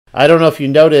I don't know if you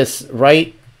notice,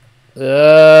 right?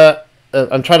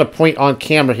 I'm trying to point on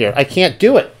camera here. I can't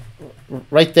do it.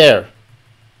 Right there.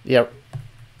 Yeah,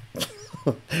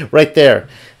 right there.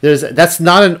 That's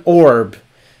not an orb.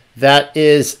 That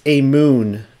is a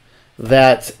moon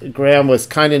that Graham was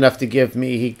kind enough to give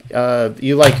me.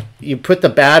 You put the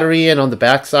battery in on the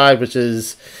backside, which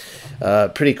is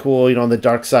pretty cool. On the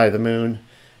dark side of the moon,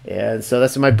 and so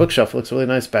that's in my bookshelf. It looks really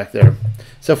nice back there.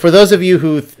 So for those of you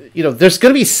who there's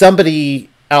going to be somebody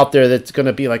out there that's going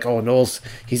to be like, oh, Noel's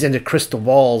he's into crystal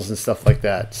balls and stuff like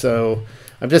that. So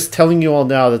I'm just telling you all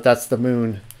now that that's the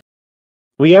moon.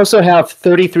 We also have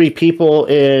 33 people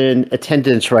in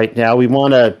attendance right now. We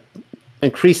want to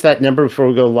increase that number before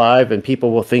we go live, and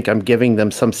people will think I'm giving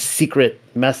them some secret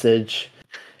message.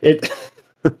 It,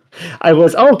 I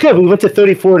was, oh, good. We went to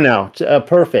 34 now.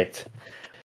 Perfect.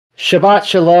 Shabbat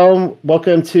Shalom.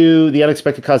 Welcome to the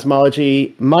Unexpected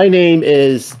Cosmology. My name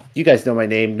is, you guys know my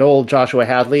name, Noel Joshua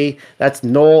Hadley. That's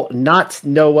Noel, not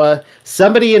Noah.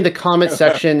 Somebody in the comment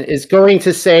section is going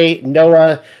to say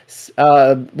Noah.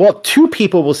 Well, two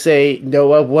people will say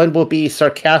Noah. One will be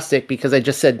sarcastic because I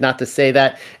just said not to say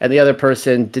that, and the other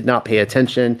person did not pay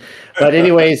attention. But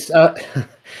anyways,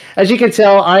 as you can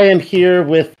tell, I am here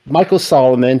with Michael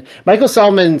Solomon. Michael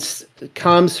Solomon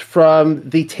comes from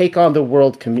the Take on the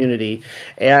World community,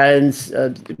 and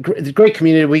the great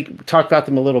community. We talked about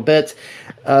them a little bit,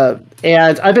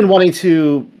 and I've been wanting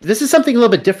to. This is something a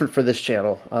little bit different for this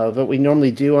channel. What we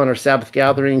normally do on our Sabbath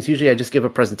gatherings. Usually, I just give a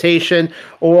presentation,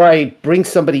 or I bring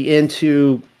somebody in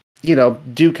to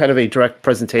do kind of a direct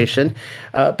presentation.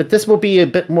 But this will be a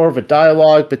bit more of a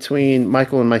dialogue between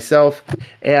Michael and myself.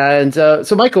 And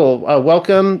so, Michael,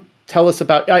 welcome. Tell us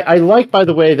about. I like, by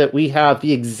the way, that we have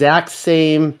the exact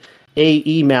same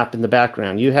AE map in the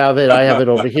background. You have it. I have it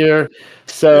over here.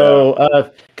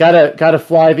 So, gotta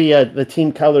fly the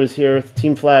team colors here,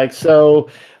 team flag. So,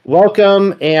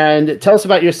 welcome, and tell us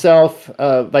about yourself.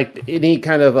 Like any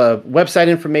kind of website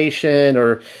information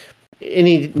or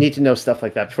any need to know stuff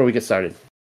like that before we get started.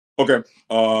 Okay.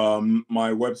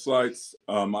 My websites,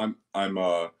 I'm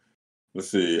let's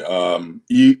see,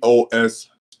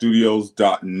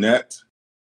 eosstudios.net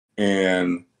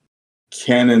and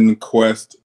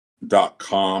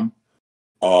canonquest.com.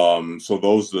 So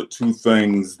those are the two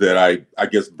things that I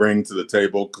guess bring to the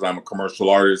table because I'm a commercial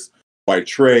artist by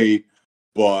trade,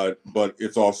 but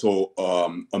it's also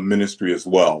a ministry as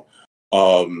well.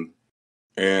 I'm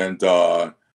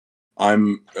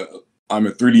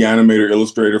a 3D animator,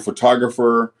 illustrator,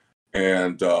 photographer,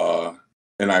 and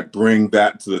I bring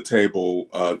that to the table,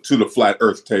 to the flat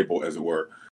Earth table, as it were.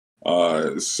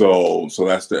 So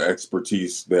that's the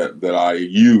expertise that I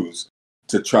use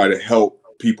to try to help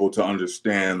people to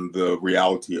understand the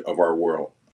reality of our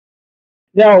world.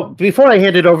 Now, before I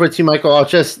hand it over to Michael, I'll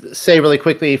just say really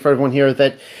quickly for everyone here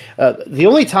that the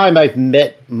only time I've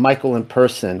met Michael in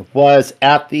person was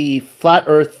at the Flat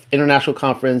Earth International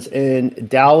Conference in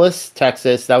Dallas,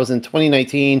 Texas. That was in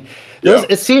 2019.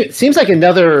 It seems like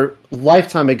another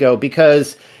lifetime ago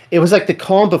because it was like the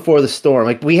calm before the storm.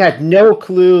 Like we had no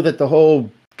clue that the whole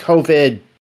COVID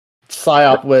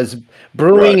psyop was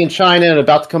brewing in China and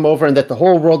about to come over, and that the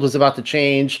whole world was about to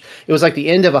change. It was like the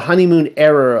end of a honeymoon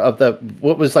era of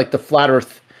what was like the flat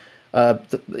Earth.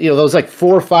 Those like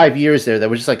 4 or 5 years there that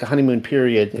was just like a honeymoon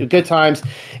period. Good times.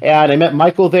 And I met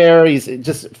Michael there. He's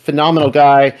just a phenomenal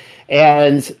guy,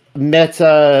 and met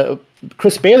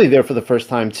Chris Bailey there for the first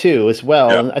time too, as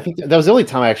well. Yeah. And I think that was the only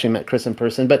time I actually met Chris in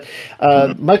person. But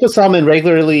Michael Solomon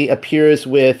regularly appears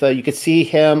with. You could see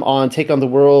him on Take on the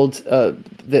World, the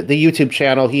YouTube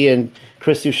channel. He and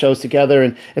Chris do shows together,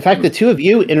 and in fact, the two of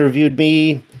you interviewed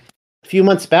me a few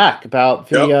months back about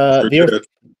the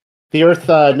Earth,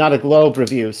 Not a Globe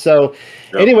review. So,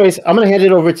 anyways, I'm going to hand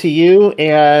it over to you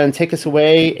and take us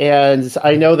away. And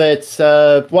I know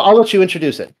that I'll let you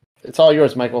introduce it. It's all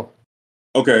yours, Michael.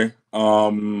 Okay.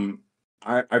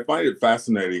 I find it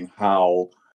fascinating how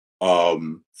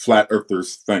flat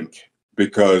earthers think,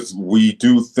 because we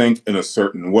do think in a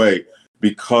certain way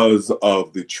because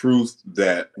of the truth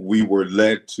that we were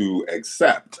led to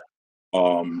accept.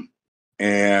 A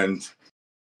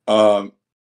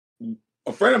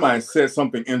friend of mine said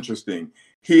something interesting.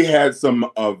 He had some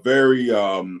very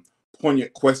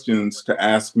poignant questions to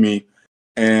ask me,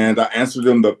 and I answered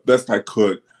them the best I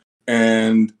could.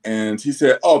 And he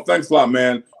said, "Oh, thanks a lot,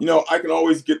 man. I can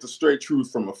always get the straight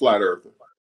truth from a flat earther."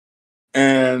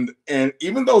 And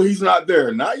even though he's not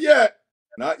there, not yet,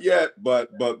 but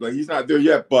he's not there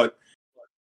yet. But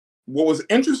what was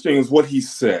interesting is what he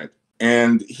said,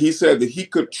 and he said that he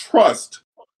could trust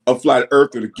a flat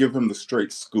earther to give him the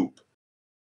straight scoop.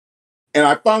 And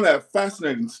I found that a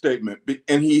fascinating statement,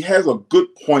 and he has a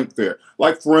good point there.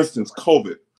 Like, for instance,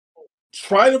 COVID.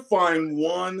 Try to find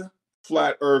one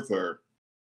flat earther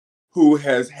who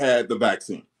has had the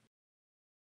vaccine.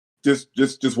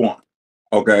 Just one.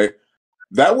 Okay,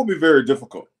 that will be very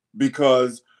difficult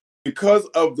because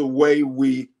of the way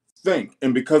we think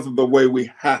and because of the way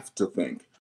we have to think.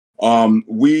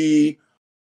 We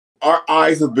Our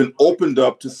eyes have been opened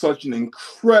up to such an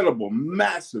incredible,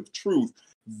 massive truth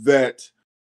that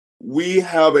we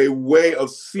have a way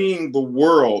of seeing the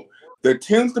world that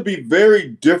tends to be very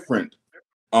different,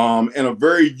 and a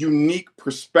very unique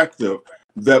perspective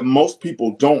that most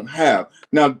people don't have.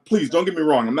 Now, please don't get me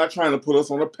wrong. I'm not trying to put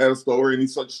us on a pedestal or any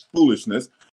such foolishness.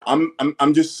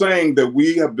 I'm just saying that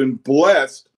we have been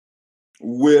blessed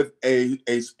with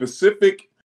a specific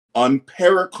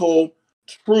empirical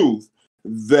truth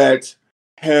that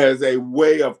has a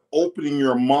way of opening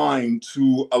your mind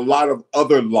to a lot of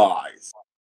other lies.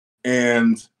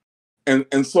 And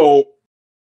so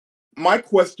my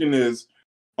question is,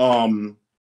 how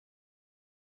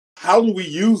do we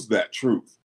use that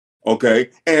truth? Okay,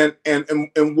 and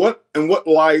what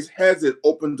lies has it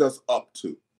opened us up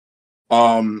to?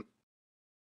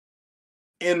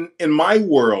 In my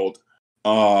world,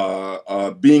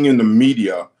 being in the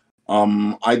media,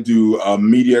 I do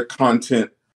media content,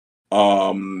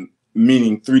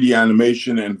 meaning 3D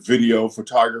animation and video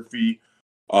photography,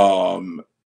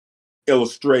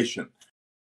 illustration.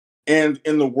 And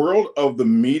in the world of the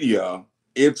media,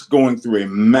 it's going through a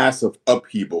massive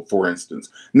upheaval, for instance.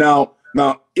 Now,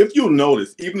 if you'll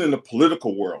notice, even in the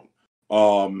political world,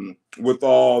 with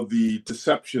all the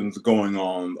deceptions going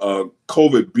on,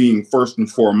 COVID being first and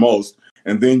foremost,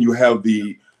 and then you have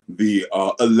the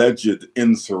alleged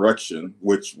insurrection,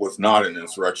 which was not an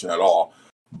insurrection at all,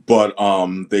 but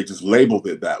they just labeled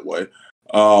it that way.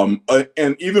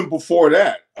 And even before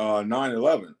that,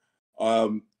 9/11.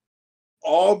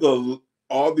 All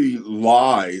the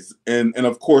lies and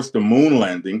of course the moon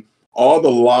landing, all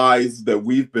the lies that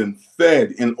we've been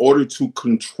fed in order to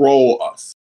control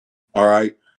us. All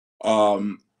right.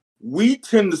 We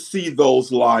tend to see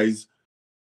those lies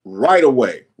right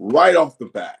away, right off the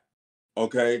bat.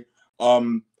 Okay.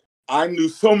 I knew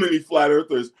so many flat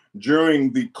earthers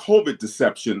during the COVID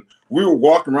deception. We were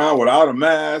walking around without a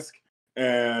mask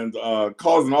and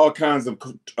causing all kinds of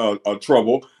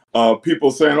trouble.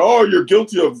 People saying, "Oh, you're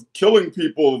guilty of killing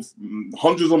people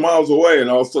hundreds of miles away," and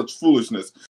all such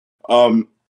foolishness.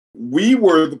 We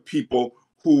were the people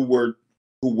who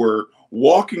were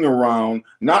walking around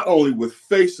not only with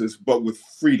faces but with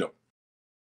freedom.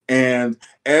 And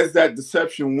as that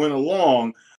deception went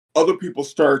along, other people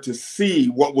started to see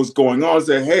what was going on and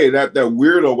say, "Hey, that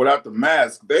weirdo without the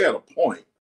mask, they had a point."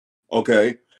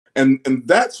 Okay, and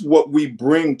that's what we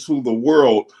bring to the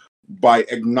world by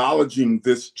acknowledging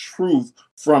this truth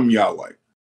from Yahweh.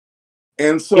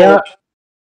 And so,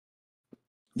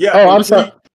 yeah, Oh, I'm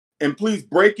sorry. And please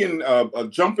break in,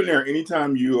 jump in there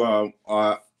anytime you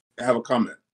have a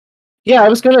comment. Yeah,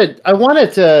 I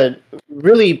wanted to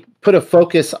really put a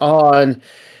focus on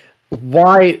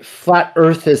why flat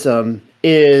earthism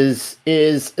is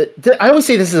I always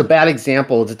say this is a bad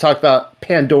example to talk about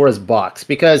Pandora's box,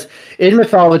 because in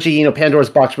mythology,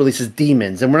 Pandora's box releases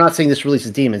demons, and we're not saying this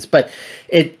releases demons, but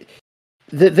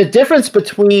the difference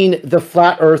between the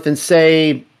flat earth and,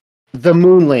 say, the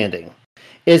moon landing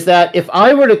is that if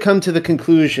I were to come to the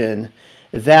conclusion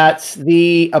that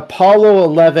the Apollo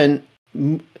 11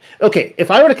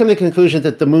 if I were to come to the conclusion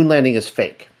that the moon landing is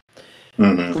fake,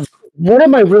 what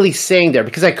am I really saying there?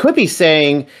 Because I could be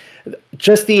saying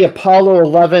just the Apollo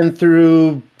 11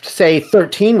 through, say,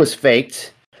 13 was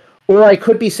faked, or I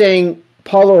could be saying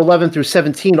Apollo 11 through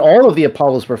 17, all of the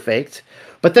Apollos were faked,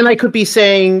 but then I could be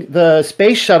saying the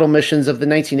space shuttle missions of the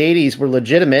 1980s were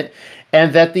legitimate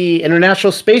and that the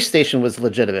International Space Station was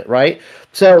legitimate, right?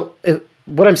 So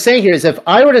what I'm saying here is, if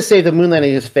I were to say the moon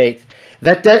landing is fake,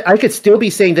 that I could still be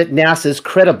saying that NASA is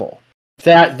credible,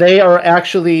 that they are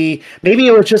actually, maybe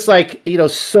it was just like,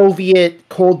 Soviet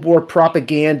Cold War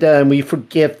propaganda and we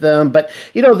forgive them, but,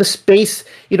 the space,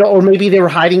 or maybe they were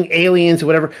hiding aliens or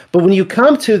whatever. But when you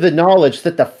come to the knowledge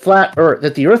that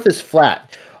that the earth is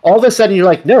flat, all of a sudden you're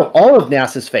like, no, all of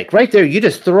NASA's fake. Right there, you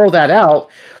just throw that out.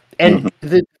 And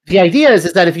the idea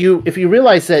is that if you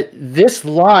realize that this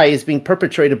lie is being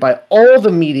perpetrated by all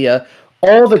the media,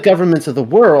 all the governments of the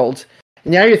world,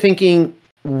 now you're thinking,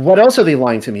 what else are they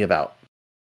lying to me about?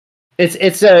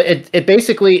 It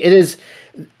basically is.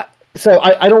 So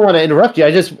I don't want to interrupt you.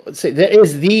 I just say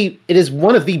it is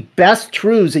one of the best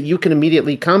truths that you can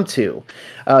immediately come to.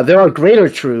 There are greater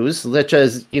truths, such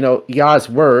as Yah's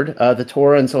word, the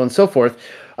Torah, and so on and so forth.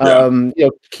 Yeah.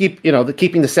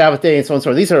 Keeping the Sabbath day and so on and so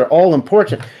on. These are all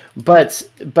important. But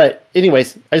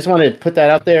anyways, I just wanted to put that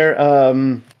out there.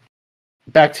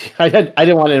 Back to I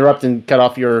didn't want to interrupt and cut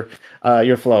off your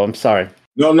flow. I'm sorry.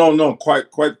 No.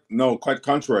 Quite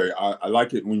contrary. I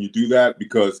like it when you do that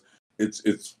because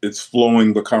it's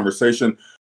flowing the conversation.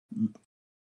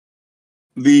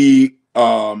 The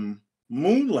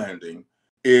moon landing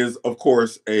is, of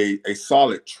course, a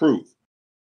solid truth,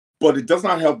 but it does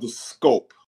not have the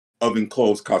scope of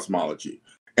enclosed cosmology.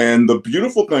 And the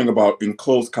beautiful thing about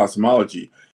enclosed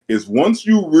cosmology is once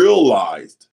you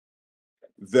realized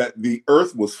that the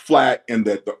Earth was flat and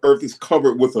that the Earth is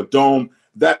covered with a dome,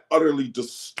 that utterly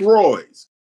destroys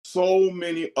so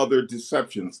many other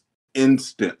deceptions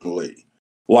instantly,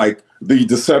 like the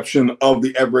deception of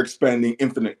the ever expanding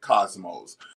infinite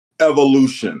cosmos,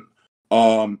 evolution,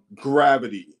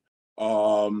 gravity,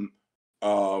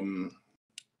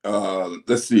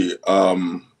 let's see,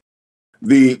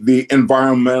 the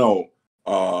environmental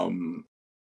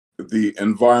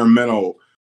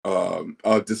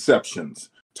deceptions,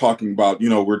 talking about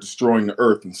we're destroying the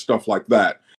earth and stuff like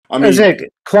that. I mean,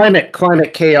 climate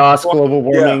chaos, global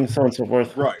yeah, warming, so on and so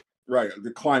forth. right,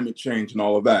 the climate change and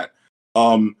all of that.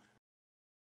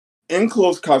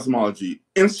 Enclosed cosmology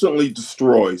instantly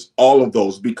destroys all of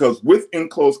those, because with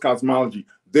enclosed cosmology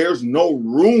there's no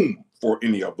room for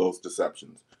any of those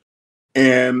deceptions,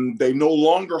 and they no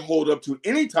longer hold up to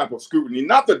any type of scrutiny.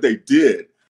 Not that they did,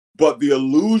 but the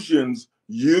illusions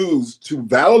used to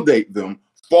validate them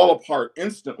fall apart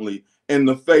instantly in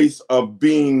the face of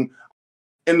that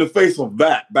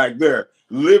back there,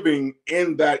 living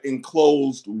in that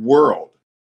enclosed world.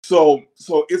 So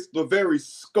it's the very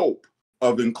scope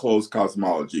of enclosed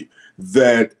cosmology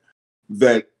that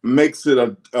makes it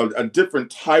a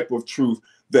different type of truth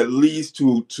that leads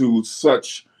to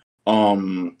such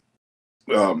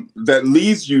that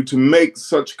leads you to make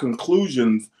such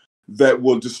conclusions that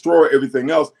will destroy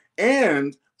everything else.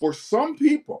 And for some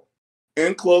people,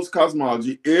 enclosed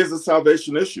cosmology is a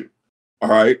salvation issue. All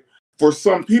right. For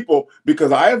some people,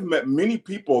 because I have met many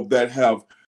people that have,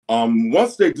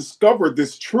 once they discovered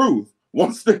this truth,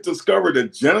 once they discovered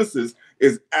that Genesis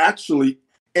is actually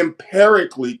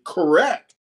empirically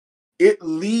correct, it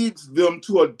leads them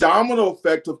to a domino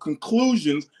effect of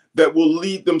conclusions that will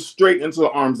lead them straight into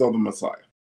the arms of the Messiah.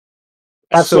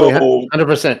 Absolutely, So,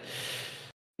 100%.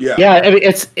 Yeah. I mean,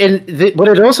 what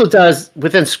it also does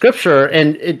within Scripture,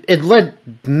 and it led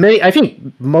many. I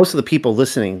think most of the people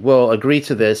listening will agree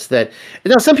to this. That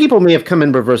some people may have come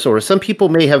in reverse order. Some people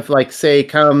may have,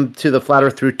 come to the flat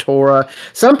earth through Torah.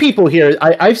 Some people here,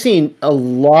 I've seen a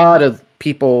lot of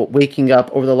people waking up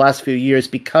over the last few years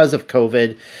because of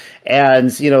COVID,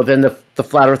 and then the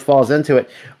flat earth falls into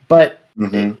it. But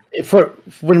when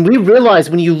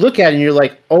you look at it and you're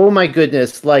like, oh my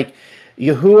goodness,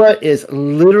 Yahuwah is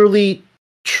literally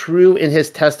true in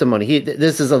his testimony.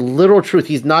 This is a literal truth.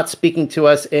 He's not speaking to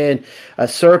us in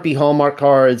syrupy Hallmark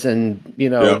cards and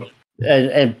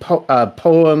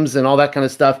poems and all that kind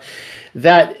of stuff.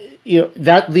 That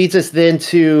leads us then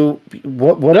to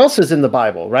what else is in the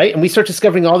Bible, right? And we start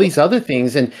discovering all these other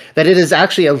things, and that it is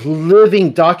actually a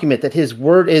living document, that his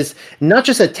word is not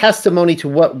just a testimony to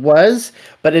what was,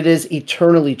 but it is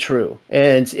eternally true.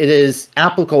 And it is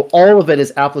applicable, all of it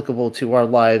is applicable to our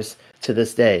lives to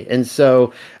this day. And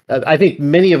so I think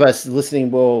many of us listening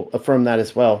will affirm that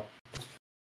as well.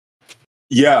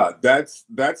 Yeah, that's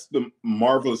the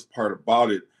marvelous part about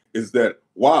it, is that,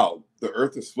 wow, the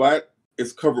earth is flat,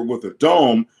 it's covered with a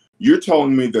dome. You're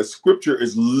telling me that scripture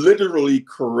is literally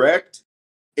correct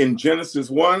in Genesis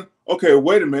 1? Okay,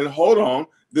 wait a minute, hold on.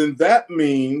 Then that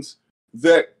means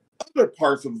that other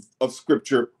parts of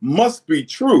scripture must be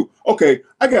true. Okay,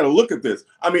 I got to look at this.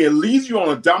 I mean, it leads you on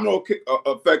a domino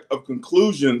effect of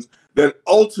conclusions that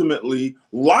ultimately,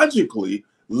 logically,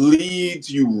 leads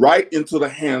you right into the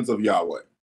hands of Yahweh.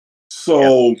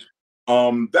 So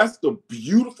that's the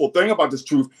beautiful thing about this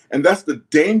truth, and that's the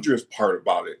dangerous part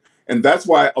about it. And that's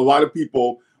why a lot of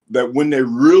people, that when they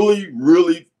really,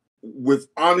 really, with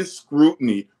honest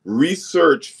scrutiny,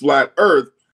 research flat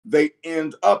earth, they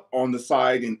end up on the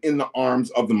side and in the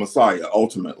arms of the Messiah,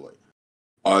 ultimately.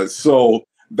 So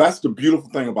that's the beautiful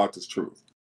thing about this truth.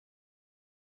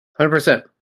 100%.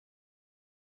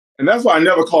 And that's why I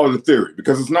never call it a theory,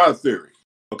 because it's not a theory.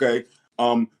 Okay.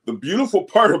 The beautiful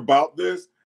part about this,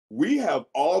 we have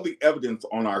all the evidence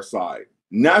on our side.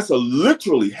 NASA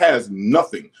literally has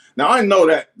nothing. Now, I know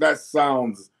that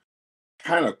sounds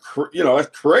kind of,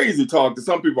 that's crazy talk to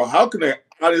some people. How can they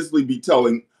honestly be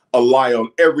telling a lie on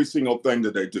every single thing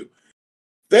that they do?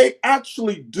 They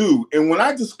actually do. And when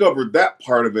I discovered that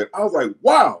part of it, I was like,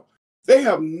 wow, they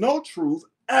have no truth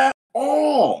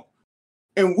All.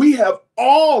 And we have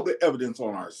all the evidence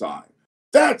on our side.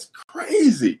 That's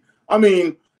crazy. I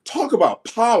mean, talk about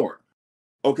power.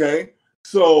 Okay.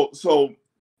 So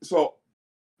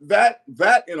that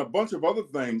and a bunch of other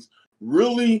things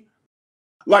really,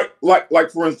 like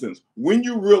for instance, when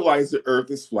you realize the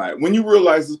earth is flat, when you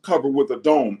realize it's covered with a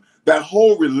dome, that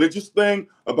whole religious thing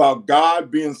about God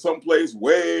being someplace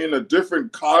way in a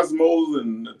different cosmos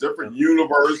and a different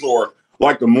universe, or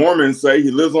like the Mormons say, he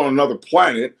lives on another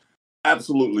planet,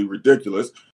 absolutely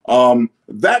ridiculous.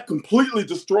 That completely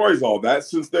destroys all that,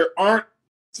 since there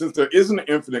isn't an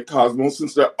infinite cosmos,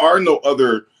 since there are no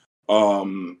other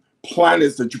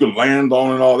planets that you can land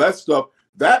on and all that stuff.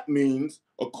 That means,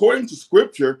 according to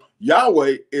scripture,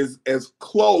 Yahweh is as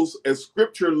close as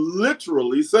scripture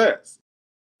literally says.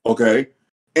 Okay.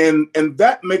 And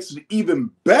that makes it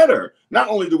even better. Not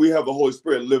only do we have the Holy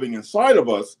Spirit living inside of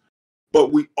us,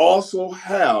 but we also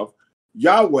have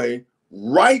Yahweh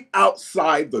right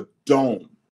outside the dome.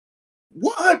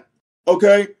 What?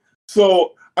 Okay.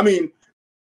 So, I mean,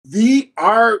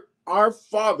 our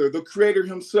Father, the Creator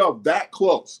himself, that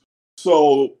close.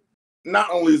 So not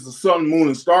only is the sun, moon,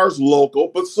 and stars local,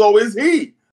 but so is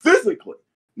he physically.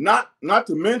 Not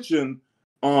to mention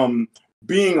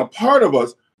being a part of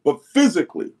us, but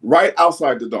physically right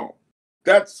outside the dome.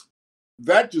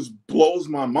 That just blows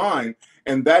my mind,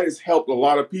 and that has helped a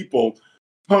lot of people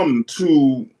come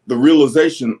to the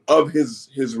realization of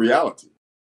his reality.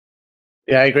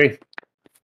 Yeah, I agree.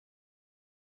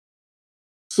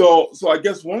 So I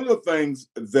guess one of the things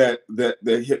that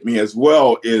hit me as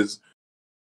well is,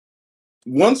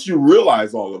 once you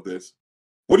realize all of this,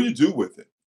 what do you do with it?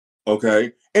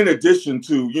 Okay. In addition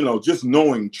to, just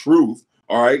knowing truth,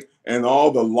 all right, and all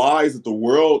the lies that the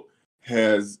world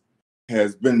has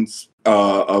been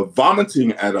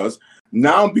vomiting at us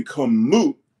now become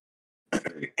moot,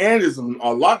 and is a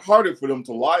lot harder for them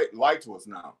to lie to us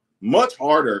now. Much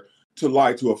harder to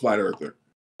lie to a flat earther.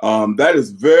 That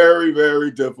is very, very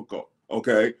difficult.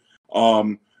 Okay.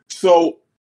 So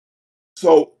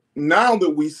now that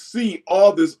we see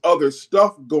all this other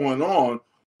stuff going on,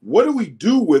 what do we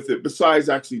do with it besides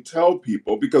actually tell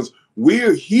people? Because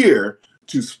we're here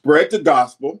to spread the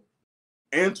gospel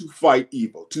and to fight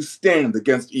evil, to stand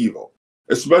against evil,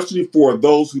 especially for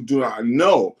those who do not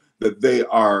know that they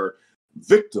are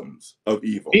victims of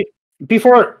evil.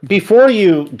 Before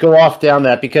you go off down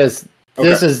that, because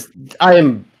this is,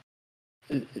 I'm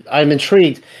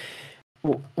intrigued.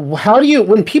 How do you,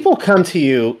 when people come to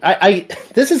you,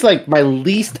 this is like my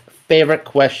least favorite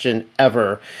question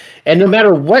ever. And no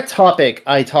matter what topic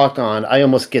I talk on, I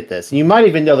almost get this. And you might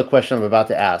even know the question I'm about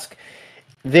to ask.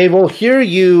 They will hear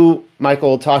you,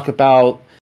 Michael, talk about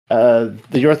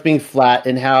the earth being flat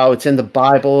and how it's in the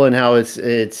Bible and how it's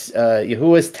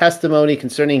Yahuwah's testimony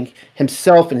concerning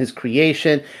himself and his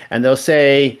creation. And they'll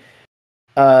say,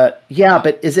 yeah,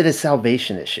 but is it a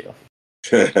salvation issue?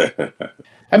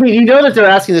 I mean, you know that they're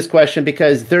asking this question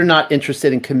because they're not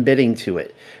interested in committing to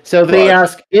it. So they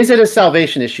ask, is it a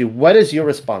salvation issue? What is your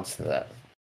response to that?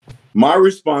 My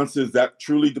response is that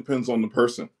truly depends on the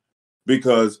person.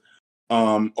 Because,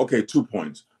 2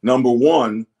 points. Number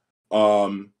one,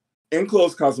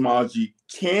 enclosed cosmology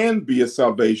can be a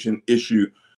salvation issue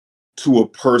to a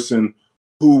person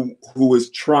who is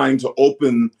trying to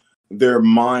open their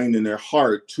mind and their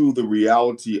heart to the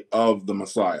reality of the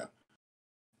Messiah.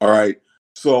 All right.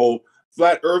 So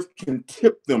flat earth can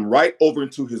tip them right over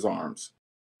into his arms.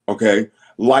 Okay.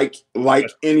 Like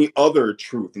any other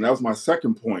truth. And that was my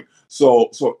second point. So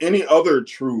any other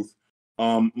truth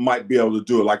might be able to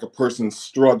do it, like a person's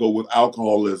struggle with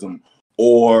alcoholism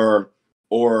or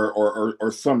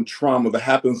some trauma that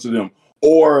happens to them,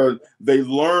 or they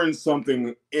learn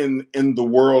something in the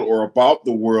world or about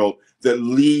the world that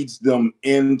leads them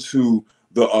into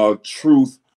the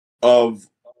truth of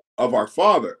our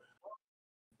Father.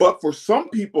 But for some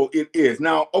people, it is.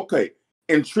 Now, okay,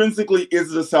 intrinsically,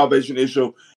 is it a salvation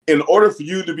issue? In order for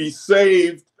you to be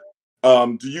saved,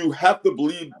 do you have to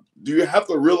believe, do you have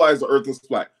to realize the earth is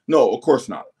flat? No, of course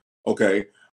not. Okay.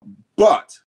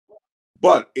 But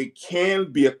it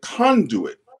can be a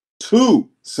conduit to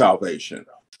salvation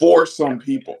for some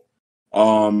people.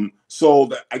 I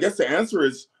guess the answer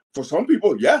is, for some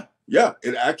people, yeah,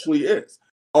 it actually is.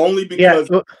 Only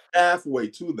because halfway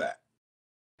to that.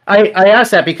 I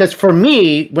asked that because for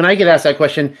me, when I get asked that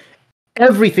question,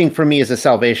 everything for me is a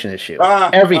salvation issue.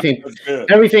 Everything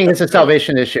is a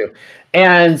salvation issue.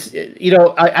 And,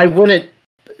 I wouldn't,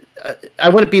 I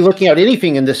wouldn't be looking at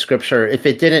anything in this scripture if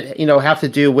it didn't, have to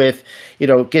do with,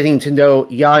 getting to know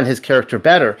Yah and his character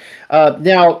better.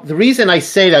 Now, the reason I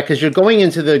say that, because you're going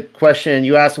into the question,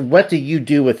 you ask, what do you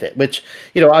do with it? Which,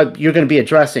 you're going to be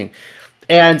addressing.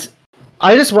 And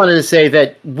I just wanted to say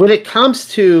that when it comes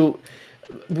to,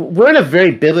 we're in a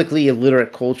very biblically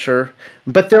illiterate culture,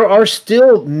 but there are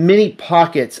still many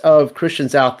pockets of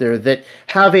Christians out there that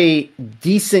have a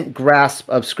decent grasp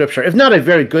of Scripture, if not a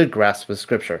very good grasp of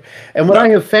Scripture. And what I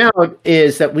have found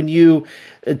is that when you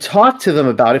talk to them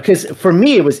about it, because for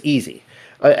me it was easy.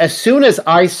 As soon as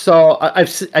I saw,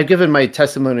 I've given my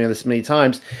testimony on this many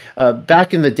times.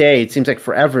 Back in the day, it seems like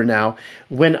forever now,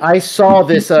 when I saw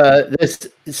this this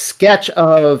sketch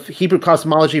of Hebrew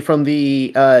cosmology from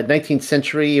the 19th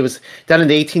century, it was done in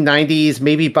the 1890s,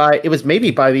 maybe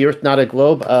by the Earth, Not a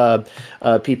Globe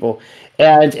people.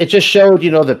 And it just showed,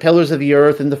 the pillars of the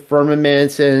earth and the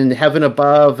firmaments and heaven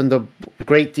above and the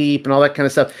great deep and all that kind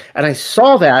of stuff. And I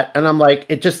saw that and I'm like,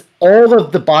 all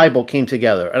of the Bible came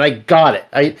together and I got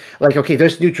it. Okay,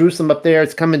 there's New Jerusalem up there.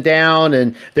 It's coming down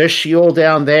and there's Sheol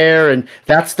down there. And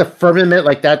that's the firmament.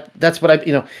 Like that's what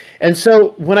And so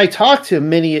when I talk to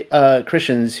many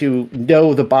Christians who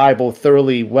know the Bible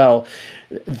thoroughly well,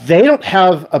 they don't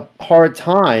have a hard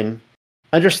time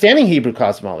understanding Hebrew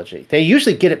cosmology. They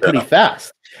usually get it pretty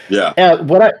fast. Yeah. So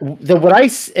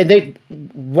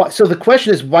the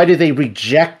question is, why do they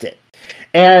reject it?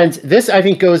 And this, I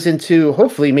think, goes into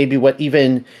hopefully maybe what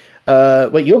you'll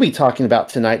be talking about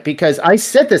tonight, because I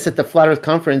said this at the Flat Earth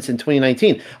Conference in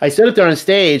 2019. I stood up there on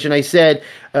stage and I said,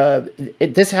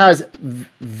 this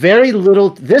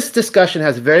discussion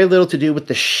has very little to do with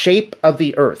the shape of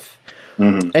the earth.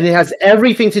 Mm-hmm. And it has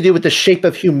everything to do with the shape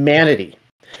of humanity.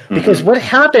 Because what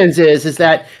happens is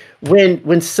that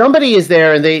when somebody is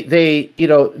there and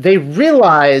they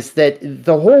realize that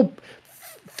the whole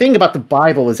thing about the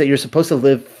Bible is that you're supposed to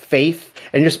live faith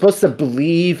and you're supposed to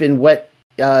believe in what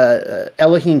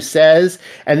Elohim says,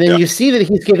 and then you see that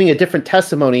he's giving a different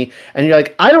testimony, and you're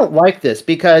like, I don't like this,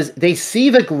 because they see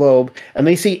the globe and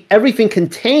they see everything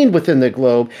contained within the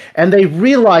globe, and they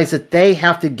realize that they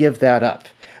have to give that up.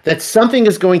 That something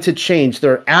is going to change.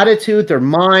 Their attitude, their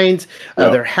minds,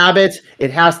 their habits,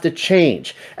 it has to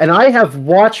change. And I have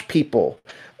watched people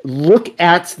look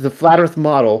at the flat earth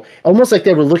model almost like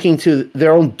they were looking to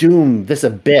their own doom, this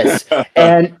abyss.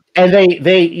 and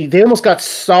they almost got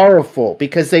sorrowful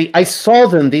because they saw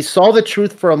the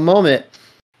truth for a moment,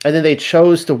 and then they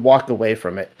chose to walk away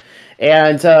from it.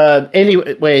 And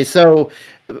anyway, so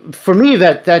for me,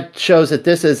 that shows that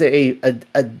this is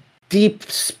a deep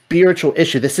spiritual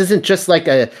issue. This isn't just like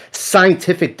a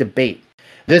scientific debate.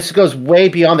 This goes way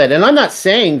beyond that. And I'm not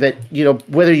saying that,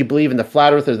 whether you believe in the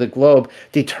flat earth or the globe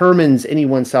determines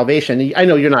anyone's salvation. I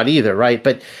know you're not either, right?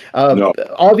 But no.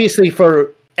 Obviously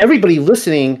for everybody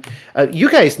listening, you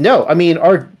guys know,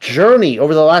 our journey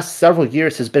over the last several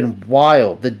years has been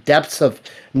wild. The depths of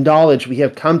knowledge we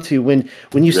have come to when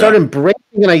you start embracing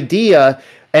an idea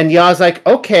and Yah's like,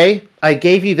 okay, I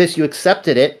gave you this, you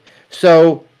accepted it.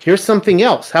 So here's something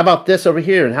else. How about this over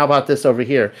here? And how about this over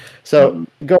here? So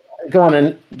go on.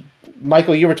 And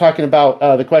Michael, you were talking about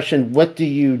the question, what do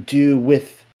you do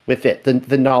with it,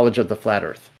 the knowledge of the flat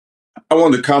earth? I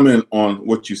want to comment on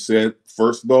what you said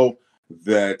first, though,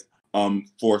 that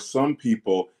for some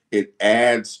people, it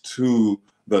adds to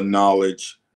the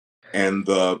knowledge and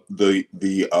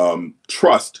the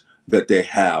trust that they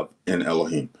have in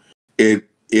Elohim. It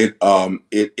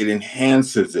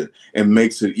enhances it and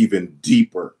makes it even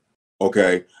deeper.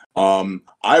 Okay.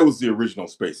 I was the original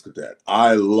space cadet.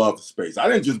 I love space. I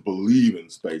didn't just believe in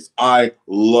space. I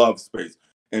love space.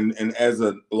 And as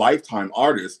a lifetime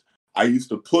artist, I used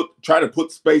to try to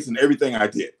put space in everything I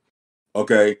did.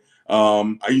 Okay.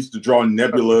 I used to draw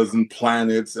nebulas and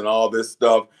planets and all this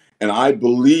stuff. And I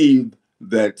believed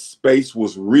that space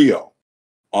was real.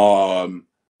 And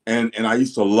I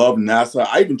used to love NASA.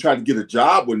 I even tried to get a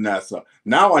job with NASA.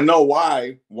 Now I know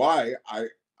why I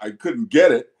couldn't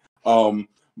get it,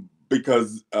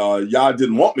 because Yah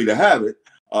didn't want me to have it.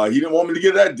 He didn't want me to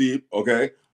get that deep,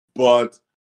 okay? But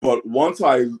once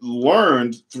I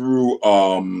learned through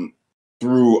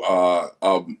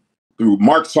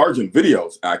Mark Sargent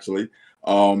videos, actually,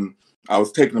 I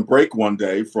was taking a break one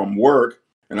day from work,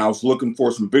 and I was looking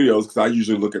for some videos because I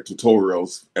usually look at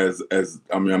tutorials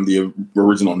I'm the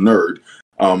original nerd.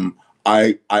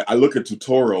 I look at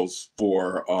tutorials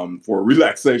for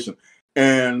relaxation,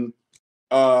 and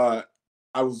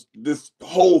this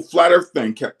whole flat earth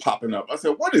thing kept popping up. I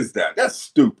said, what is that? That's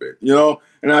stupid,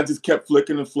 And I just kept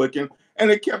flicking and flicking, and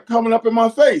it kept coming up in my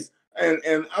face. And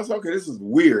I was like, okay, this is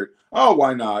weird. Oh,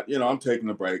 why not? I'm taking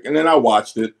a break. And then I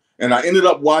watched it, And I ended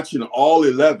up watching all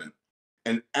 11.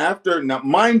 And after, now,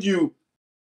 mind you,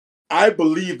 I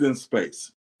believed in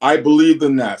space. I believed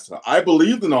in NASA. I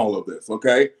believed in all of this,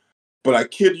 okay? But I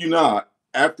kid you not,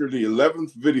 after the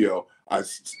 11th video, I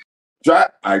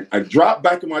dropped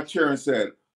back in my chair and said,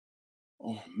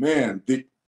 oh man, the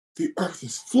Earth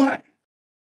is flat.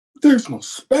 There's no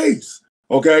space,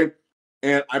 okay?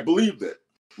 And I believed it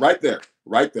right there,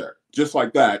 just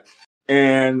like that.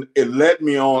 And it led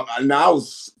me on. Now I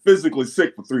was physically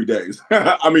sick for 3 days.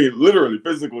 I mean, literally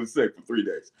physically sick for 3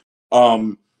 days.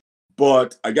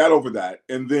 But I got over that.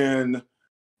 And then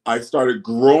I started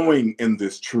growing in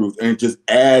this truth, and it just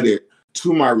added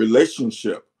to my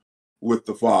relationship with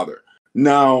the Father.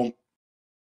 Now,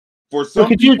 for some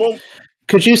people...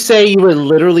 Could you say you were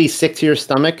literally sick to your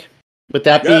stomach? Would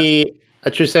that be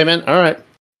a true statement? All right.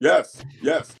 Yes.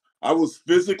 I was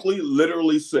physically,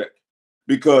 literally sick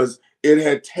because it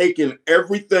had taken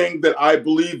everything that I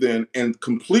believed in and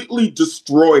completely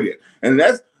destroyed it. And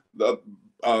that's the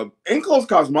enclosed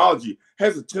cosmology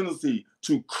has a tendency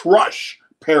to crush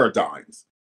paradigms.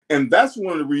 And that's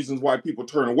one of the reasons why people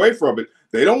turn away from it.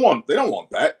 They don't want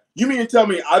that. You mean to tell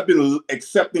me I've been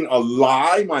accepting a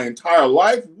lie my entire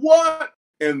life? What?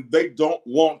 And they don't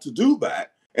want to do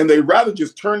that. And they rather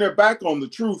just turn their back on the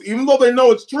truth, even though they know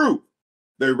it's true.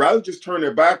 They rather just turn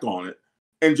their back on it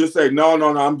and just say, no,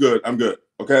 I'm good.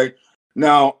 Okay.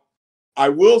 Now, I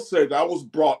will say that I was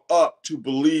brought up to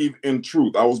believe in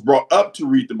truth. I was brought up to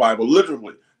read the Bible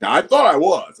literally. Now, I thought I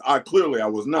was. Clearly I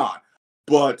was not.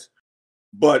 But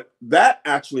that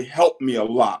actually helped me a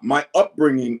lot. My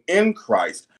upbringing in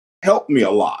Christ helped me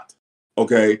a lot,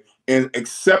 okay, in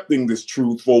accepting this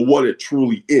truth for what it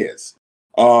truly is.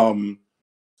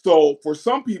 So for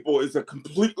some people, it's a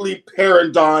completely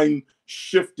paradigm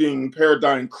shifting,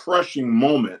 paradigm crushing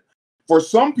moment. For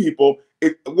some people,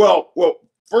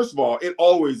 first of all, it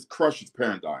always crushes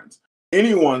paradigms.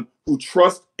 Anyone who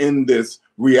trusts in this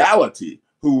reality,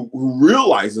 who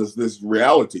realizes this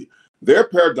reality, their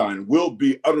paradigm will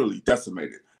be utterly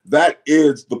decimated. That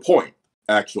is the point,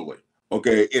 actually.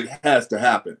 Okay, it has to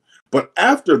happen. But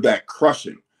after that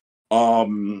crushing,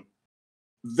 some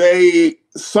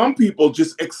people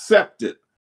just accept it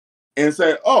and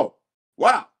say, oh,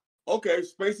 wow, okay,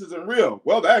 space isn't real.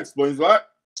 Well, that explains a lot.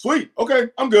 Sweet, okay,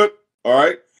 I'm good. All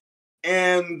right.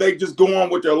 And they just go on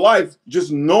with their life,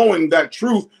 just knowing that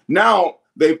truth. Now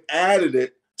they've added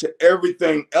it to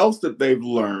everything else that they've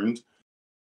learned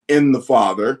in the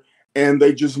Father, and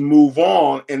they just move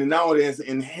on. And now it has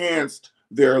enhanced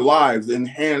their lives,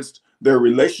 enhanced their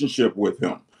relationship with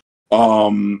Him.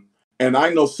 And I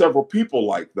know several people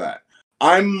like that.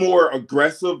 I'm more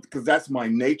aggressive because that's my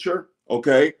nature.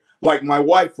 Okay. Like my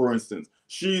wife, for instance,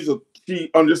 she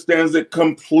understands it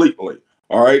completely.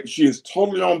 All right. She is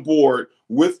totally on board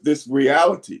with this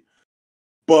reality,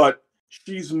 but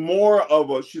she's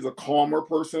a calmer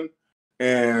person,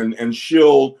 and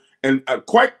she'll, and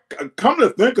quite come to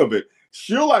think of it,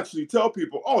 she'll actually tell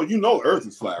people, oh, the Earth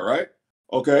is flat, right?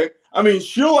 Okay. I mean,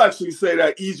 she'll actually say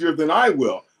that easier than I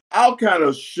will. I'll kind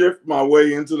of shift my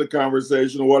way into the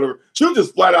conversation or whatever. She'll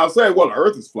just flat out say, well, the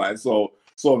Earth is flat. So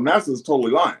NASA's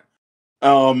totally lying.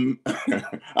 I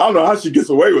don't know how she gets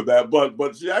away with that,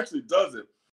 but she actually does it.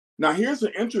 Now, here's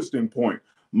an interesting point.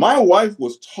 My wife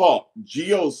was taught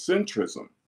geocentrism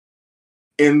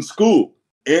in school,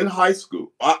 in high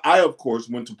school. I of course,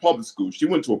 went to public school. She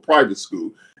went to a private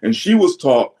school, and she was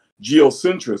taught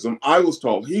geocentrism. I was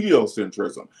taught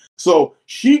heliocentrism. So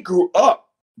she grew up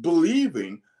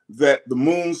believing that the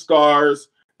moon, stars,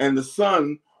 and the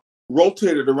sun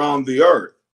rotated around the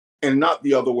Earth and not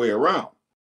the other way around.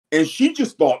 And she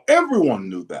just thought everyone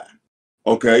knew that.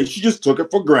 Okay, she just took it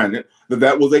for granted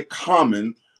that was a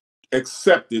common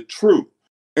accepted truth.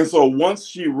 And so once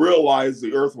she realized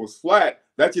the Earth was flat,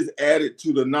 that just added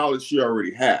to the knowledge she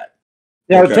already had.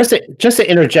 Now, okay. just to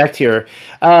interject here,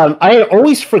 I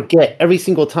always forget every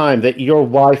single time that your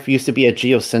wife used to be a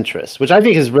geocentrist, which I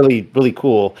think is really, really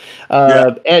cool.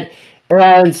 And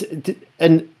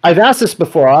I've asked this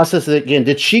before. I'll ask this again.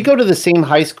 Did she go to the same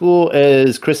high school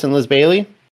as Chris and Liz Bailey?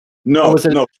 No, she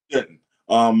didn't.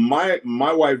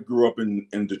 My wife grew up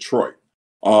in Detroit,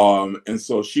 and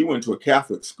so she went to a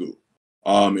Catholic school,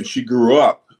 and she grew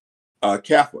up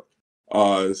Catholic.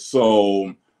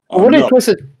 Where did Chris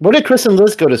and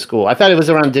Liz go to school? I thought it was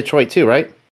around Detroit too,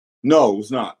 right? No, it was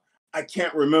not. I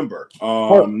can't remember.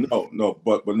 No,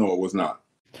 but no, it was not.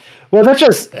 Well, that's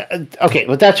just okay.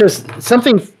 But that's just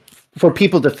something for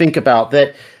people to think about.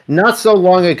 That not so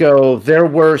long ago there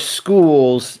were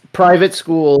schools, private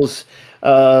schools,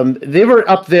 They were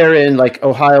up there in like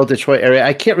Ohio, Detroit area.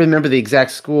 I can't remember the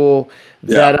exact school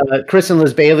Yeah. that Chris and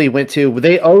Liz Bailey went to.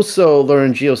 They also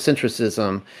learned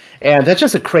geocentrism, and that's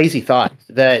just a crazy thought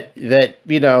that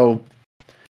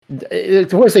of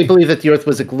course, they believe that the Earth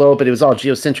was a globe, but it was all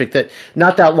geocentric. That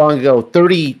not that long ago,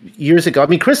 30 years ago. I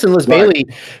mean, Chris and Liz Right. Bailey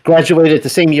graduated the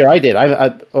same year I did.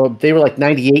 They were like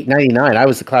 98, 99. I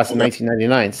was the class of Okay.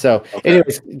 1999. So, Okay.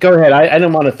 anyways, go ahead. I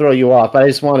didn't want to throw you off, but I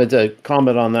just wanted to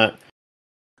comment on that.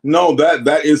 No,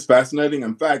 that is fascinating.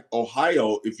 In fact,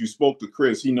 Ohio, if you spoke to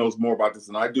Chris, he knows more about this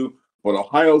than I do, but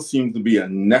Ohio seems to be a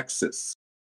nexus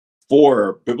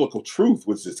for biblical truth,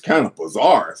 which is kind of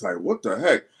bizarre. It's like, what the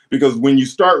heck? Because when you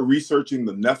start researching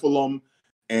the Nephilim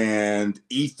and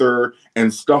ether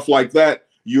and stuff like that,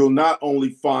 you'll not only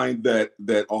find that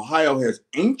Ohio has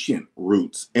ancient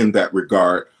roots in that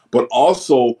regard, but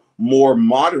also more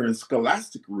modern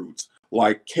scholastic roots.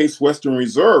 Like Case Western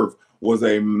Reserve was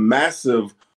a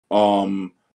massive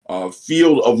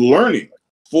field of learning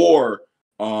for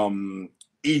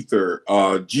ether,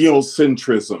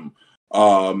 geocentrism,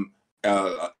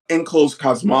 enclosed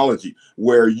cosmology,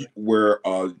 where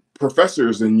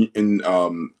professors and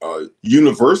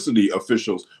university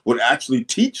officials would actually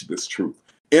teach this truth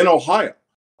in Ohio.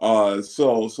 Ohio's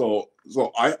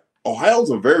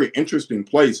a very interesting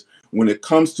place when it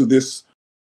comes to this.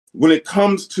 When it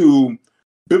comes to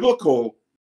biblical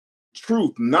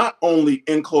truth, not only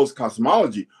enclosed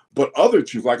cosmology, but other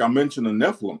truths, like I mentioned, the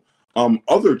Nephilim,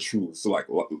 other truths like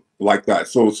that.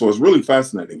 So it's really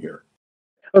fascinating here.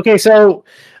 Okay, so,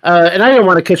 and I didn't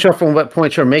want to cut you off on what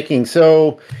point you're making.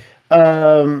 So,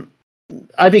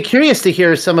 I'd be curious to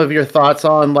hear some of your thoughts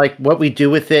on like what we do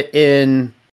with it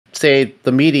in, say,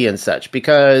 the media and such,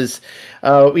 because,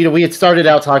 we had started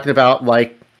out talking about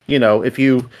like, if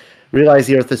you realize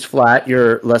the Earth is flat,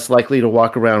 you're less likely to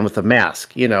walk around with a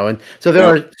mask, and so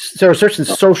there are certain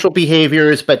social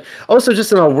behaviors, but also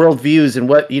just in our worldviews and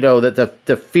what that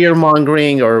the fear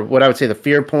mongering, or what I would say the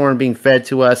fear porn being fed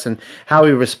to us, and how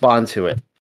we respond to it.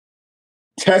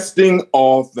 Testing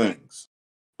all things,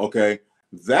 okay,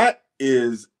 that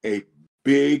is a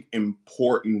big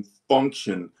important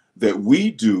function that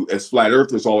we do as flat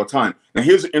earthers all the time. Now,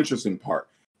 here's the interesting part.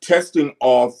 Testing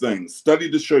all things. Study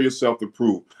to show yourself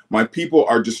approved. My people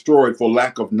are destroyed for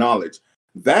lack of knowledge.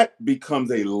 That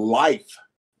becomes a life,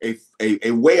 a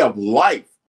way of life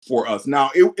for us.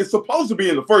 Now, it's supposed to be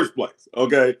in the first place,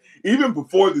 okay? Even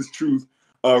before this truth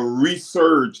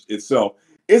resurged itself.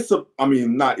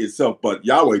 Not itself, but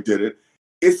Yahweh did it.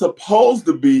 It's supposed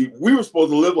to be, we were supposed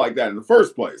to live like that in the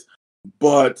first place.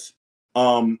 But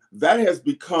that has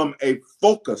become a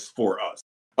focus for us.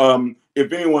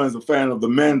 If anyone is a fan of The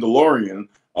Mandalorian,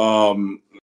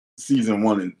 season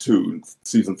 1 and 2,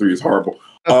 season 3 is horrible.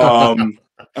 I'm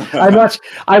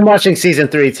watching season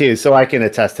 3 too, so I can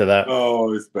attest to that.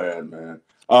 Oh, it's bad, man.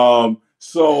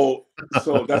 So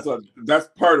that's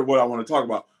part of what I want to talk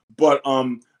about. But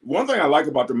one thing I like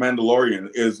about The Mandalorian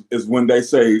is when they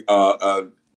say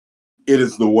it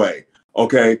is the way.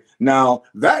 Okay, now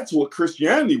that's what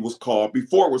Christianity was called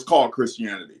before it was called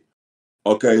Christianity.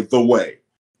 Okay, the way.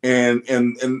 And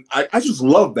I just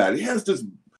love that. It has this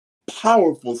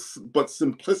powerful but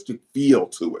simplistic feel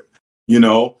to it,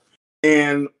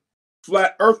 and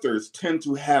flat earthers tend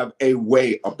to have a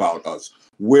way about us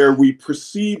where we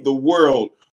perceive the world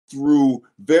through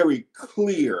very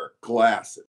clear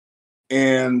glasses.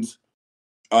 And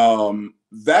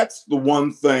that's the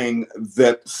one thing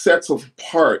that sets us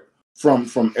apart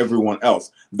from everyone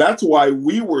else. That's why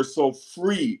we were so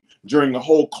free during the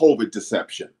whole COVID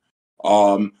deception.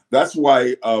 That's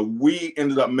why we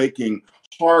ended up making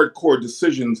hardcore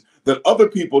decisions that other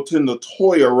people tend to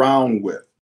toy around with.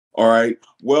 All right.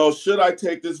 Well, should I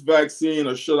take this vaccine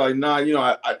or should I not?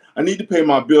 I need to pay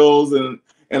my bills and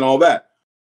all that.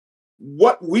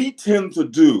 What we tend to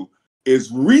do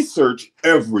is research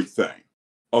everything.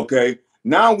 Okay.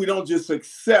 Now we don't just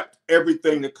accept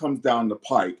everything that comes down the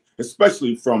pike,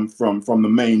 especially from the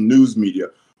main news media.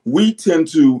 We tend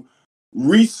to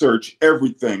research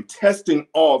everything. Testing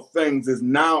all things is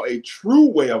now a true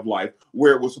way of life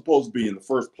where it was supposed to be in the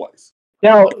first place.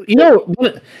 Now,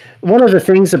 one of the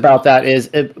things about that is,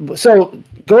 so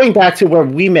going back to where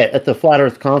we met at the Flat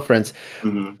Earth Conference,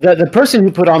 the person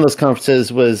who put on those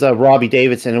conferences was Robbie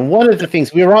Davidson. And one of the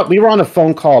things, we were on a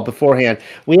phone call beforehand.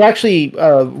 We actually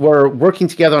were working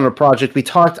together on a project. We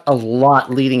talked a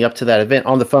lot leading up to that event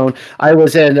on the phone. I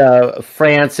was in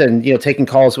France and, taking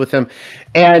calls with him.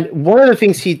 And one of the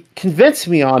things he convinced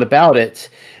me on about it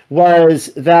was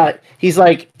that he's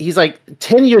like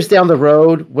 10 years down the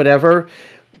road, whatever,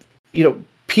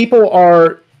 people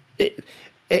are,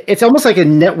 it's almost like a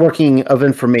networking of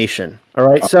information. All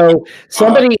right, so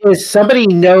somebody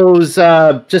knows.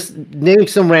 Just name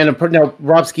some random. No,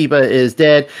 Rob Skiba is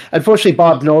dead. Unfortunately,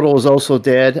 Bob Knodel is also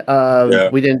dead.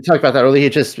 We didn't talk about that earlier. He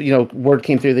just, word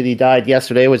came through that he died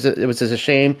yesterday. It was just a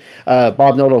shame.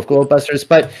 Bob Knodel of Globebusters.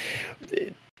 But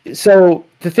so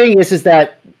the thing is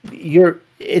that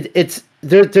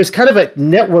there's kind of a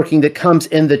networking that comes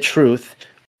in the truth.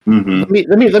 Mm-hmm.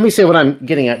 Let me say what I'm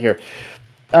getting at here.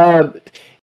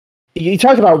 You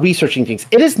talk about researching things.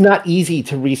 It is not easy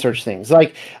to research things,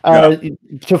 like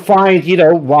to find,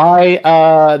 why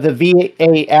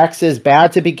the VAX is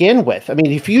bad to begin with. I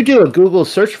mean, if you do a Google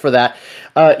search for that,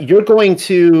 you're going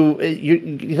to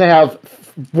have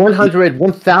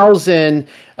 1,000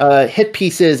 hit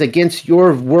pieces against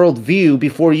your worldview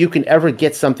before you can ever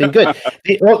get something good.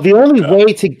 The only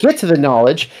way to get to the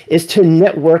knowledge is to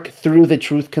network through the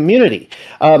truth community.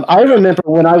 I remember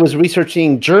when I was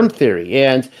researching germ theory,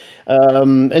 and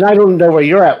I don't know where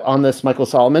you're at on this, Michael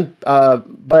Solomon,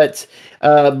 but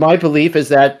my belief is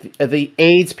that the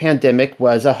AIDS pandemic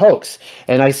was a hoax.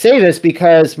 And I say this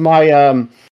because my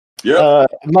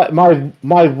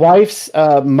wife's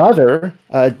mother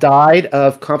died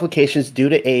of complications due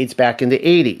to AIDS back in the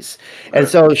 80s. And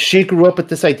so she grew up with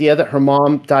this idea that her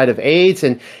mom died of AIDS,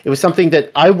 and it was something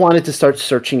that I wanted to start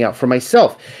searching out for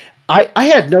myself. I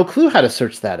had no clue how to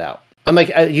search that out. I'm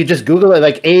like, you just Google it,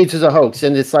 like AIDS is a hoax,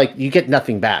 and it's like you get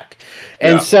nothing back.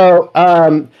 And so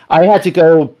I had to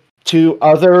go to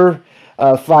other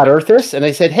flat earthers, and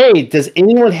I said, hey, does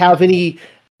anyone have any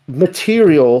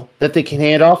material that they can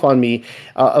hand off on me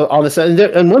on this?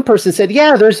 And one person said,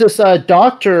 yeah, there's this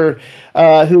doctor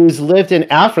who's lived in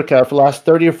Africa for the last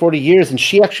 30 or 40 years, and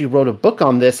she actually wrote a book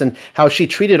on this and how she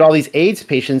treated all these AIDS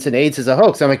patients, and AIDS is a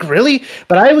hoax. I'm like, really?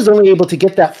 But I was only able to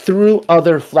get that through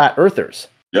other flat earthers.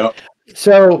 Yeah.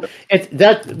 So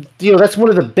that's one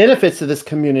of the benefits of this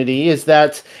community, is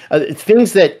that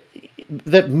things that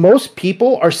most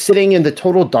people are sitting in the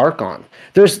total dark on.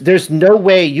 There's no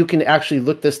way you can actually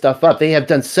look this stuff up. They have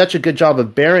done such a good job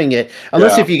of burying it,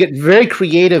 unless if you get very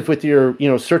creative with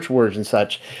your search words and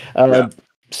such.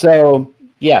 So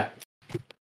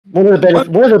one of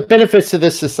the benefits to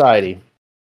this society.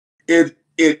 It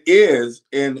is,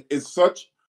 and it's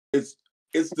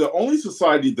the only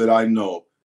society that I know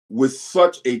with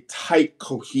such a tight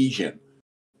cohesion.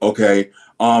 Okay.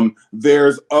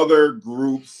 There's other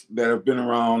groups that have been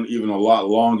around even a lot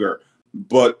longer,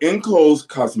 but enclosed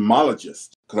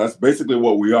cosmologists, because that's basically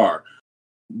what we are,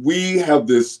 we have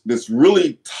this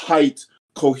really tight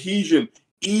cohesion.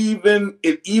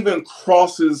 It even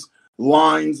crosses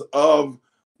lines of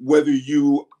whether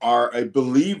you are a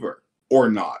believer or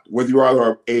not, whether you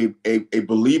are a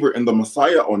believer in the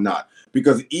Messiah or not,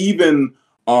 because even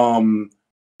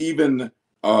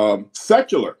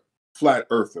secular flat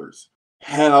earthers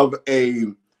have a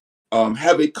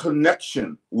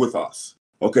connection with us.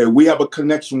 Okay, we have a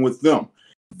connection with them.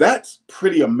 That's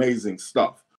pretty amazing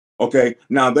stuff. Okay,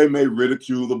 now they may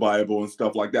ridicule the Bible and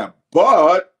stuff like that,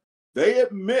 but they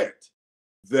admit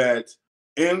that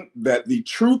the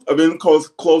truth of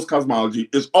enclosed cosmology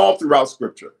is all throughout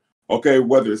Scripture. Okay,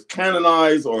 whether it's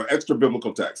canonized or extra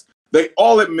biblical text, they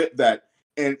all admit that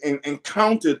and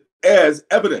count it as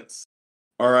evidence.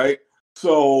 All right.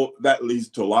 So that leads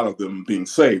to a lot of them being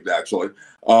saved, actually.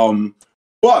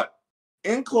 But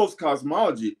enclosed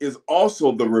cosmology is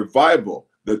also the revival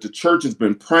that the church has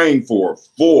been praying for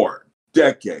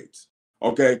decades.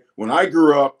 Okay. When I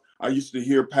grew up, I used to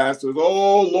hear pastors,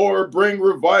 oh, Lord, bring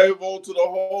revival to the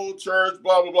whole church,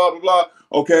 blah, blah, blah, blah, blah.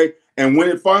 Okay. And when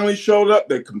it finally showed up,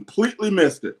 they completely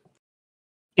missed it.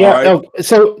 Yeah. Right.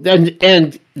 So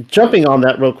and jumping on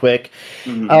that real quick,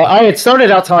 I had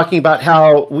started out talking about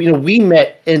how we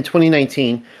met in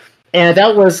 2019, and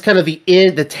that was kind of the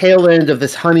tail end of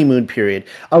this honeymoon period.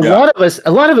 A lot of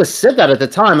us said that at the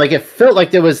time. Like, it felt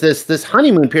like there was this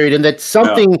honeymoon period, and that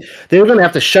something they were going to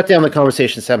have to shut down the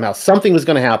conversation somehow. Something was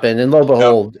going to happen, and lo and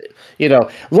behold,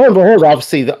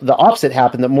 obviously the opposite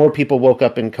happened. That more people woke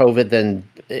up in COVID than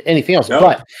anything else.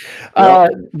 But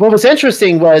what was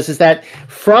interesting is that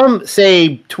from,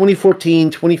 say, 2014,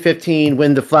 2015,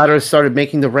 when the flat earth started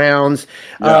making the rounds,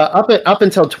 up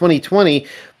until 2020,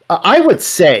 I would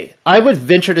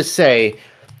venture to say,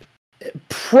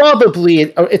 probably,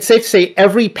 it's safe to say,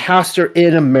 every pastor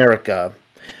in America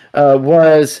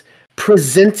was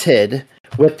presented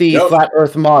with the flat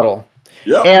earth model.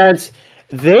 And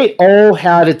they all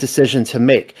had a decision to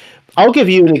make. I'll give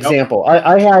you an Yep. example.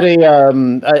 I had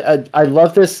I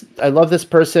love this. I love this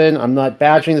person. I'm not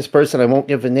badgering this person. I won't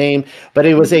give a name, but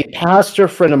it was a pastor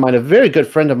friend of mine, a very good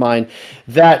friend of mine,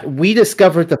 that we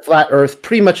discovered the flat Earth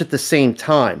pretty much at the same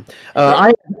time.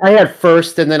 Okay. I had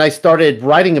first, and then I started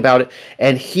writing about it,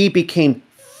 and he became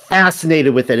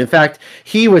fascinated with it. In fact,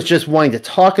 he was just wanting to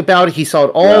talk about it. He saw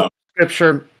it all Yeah. in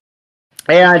scripture.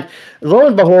 And lo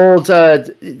and behold,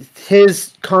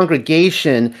 his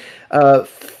congregation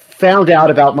found out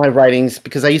about my writings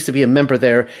because I used to be a member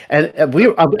there, and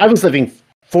I was living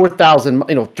 4,000,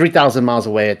 3,000 miles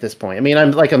away at this point. I mean,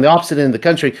 I'm like on the opposite end of the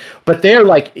country, but they're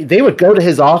like, they would go to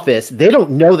his office. They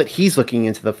don't know that he's looking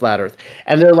into the flat Earth,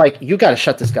 and they're like, "You got to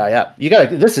shut this guy up. You got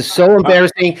to. This is so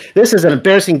embarrassing. This is an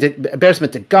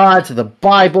embarrassment to God, to the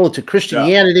Bible, to Yeah.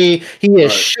 Christianity. He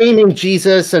is Right. shaming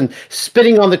Jesus and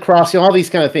spitting on the cross, all these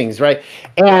kind of things, right?"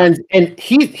 Right. And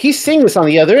he's seeing this on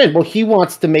the other end. Well, he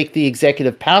wants to make the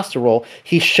executive pastor role.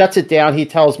 He shuts it down. He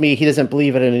tells me he doesn't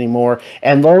believe in it anymore,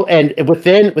 and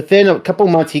within a couple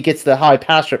of months he gets the high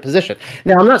pastorate position.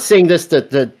 Now, I'm not saying this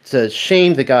to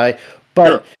shame the guy, Sure.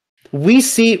 but we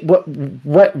see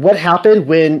what happened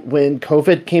when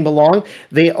COVID came along.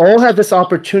 They all had this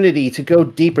opportunity to go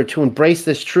deeper, to embrace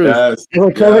this truth. Yes. And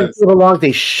when COVID Yes. came along,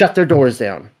 they shut their doors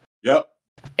down Yep. Yep.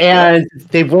 and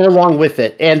they went along with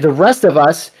it. And the rest of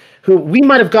us, who we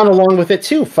might have gone along with it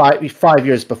too, five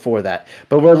years before that,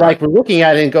 but Right. we're looking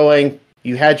at it and going,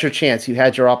 "You had your chance, you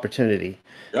had your opportunity."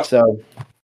 Yep. So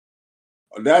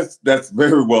That's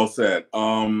very well said.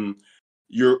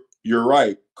 You're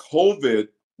right. COVID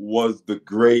was the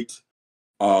great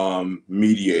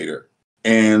mediator,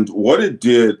 and what it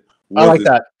did I was like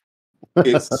that.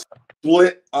 it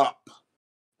split up,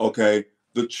 okay,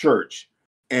 the church,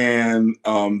 and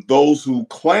those who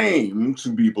claim to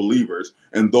be believers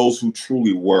and those who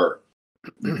truly were.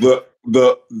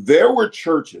 There were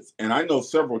churches, and I know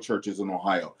several churches in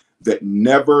Ohio that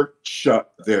never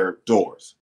shut their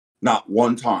doors, not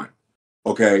one time.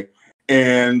 Okay.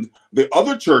 And the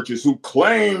other churches who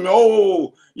claim,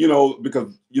 oh,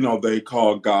 because they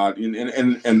call God,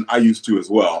 and I used to as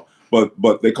well,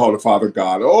 but they call the Father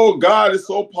God. Oh, God is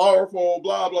so powerful,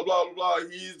 blah blah blah blah blah.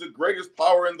 He's the greatest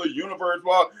power in the universe,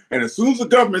 blah. And as soon as the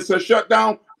government says shut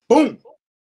down, boom,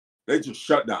 they just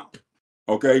shut down.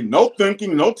 Okay, no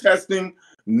thinking, no testing,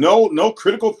 no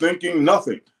critical thinking,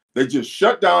 nothing. They just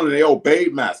shut down and they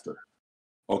obeyed master.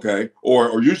 Okay,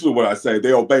 or usually what I say,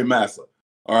 they obey massa.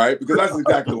 All right, because that's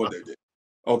exactly what they did.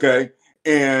 Okay,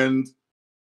 and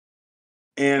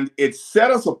it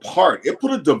set us apart. It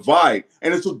put a divide,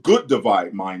 and it's a good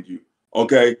divide, mind you.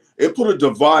 Okay, it put a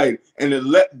divide, and it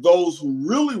let those who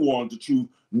really wanted the truth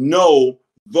know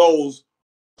those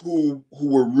who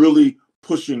were really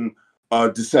pushing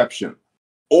deception,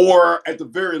 or at the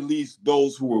very least,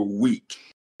 those who were weak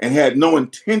and had no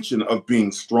intention of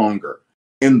being stronger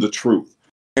in the truth.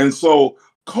 And so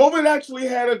COVID actually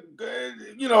had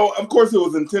of course, it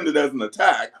was intended as an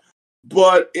attack,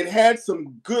 but it had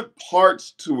some good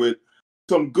parts to it,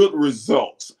 some good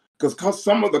results, because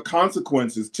some of the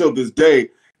consequences till this day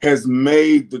has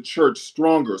made the church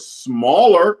stronger,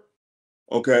 smaller,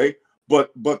 okay,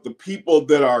 but the people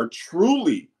that are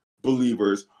truly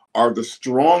believers are the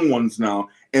strong ones now,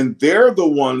 and they're the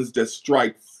ones that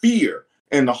strike fear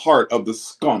in the heart of the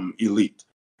scum elite.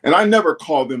 And I never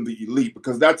call them the elite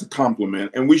because that's a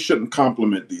compliment, and we shouldn't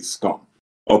compliment these scum.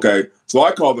 Okay, so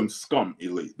I call them scum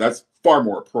elite. That's far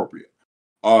more appropriate.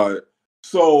 Uh,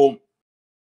 so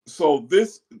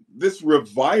this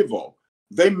revival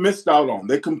they missed out on.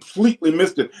 They completely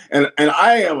missed it. And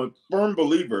I am a firm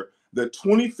believer that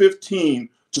 2015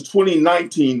 to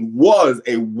 2019 was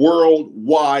a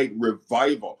worldwide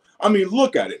revival. I mean,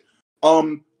 look at it.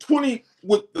 20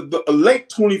 with the late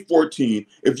 2014,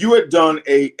 if you had done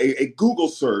a Google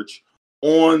search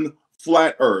on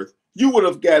flat Earth, you would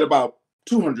have got about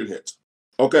 200 hits.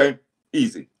 Okay,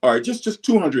 easy. All right, just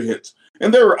 200 hits,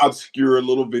 and there were obscure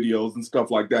little videos and stuff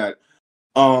like that.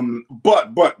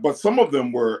 But some of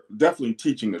them were definitely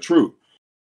teaching the truth.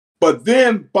 But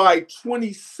then by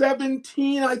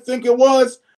 2017, I think it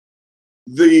was,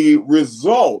 the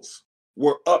results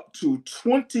were up to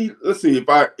 20. Let's see if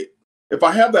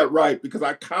I have that right, because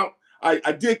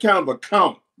I did kind of a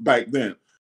count back then.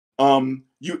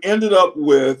 You ended up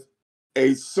with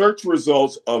a search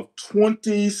results of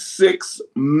 26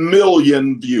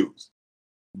 million views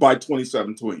by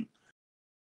 2017.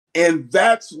 And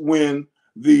that's when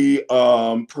the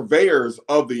purveyors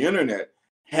of the internet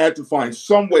had to find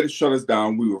some way to shut us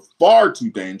down. We were far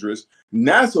too dangerous.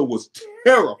 NASA was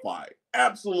terrified,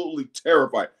 absolutely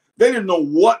terrified. They didn't know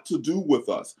what to do with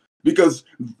us because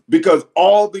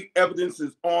all the evidence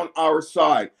is on our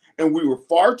side. and we were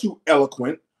far too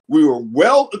eloquent. We were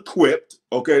well equipped.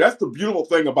 Okay, that's the beautiful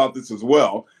thing about this as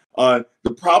well.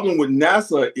 The problem with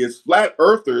NASA is flat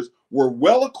earthers were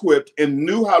well equipped and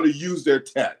knew how to use their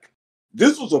tech.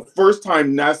 This was the first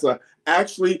time NASA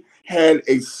actually had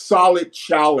a solid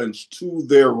challenge to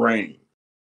their reign,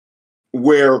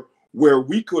 where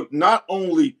we could not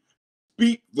only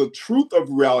speak the truth of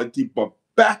reality, but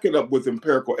back it up with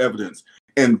empirical evidence.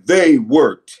 And they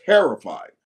were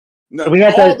terrified. Now, we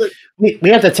had we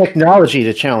had the technology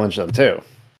to challenge them too.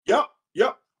 Yep.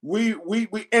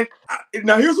 And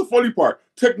now here's the funny part: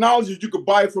 technology you could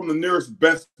buy from the nearest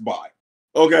Best Buy.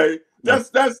 Okay,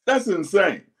 that's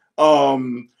insane.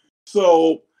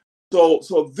 So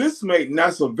this made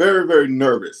NASA very, very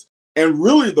nervous. And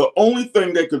really, the only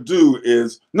thing they could do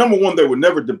is, number one, they would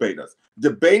never debate us.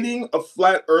 Debating a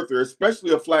flat earther,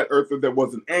 especially a flat earther that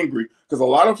wasn't angry, because a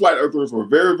lot of flat earthers were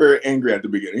very, very angry at the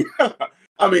beginning.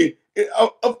 I mean,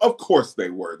 of course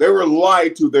they were. They were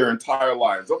lied to their entire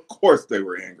lives. Of course they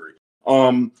were angry.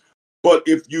 But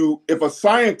if a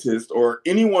scientist or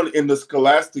anyone in the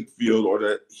scholastic field or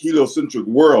the heliocentric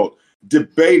world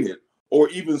debated or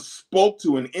even spoke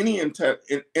to in any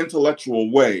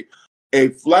intellectual way a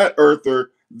flat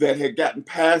earther that had gotten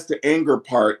past the anger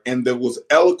part and that was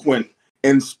eloquent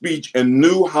in speech and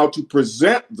knew how to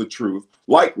present the truth,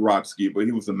 like Rod Skiba,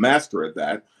 he was a master at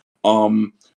that.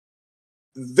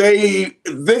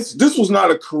 This was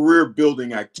not a career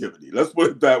building activity. Let's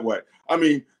put it that way. I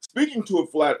mean, speaking to a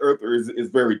flat earther is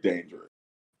very dangerous.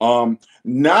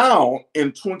 Now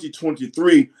in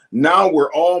 2023, now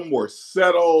we're all more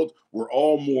settled. We're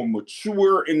all more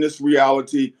mature in this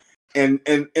reality. And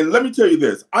let me tell you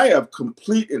this, I have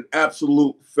complete and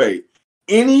absolute faith.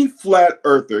 Any flat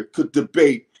earther could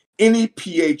debate any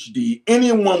PhD,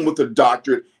 anyone with a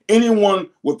doctorate, anyone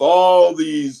with all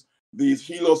these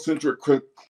heliocentric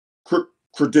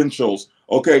credentials,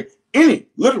 okay?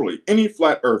 Literally any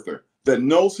flat earther that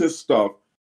knows his stuff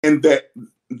and that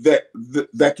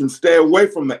can stay away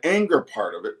from the anger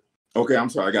part of it. Okay, I'm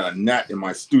sorry, I got a gnat in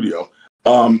my studio.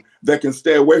 That can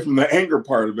stay away from the anger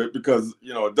part of it because,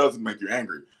 it doesn't make you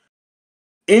angry.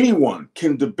 Anyone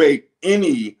can debate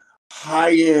any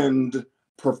high-end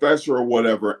professor or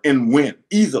whatever and win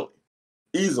easily.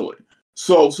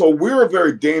 So we're a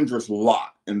very dangerous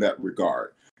lot in that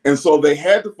regard. And so they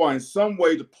had to find some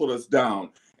way to put us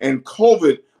down. And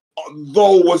COVID,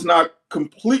 though was not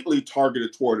completely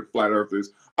targeted toward flat earthers,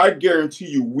 I guarantee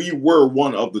you we were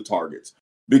one of the targets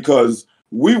because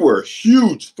we were a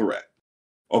huge threat.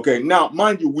 Okay, now,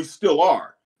 mind you, we still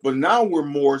are, but now we're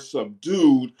more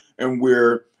subdued and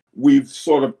we've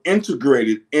sort of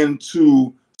integrated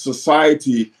into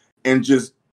society and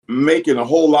just making a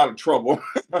whole lot of trouble,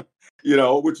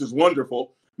 which is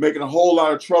wonderful, making a whole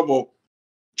lot of trouble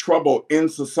in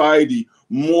society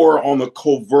more on the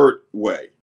covert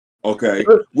way, okay,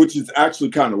 which is actually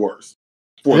kind of worse.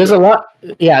 There's a lot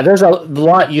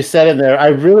you said in there. I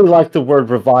really like the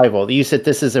word revival. You said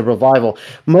this is a revival.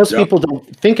 Most people don't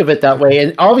think of it that way,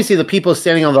 and obviously the people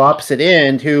standing on the opposite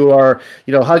end who are,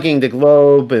 hugging the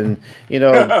globe and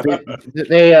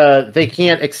they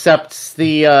can't accept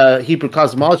the Hebrew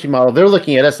cosmology model. They're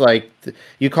looking at us like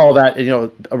you call that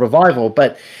a revival.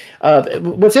 But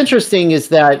what's interesting is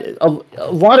that a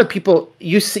lot of people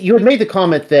you had made the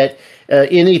comment that.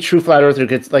 Any true flat earther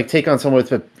could take on someone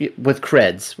with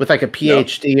creds, with like a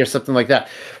PhD or something like that,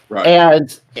 right.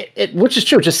 And which is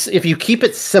true. Just if you keep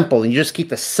it simple and you just keep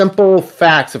the simple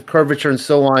facts of curvature and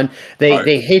so on,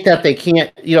 they hate that they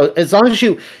can't. As long as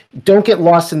you don't get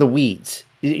lost in the weeds,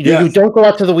 you don't go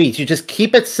out to the weeds. You just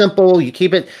keep it simple. You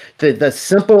keep it the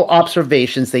simple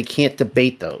observations. They can't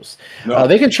debate those. No.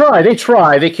 They can try. They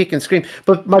kick and scream.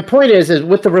 But my point is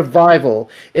with the revival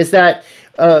is that.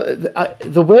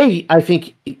 The way I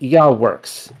think Yah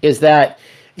works is that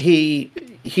he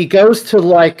goes to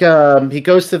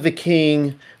the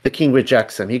king. The king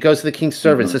rejects him. He goes to the king's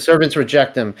servants. Mm-hmm. The servants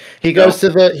reject him. He goes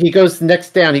next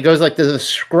down. He goes to the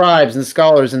scribes and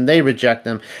scholars, and they reject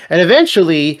him. And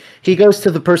eventually, he goes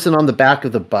to the person on the back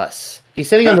of the bus. He's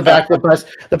sitting on the back of the bus,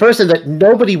 the person that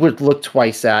nobody would look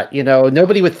twice at.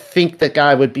 Nobody would think that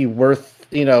guy would be worth.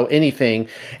 Anything.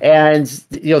 And,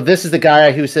 this is the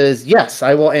guy who says, yes,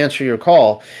 I will answer your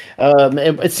call.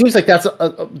 It seems like that's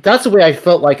the way I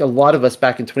felt like a lot of us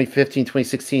back in 2015,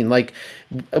 2016. Like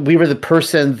we were the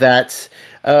person that,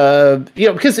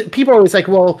 because people are always like,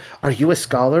 well, are you a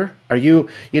scholar? Are you,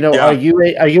 are you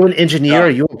an engineer?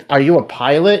 Yeah. Are you a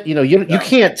pilot? You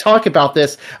can't talk about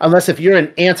this unless if you're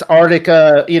an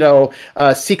Antarctica,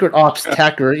 secret ops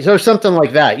tech or something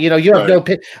like that. You have no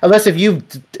unless if you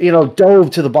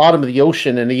dove to the bottom of the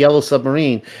ocean in a yellow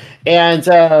submarine, and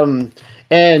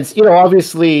And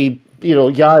obviously,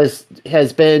 Yaz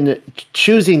has been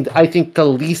choosing, I think, the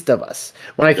least of us.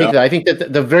 When I think Yeah. that, I think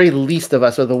that the very least of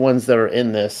us are the ones that are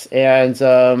in this. And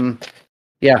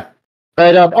yeah,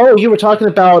 but oh, you were talking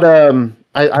about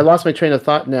I lost my train of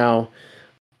thought now.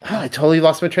 I totally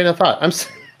lost my train of thought.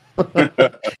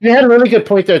 You had a really good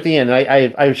point there at the end.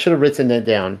 I should have written it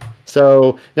down.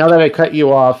 So now that I cut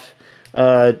you off,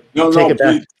 No, take no, it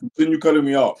back. please continue cutting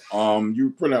me off.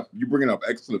 You bringing up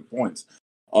excellent points.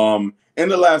 In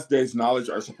the last days, knowledge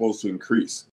are supposed to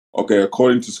increase. Okay,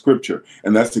 according to Scripture,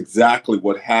 and that's exactly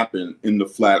what happened in the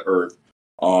flat Earth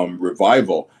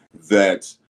revival.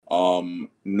 That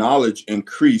knowledge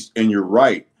increased, and you're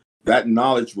right. That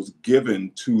knowledge was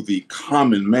given to the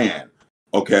common man.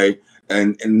 Okay,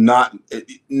 and not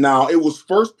now. It was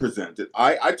first presented.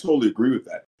 I totally agree with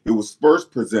that. It was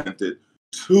first presented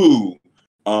to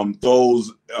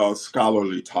those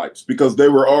scholarly types because they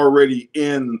were already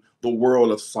in the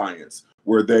world of science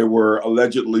where they were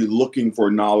allegedly looking for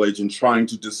knowledge and trying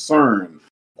to discern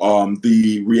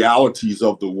the realities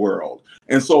of the world.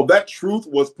 And so that truth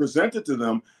was presented to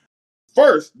them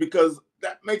first because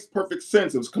that makes perfect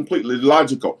sense. It was completely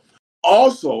logical.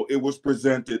 Also, it was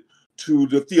presented to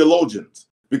the theologians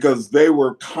because they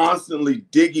were constantly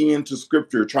digging into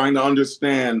scripture, trying to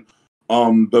understand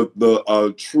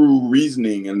the true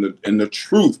reasoning and the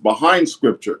truth behind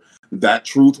scripture. That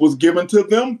truth was given to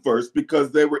them first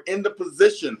because they were in the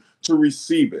position to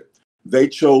receive it. They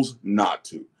chose not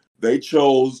to. They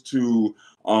chose to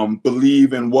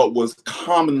believe in what was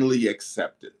commonly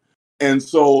accepted. And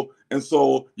so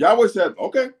Yahweh said,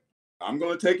 okay, I'm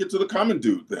going to take it to the common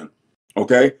dude then.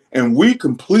 Okay. And we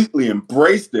completely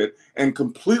embraced it and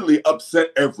completely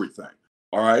upset everything.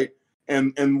 All right.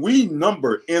 And we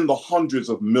number in the hundreds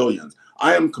of millions.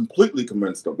 I am completely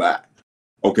convinced of that.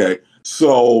 Okay.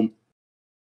 So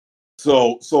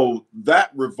that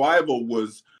revival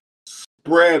was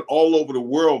spread all over the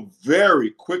world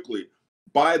very quickly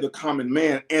by the common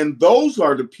man. And those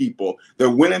are the people that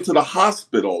went into the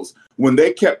hospitals when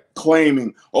they kept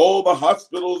claiming, oh, the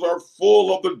hospitals are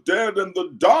full of the dead and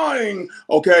the dying.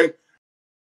 Okay.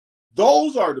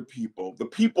 Those are the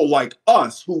people like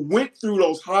us who went through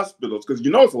those hospitals, because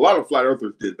it's a lot of flat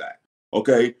earthers did that.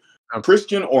 Okay.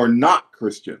 Christian or not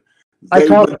Christian. I They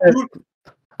called went through.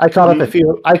 I called up a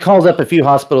few. I called up a few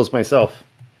hospitals myself.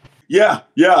 Yeah.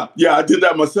 I did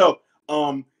that myself.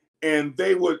 And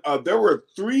they would. There were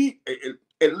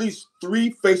at least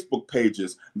three Facebook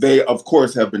pages. They, of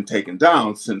course, have been taken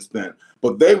down since then.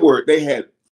 But they had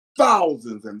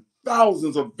thousands and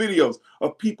thousands of videos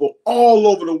of people all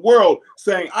over the world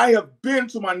saying, "I have been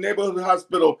to my neighborhood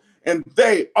hospital and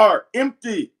they are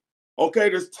empty." Okay,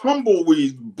 there's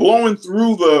tumbleweeds blowing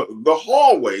through the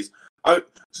hallways.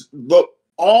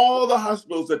 All the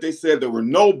hospitals that they said there were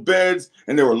no beds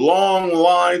and there were long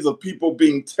lines of people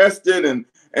being tested and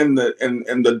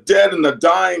the dead and the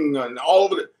dying and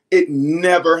all of it. It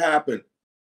never happened.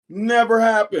 Never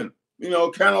happened. Kind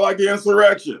of like the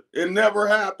insurrection. It never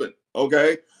happened.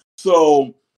 Okay.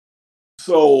 So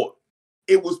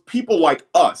it was people like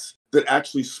us that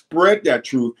actually spread that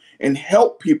truth and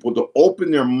helped people to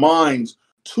open their minds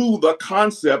to the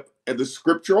concept and the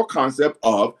scriptural concept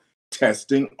of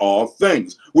testing all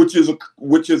things, which is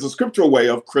a scriptural way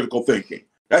of critical thinking.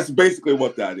 That's basically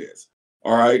what that is.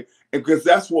 All right. And because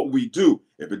that's what we do.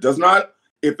 If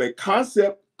a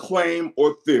concept, claim,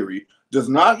 or theory does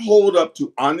not hold up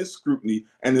to honest scrutiny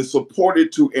and is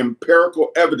supported to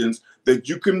empirical evidence that's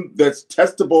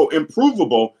testable and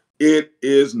provable, it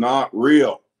is not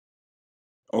real.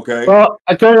 Okay. Well,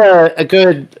 a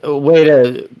good way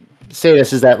to say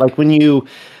this is that, like, when you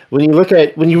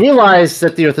realize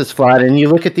that the Earth is flat, and you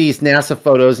look at these NASA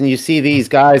photos, and you see these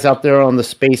guys out there on the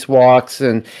spacewalks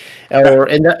or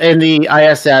in the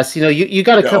ISS, you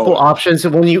got a couple options.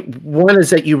 And one is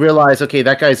that you realize, okay,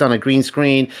 that guy's on a green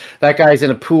screen, that guy's in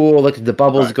a pool, look at the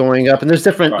bubbles going up, and there's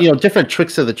different different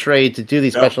tricks of the trade to do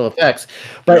these special effects.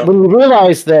 But when you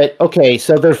realize that, okay,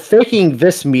 so they're faking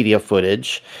this media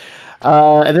footage.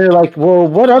 And they're like, well,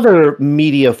 what other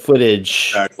media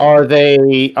footage are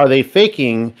they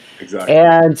faking? Exactly.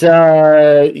 And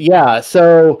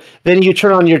so then you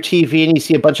turn on your TV and you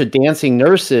see a bunch of dancing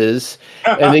nurses,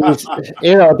 and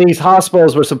these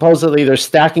hospitals where supposedly they're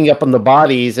stacking up on the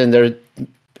bodies and they're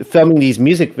filming these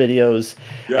music videos,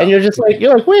 and you're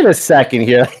like, wait a second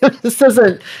here,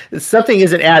 something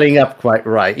isn't adding up quite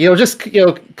right.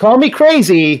 Call me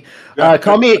crazy,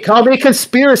 call me a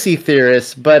conspiracy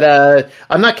theorist, but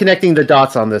I'm not connecting the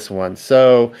dots on this one.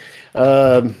 So,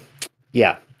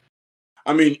 yeah.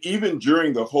 I mean, even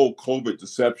during the whole COVID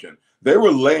deception, they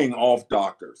were laying off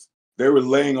doctors. They were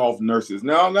laying off nurses.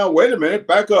 Now, wait a minute,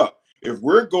 back up. If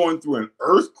we're going through an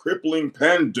earth-crippling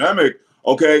pandemic,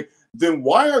 okay, then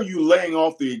why are you laying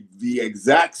off the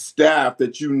exact staff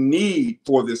that you need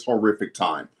for this horrific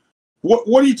time?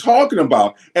 What are you talking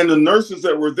about? And the nurses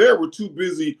that were there were too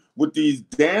busy with these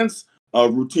dance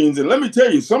routines. And let me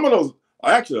tell you, some of those,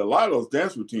 actually, a lot of those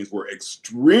dance routines were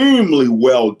extremely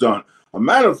well done. A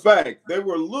matter of fact, they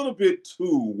were a little bit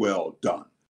too well done.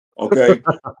 Okay.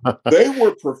 They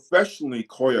were professionally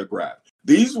choreographed.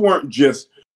 These weren't just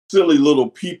silly little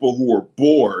people who were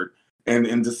bored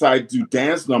and decided to do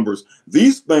dance numbers.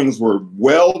 These things were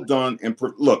well done. And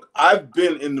look, I've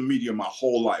been in the media my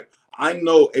whole life. I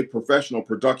know a professional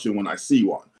production when I see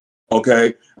one.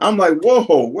 Okay. I'm like,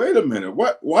 whoa, wait a minute.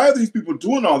 Why are these people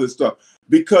doing all this stuff?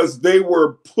 Because they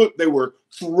were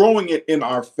throwing it in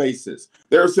our faces.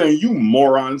 They were saying, you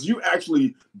morons, you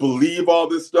actually believe all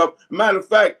this stuff. Matter of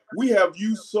fact, we have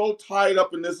you so tied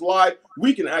up in this lie,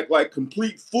 we can act like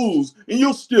complete fools and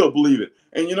you'll still believe it.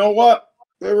 And you know what?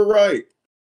 They were right.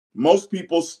 Most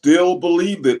people still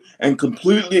believed it and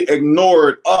completely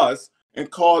ignored us and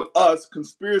called us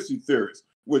conspiracy theorists,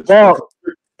 which a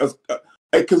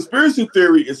conspiracy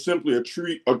theory is simply a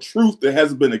truth that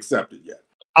hasn't been accepted yet.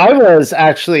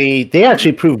 They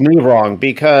actually proved me wrong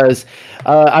because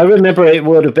I remember it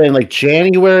would have been like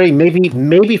January,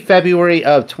 maybe February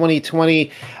of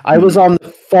 2020. I was on the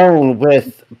phone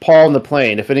with Paul on the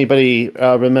Plane, if anybody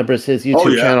remembers his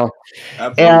YouTube channel.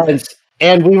 Absolutely.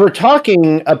 And we were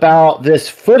talking about this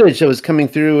footage that was coming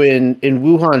through in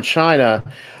Wuhan, China,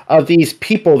 of these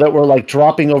people that were like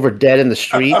dropping over dead in the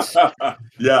streets.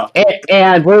 Yeah.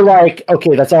 And we're like,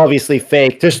 okay, that's obviously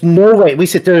fake. There's no way. We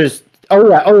said oh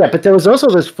yeah. But there was also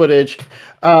this footage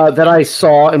that I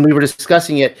saw, and we were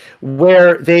discussing it,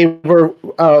 where they were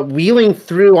wheeling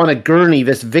through on a gurney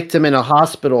this victim in a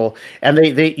hospital, and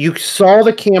you saw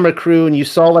the camera crew, and you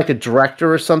saw like a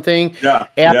director or something,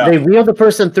 they wheeled the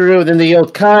person through, and then they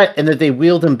yelled cut, and then they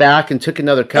wheeled him back and took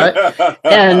another cut,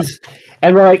 and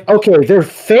we're like, okay, they're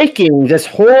faking this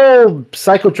whole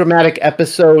psychodramatic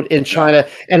episode in China,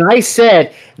 and I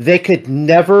said they could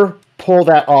never pull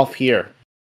that off here.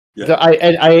 Yeah. So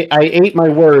I ate my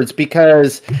words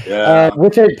because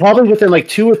within like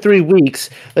 2 or 3 weeks,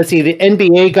 let's see, the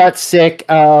NBA got sick,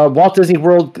 Walt Disney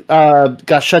World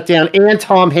got shut down, and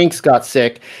Tom Hanks got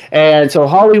sick, and so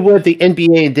Hollywood, the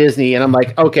NBA, and Disney, and I'm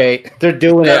like, okay, they're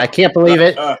doing it. I can't believe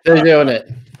it. They're doing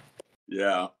it.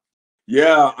 Yeah.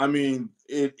 I mean,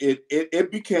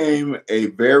 it became a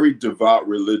very devout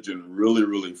religion really,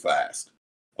 really fast.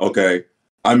 Okay.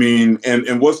 I mean,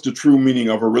 and what's the true meaning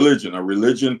of a religion? A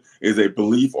religion is a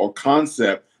belief or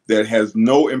concept that has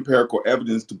no empirical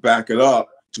evidence to back it up,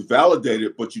 to validate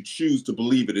it, but you choose to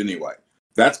believe it anyway.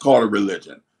 That's called a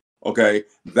religion. Okay.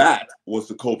 That was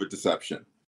the COVID deception.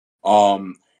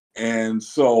 And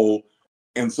so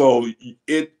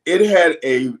it had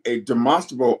a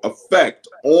demonstrable effect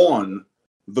on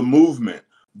the movement,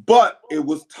 but it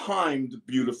was timed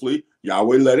beautifully.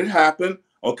 Yahweh let it happen.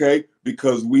 Okay,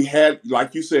 because we had,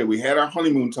 like you said, we had our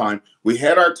honeymoon time. We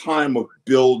had our time of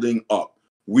building up.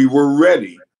 We were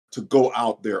ready to go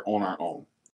out there on our own.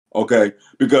 Okay,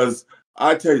 because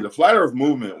I tell you, the Flat Earth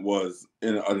movement was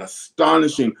an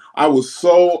astonishing. I was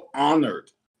so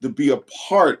honored to be a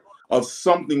part of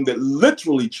something that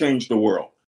literally changed the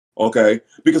world. Okay,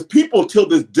 because people till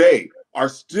this day are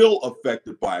still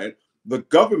affected by it. The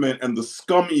government and the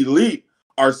scum elite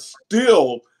are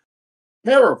still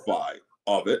terrified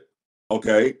of it.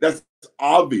 Okay, that's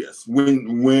obvious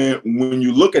when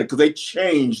you look at it, because they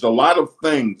changed a lot of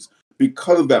things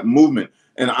because of that movement,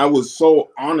 and I was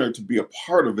so honored to be a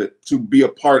part of it, to be a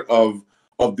part of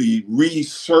the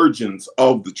resurgence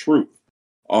of the truth.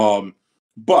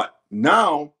 But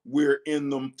now we're in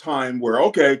the time where,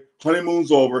 okay,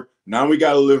 honeymoon's over, now we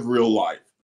got to live real life.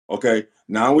 Okay,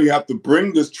 now we have to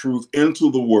bring this truth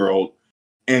into the world,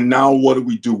 and now what do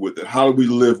we do with it? How do we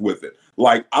live with it?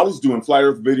 Like, I was doing Flat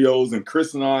Earth videos, and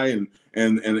Chris and I,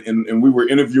 and we were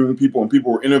interviewing people, and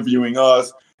people were interviewing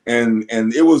us, and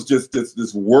it was just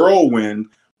this whirlwind.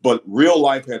 But real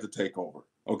life had to take over.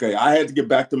 Okay, I had to get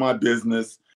back to my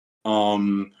business.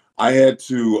 I had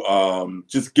to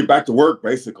just get back to work,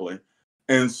 basically.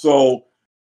 And so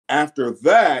after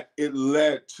that, it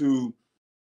led to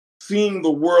seeing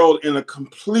the world in a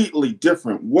completely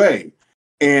different way,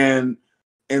 and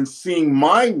seeing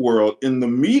my world in the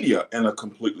media in a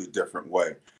completely different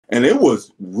way. And it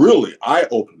was really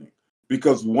eye-opening,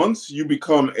 because once you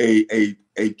become a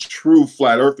true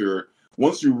flat earther,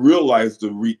 once you realize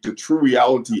the true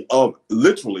reality of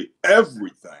literally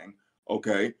everything,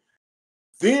 okay,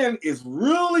 then it's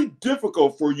really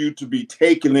difficult for you to be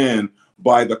taken in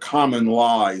by the common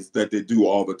lies that they do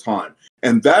all the time.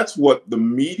 And that's what the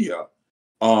media,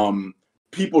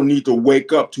 people need to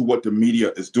wake up to what the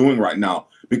media is doing right now,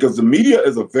 because the media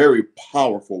is a very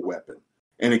powerful weapon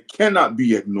and it cannot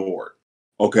be ignored.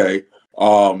 Okay.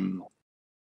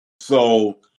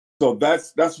 So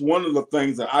that's one of the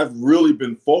things that I've really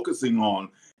been focusing on.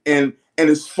 And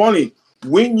it's funny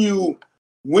when you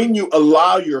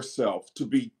allow yourself to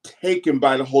be taken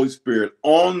by the Holy Spirit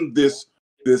on this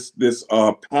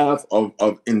path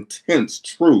of intense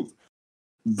truth,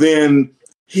 then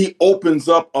he opens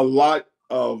up a lot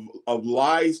of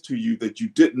lies to you that you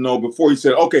didn't know before. He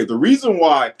said, okay, the reason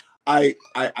why I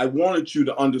wanted you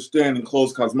to understand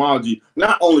enclosed cosmology,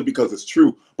 not only because it's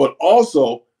true, but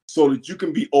also so that you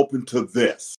can be open to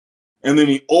this. And then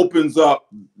he opens up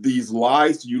these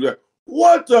lies to you that,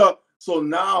 what the? So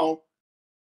now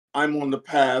I'm on the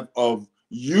path of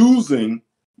using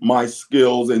my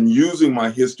skills and using my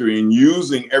history and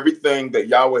using everything that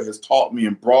Yahweh has taught me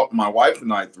and brought my wife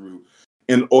and I through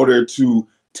in order to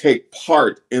take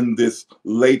part in this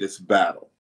latest battle.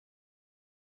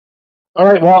 All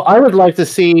right. Well, I would like to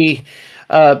see,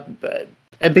 I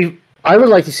would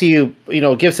like to see you,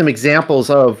 give some examples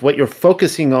of what you're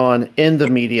focusing on in the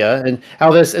media and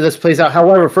how this plays out.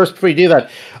 However, first, before you do that,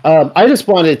 I just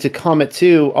wanted to comment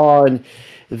too on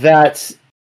that.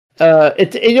 I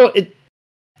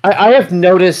have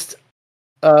noticed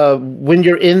when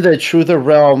you're in the truther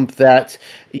realm that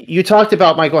you talked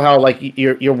about, Michael, how like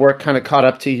your work kind of caught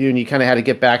up to you and you kind of had to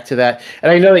get back to that.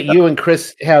 And I know that you and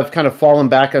Chris have kind of fallen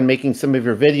back on making some of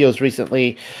your videos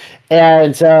recently.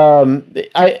 And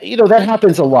that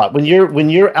happens a lot when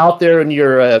you're out there and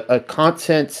you're a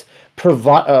content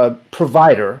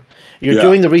provider. You're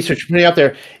doing the research, putting it out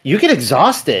there. You get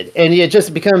exhausted, and it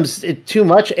just becomes too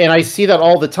much. And I see that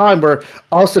all the time. Where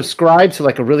I'll subscribe to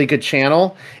like a really good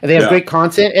channel, and they have great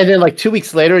content, and then like 2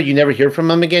 weeks later, you never hear from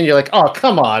them again. You're like, oh,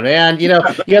 come on, man! You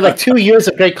had like 2 years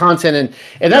of great content,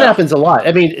 and that happens a lot.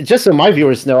 I mean, just so my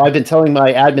viewers know, I've been telling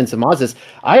my admins and mods this.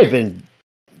 I have been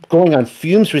going on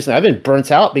fumes recently. I've been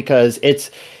burnt out because it's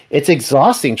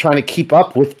exhausting trying to keep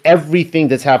up with everything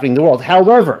that's happening in the world.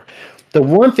 However, the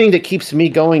one thing that keeps me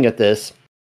going at this,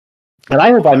 and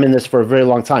I hope I'm in this for a very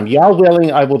long time, Yah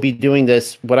willing, I will be doing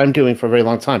this, what I'm doing for a very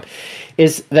long time,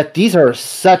 is that these are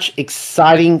such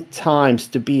exciting times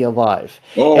to be alive.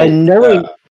 And knowing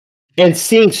and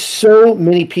seeing so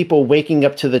many people waking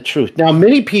up to the truth. Now,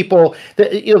 many people,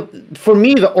 for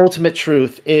me, the ultimate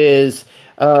truth is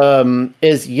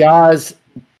Yah's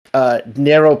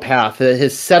narrow path,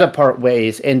 his set apart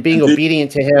ways, and being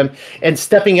obedient to him, and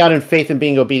stepping out in faith and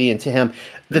being obedient to him.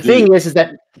 The thing is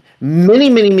that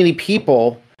many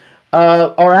people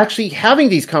are actually having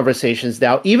these conversations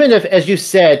now, even if, as you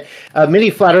said, many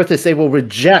flat earthers, they will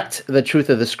reject the truth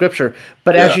of the scripture.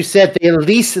 But as you said, they at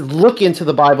least look into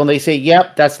the Bible and they say,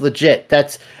 yep, that's legit.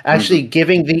 That's actually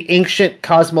giving the ancient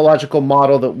cosmological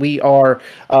model that we are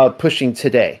pushing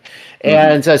today.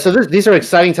 And so these are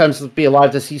exciting times to be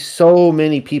alive, to see so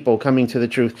many people coming to the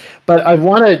truth. But I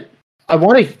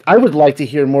would like to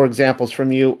hear more examples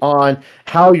from you on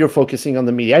how you're focusing on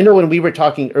the media. I know when we were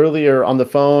talking earlier on the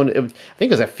phone, I think it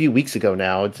was a few weeks ago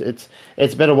now.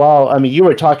 It's been a while. I mean, you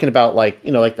were talking about like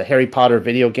the Harry Potter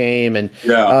video game and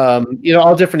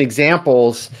all different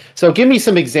examples. So give me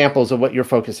some examples of what you're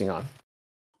focusing on.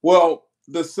 Well,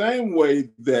 the same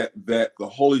way that the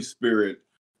Holy Spirit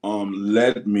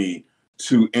led me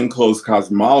to enclosed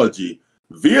cosmology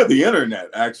via the internet,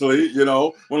 actually, when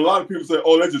a lot of people say,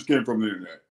 oh, that just came from the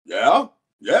internet. Yeah,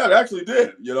 it actually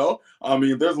did, I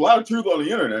mean, there's a lot of truth on the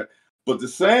internet, but the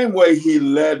same way he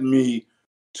led me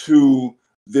to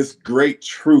this great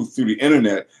truth through the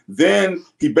internet, then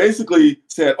he basically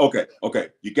said, okay,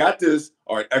 you got this.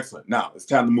 All right, excellent. Now it's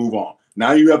time to move on.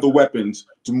 Now you have the weapons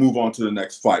to move on to the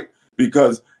next fight,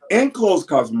 because enclosed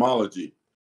cosmology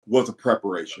was a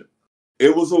preparation.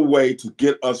 It was a way to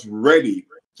get us ready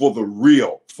for the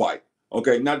real fight.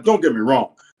 Okay, now don't get me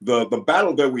wrong. The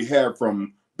battle that we had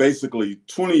from basically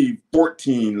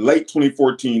 2014, late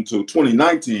 2014 to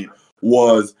 2019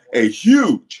 was a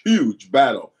huge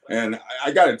battle. And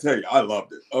I got to tell you, I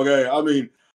loved it. Okay, I mean,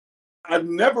 I've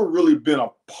never really been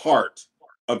a part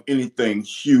of anything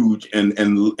huge and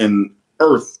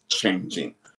earth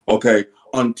changing. Okay,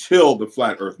 until the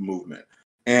flat earth movement.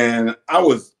 And I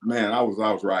was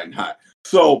riding high.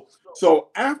 So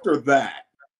after that,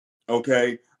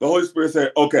 okay, the Holy Spirit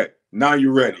said, okay, now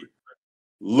you're ready.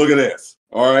 Look at this.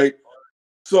 All right.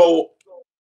 So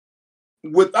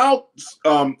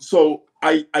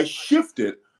I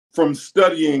shifted from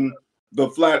studying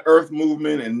the flat earth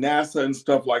movement and NASA and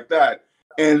stuff like that.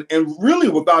 And really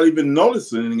without even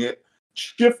noticing it,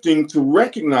 shifting to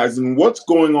recognizing what's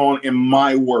going on in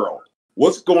my world,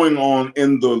 what's going on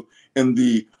in the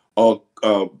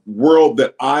world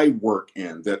that I work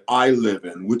in, that I live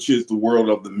in, which is the world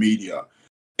of the media.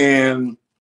 And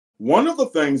one of the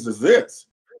things is this,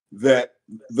 that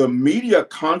the media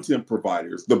content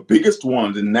providers, the biggest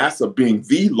ones, and NASA being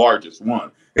the largest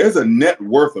one, has a net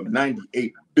worth of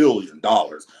 $98 billion.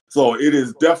 So it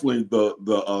is definitely the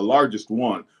largest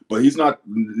one, but he's not,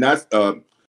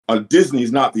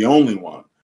 Disney's not the only one.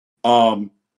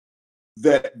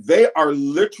 That they are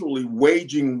literally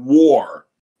waging war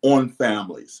on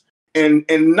families. And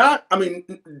not, I mean,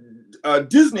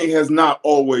 Disney has not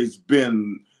always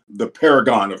been the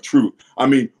paragon of truth. I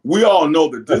mean, we all know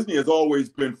that Disney has always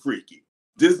been freaky.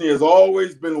 Disney has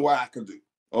always been wackadoo.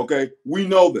 Okay, we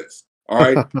know this. All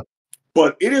right,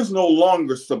 but it is no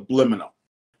longer subliminal.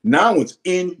 Now it's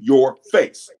in your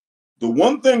face. The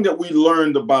one thing that we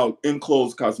learned about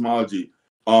enclosed cosmology,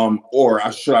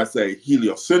 or should I say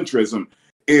heliocentrism,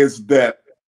 is that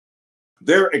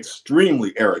they're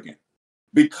extremely arrogant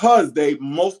because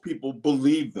most people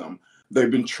believe them.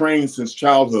 They've been trained since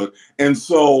childhood. And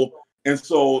so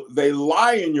they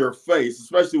lie in your face,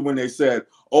 especially when they said,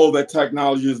 oh, that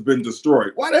technology has been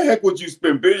destroyed. Why the heck would you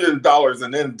spend billions of dollars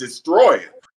and then destroy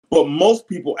it? But most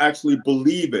people actually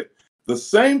believe it. The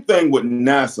same thing with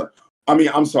NASA. I mean,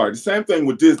 I'm sorry, the same thing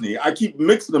with Disney. I keep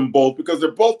mixing them both because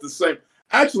they're both the same.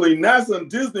 Actually, NASA and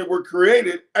Disney were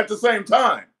created at the same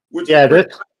time, which is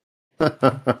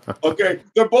okay,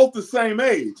 they're both the same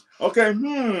age. Okay,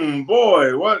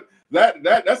 boy, what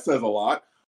that says a lot.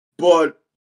 But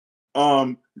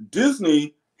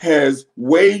Disney has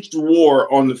waged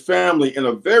war on the family in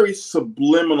a very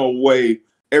subliminal way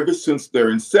ever since their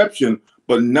inception,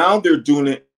 but now they're doing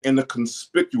it in a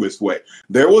conspicuous way.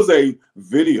 There was a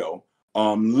video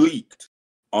leaked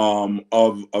of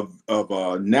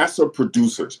NASA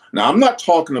producers. Now, I'm not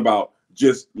talking about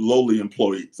just lowly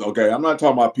employees, okay? I'm not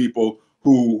talking about people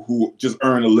who just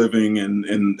earn a living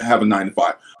and have a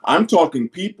 9-to-5. I'm talking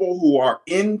people who are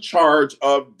in charge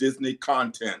of Disney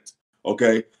content,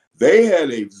 okay? They had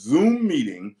a Zoom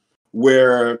meeting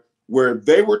where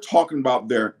they were talking about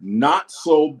their not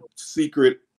so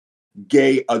secret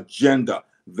gay agenda.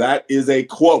 That is a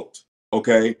quote,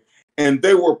 okay? And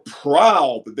they were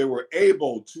proud that they were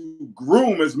able to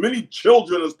groom as many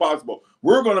children as possible.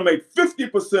 We're going to make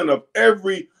 50% of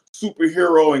every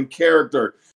superhero and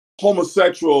character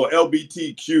homosexual,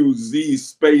 LGBTQ, Z,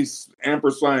 space,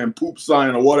 ampersand, poop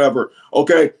sign, or whatever.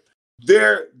 Okay,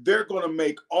 they're going to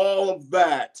make all of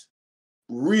that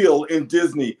real in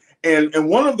Disney. And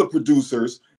one of the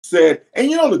producers said, and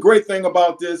you know the great thing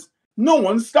about this, no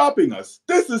one's stopping us.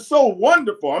 This is so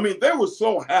wonderful. I mean, they were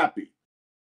so happy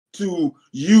to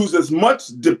use as much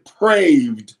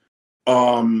depraved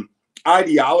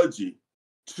ideology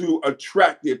to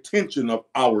attract the attention of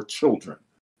our children.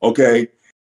 Okay.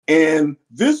 And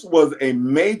this was a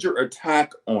major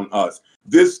attack on us.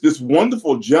 This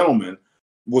wonderful gentleman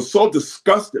was so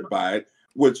disgusted by it,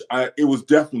 it was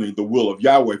definitely the will of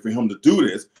Yahweh for him to do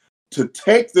this, to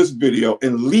take this video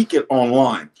and leak it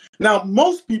online. Now,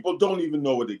 most people don't even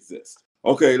know it exists.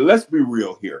 Okay, let's be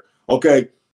real here. Okay,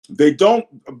 they don't,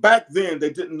 back then,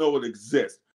 they didn't know it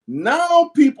exists.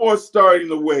 Now people are starting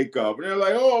to wake up and they're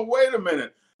like, oh, wait a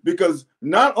minute. Because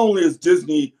not only is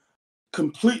Disney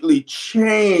completely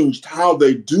changed how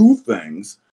they do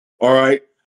things, all right,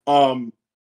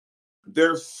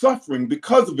 they're suffering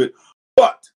because of it,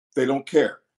 but they don't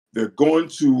care. They're going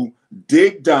to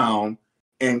dig down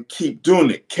and keep doing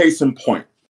it. Case in point,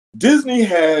 Disney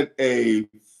had a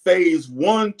phase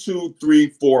 1, 2, 3,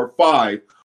 4, 5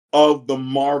 of the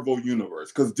Marvel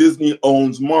universe, because Disney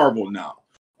owns Marvel now.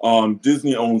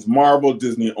 Disney owns Marvel,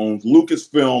 Disney owns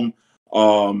Lucasfilm,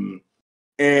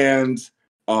 and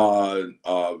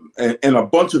a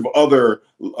bunch of other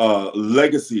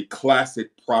legacy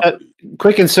classic properties.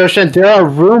 Quick insertion: there are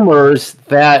rumors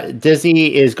that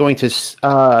Disney is going to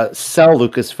sell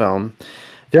Lucasfilm.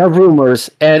 There are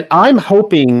rumors, and I'm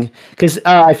hoping, because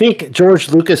I think George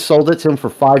Lucas sold it to him for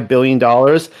 $5 billion.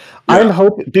 Yeah. I'm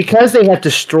hoping, because they have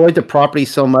destroyed the property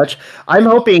so much, I'm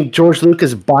hoping George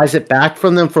Lucas buys it back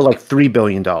from them for like $3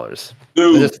 billion.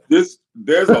 Dude,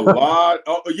 there's a lot.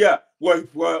 Oh yeah, well,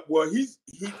 he's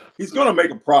going to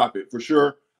make a profit for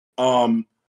sure.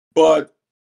 But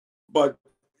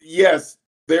yes,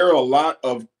 there are a lot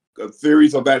of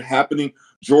theories of that happening.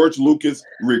 George Lucas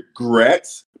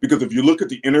regrets, because if you look at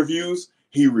the interviews,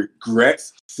 he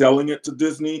regrets selling it to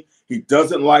Disney. He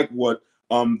doesn't like what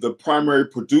the primary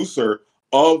producer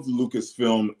of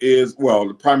Lucasfilm is. Well,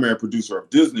 the primary producer of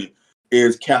Disney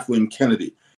is Kathleen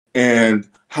Kennedy. and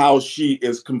how she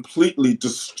is completely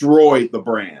destroyed the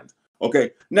brand.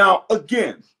 Okay. Now,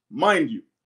 again, mind you,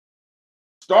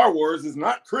 Star Wars is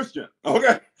not Christian.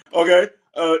 Okay. Okay.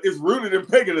 It's rooted in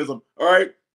paganism. All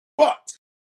right. But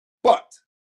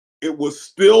it was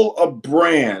still a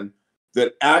brand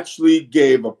that actually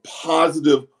gave a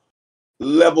positive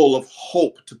level of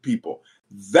hope to people.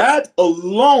 That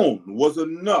alone was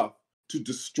enough to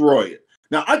destroy it.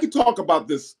 Now I could talk about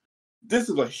this. This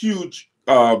is a huge.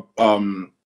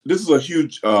 This is a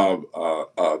huge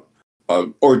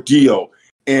ordeal,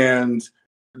 and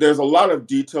there's a lot of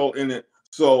detail in it.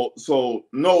 So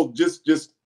no,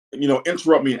 just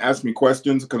interrupt me and ask me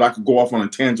questions because I could go off on a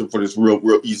tangent for this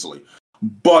real easily.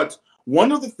 But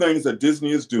one of the things that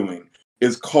Disney is doing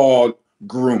is called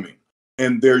grooming,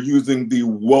 and they're using the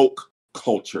woke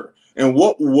culture. And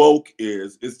what woke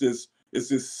is this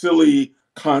silly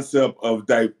concept of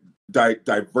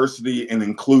diversity and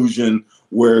inclusion,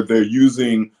 where they're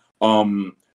using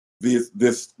this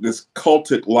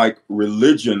cultic like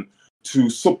religion to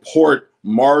support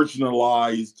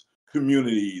marginalized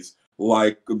communities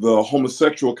like the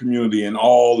homosexual community and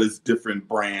all its different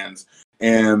brands.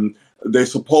 And they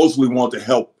supposedly want to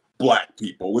help Black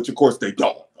people, which of course they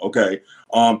don't. Okay.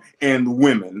 And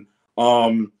women.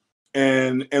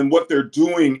 And what they're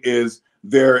doing is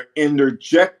they're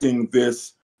interjecting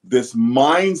this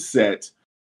mindset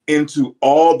into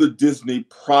all the Disney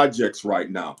projects right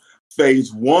now.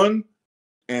 Phase 1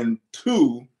 and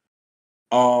 2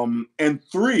 and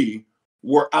 3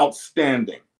 were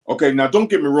outstanding. Okay, now don't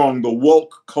get me wrong, the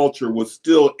woke culture was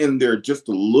still in there just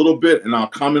a little bit, and I'll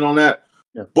comment on that.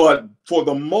 Yeah. But for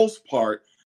the most part,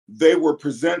 they were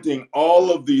presenting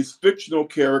all of these fictional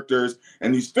characters,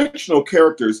 and these fictional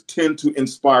characters tend to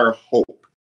inspire hope.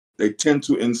 They tend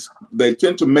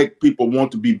to make people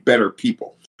want to be better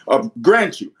people.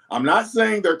 Grant you, I'm not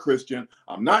saying they're Christian.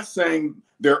 I'm not saying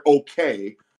they're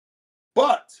okay,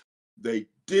 but they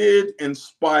did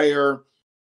inspire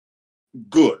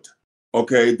good.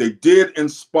 Okay, they did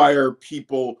inspire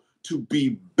people to be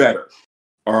better.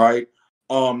 All right,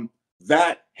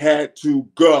 that had to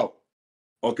go.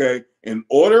 Okay, in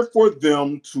order for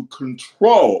them to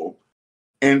control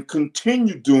and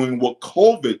continue doing what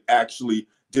COVID actually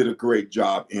did a great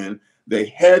job in, they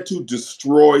had to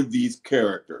destroy these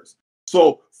characters.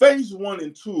 So phase 1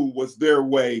 and 2 was their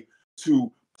way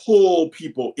to pull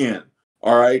people in.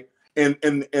 All right, and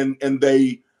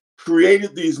they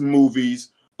created these movies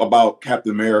about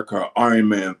Captain America, Iron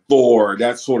Man, Thor,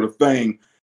 that sort of thing,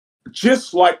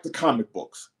 just like the comic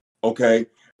books. Okay,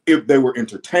 if they were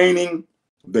entertaining,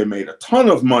 they made a ton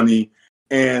of money,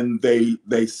 and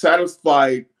they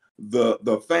satisfied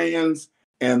the fans,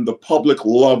 and the public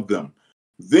loved them.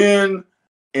 Then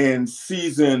in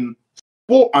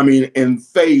in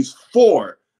phase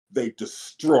 4, they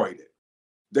destroyed it.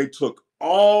 They took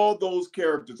all those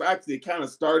characters. Actually, it kind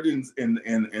of started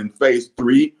in phase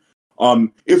 3.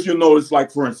 If you notice,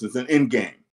 like for instance, in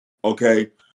Endgame,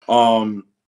 okay,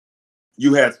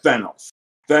 you had Thanos.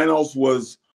 Thanos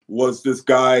was this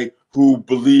guy who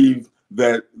believed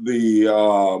that the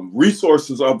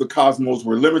resources of the cosmos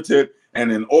were limited,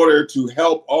 and in order to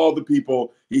help all the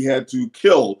people, he had to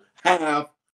kill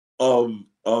half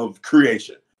of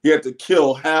creation. He had to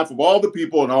kill half of all the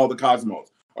people in all the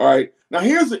cosmos. All right. Now,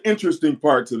 here's the interesting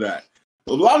part to that.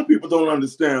 A lot of people don't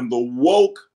understand the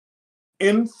woke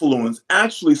influence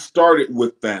actually started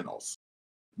with Thanos.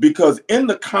 Because in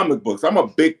the comic books, I'm a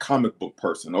big comic book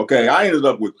person, okay? I ended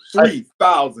up with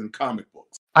 3,000 comic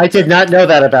books. I did not know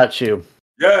that about you.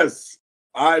 Yes,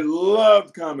 I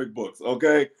loved comic books,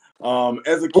 okay?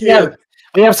 As a kid...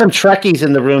 We have some Trekkies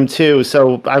in the room, too,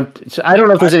 so I don't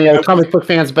know if there's any other comic book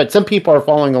fans, but some people are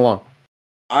following along.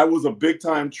 I was a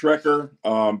big-time Trekker,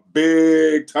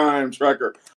 big-time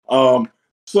Trekker.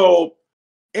 So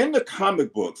in the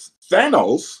comic books,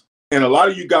 Thanos, and a lot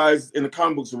of you guys in the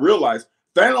comic books realize,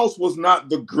 Thanos was not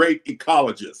the great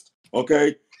ecologist,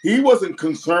 okay? He wasn't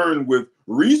concerned with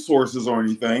resources or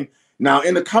anything. Now,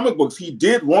 in the comic books, he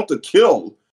did want to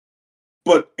kill,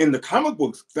 but in the comic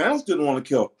books, Thanos didn't want to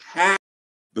kill half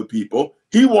the people.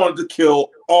 He wanted to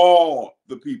kill all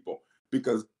the people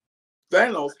because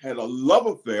Thanos had a love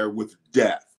affair with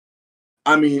death.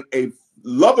 I mean, a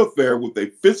love affair with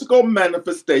a physical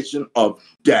manifestation of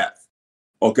death,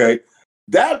 okay?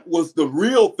 That was the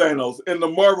real Thanos in the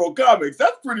Marvel comics.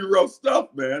 That's pretty rough stuff,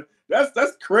 man.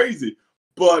 That's crazy.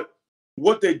 But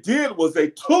what they did was they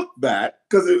took that,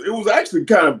 because it was actually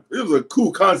it was a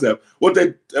cool concept.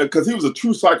 Because he was a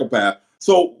true psychopath.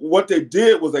 So what they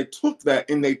did was they took that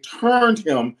and they turned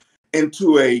him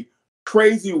into a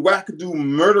crazy, wackadoo,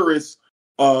 murderous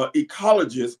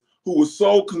ecologist who was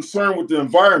so concerned with the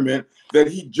environment that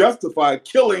he justified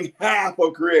killing half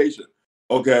of creation.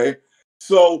 Okay,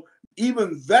 so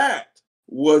even that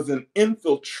was an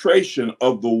infiltration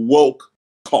of the woke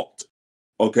cult.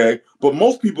 Okay, but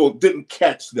most people didn't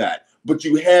catch that. But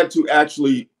you had to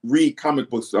actually read comic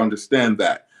books to understand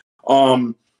that.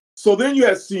 So then you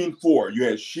had scene 4. You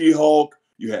had She-Hulk,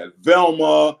 you had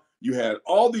Velma, you had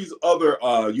all these other,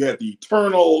 you had the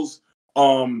Eternals.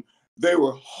 They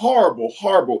were horrible,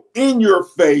 horrible, in your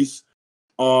face,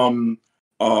 so-called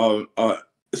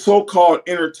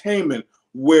entertainment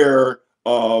where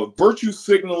virtue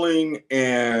signaling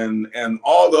and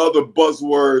all the other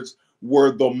buzzwords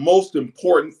were the most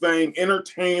important thing.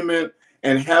 Entertainment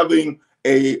and having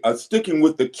a sticking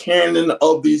with the canon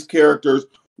of these characters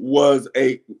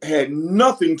had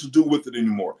nothing to do with it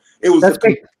anymore. It was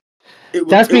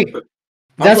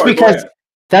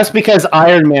that's because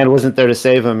Iron Man wasn't there to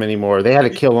save him anymore. They had to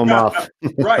kill him off.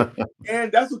 Right.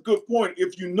 And that's a good point.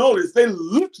 If you notice, they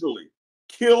literally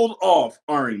killed off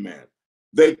Iron Man.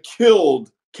 They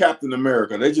killed Captain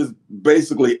America. They just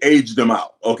basically aged him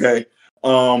out. Okay.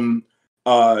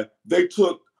 They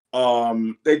took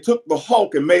the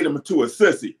Hulk and made him into a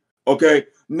sissy. Okay.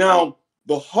 Now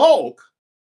the Hulk,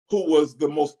 who was the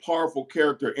most powerful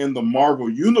character in the Marvel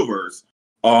universe,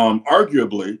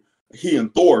 arguably, he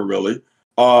and Thor really,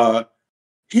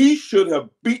 he should have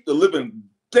beat the living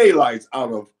daylights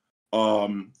out of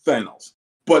Thanos.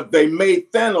 But they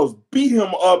made Thanos beat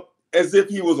him up as if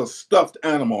he was a stuffed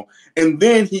animal. And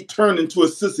then he turned into a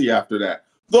sissy after that.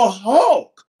 The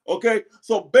Hulk. Okay.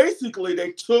 So basically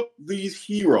they took these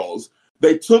heroes,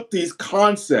 they took these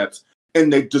concepts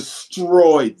and they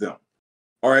destroyed them.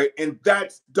 All right. And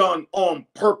that's done on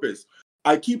purpose.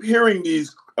 I keep hearing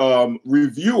these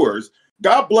reviewers,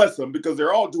 God bless them, because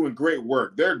they're all doing great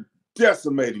work. They're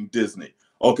decimating Disney.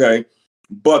 Okay.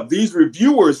 But these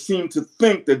reviewers seem to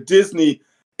think that Disney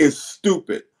is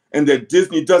stupid and that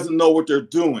Disney doesn't know what they're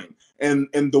doing. And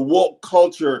the woke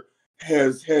culture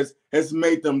has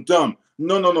made them dumb.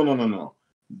 No.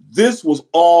 This was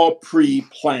all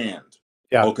pre-planned.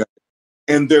 Yeah. Okay.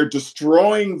 And they're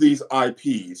destroying these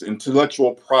IPs,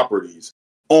 intellectual properties,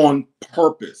 on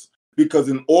purpose. Because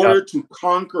in order to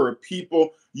conquer a people,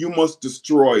 you must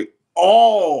destroy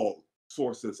all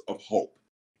sources of hope.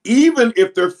 Even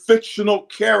if they're fictional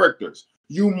characters,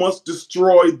 you must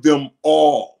destroy them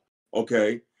all.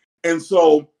 Okay. And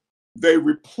so they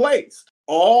replaced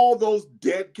all those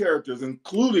dead characters,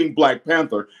 including Black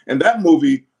Panther. And that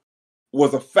movie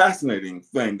was a fascinating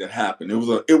thing that happened. It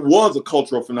was a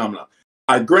cultural phenomenon.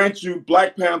 I grant you,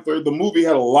 Black Panther, the movie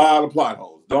had a lot of plot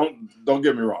holes. Don't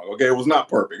get me wrong. Okay, it was not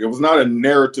perfect. It was not a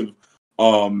narrative.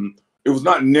 It was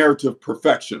not narrative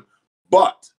perfection.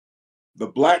 But the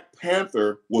Black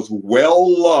Panther was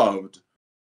well loved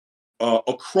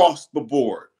across the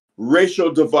board.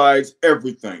 Racial divides,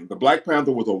 everything. The Black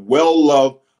Panther was a well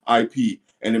loved IP,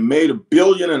 and it made $1.5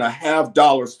 billion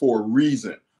for a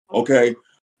reason. Okay,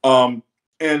 and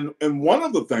one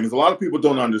of the things a lot of people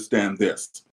don't understand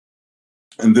this.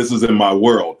 And this is in my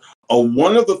world.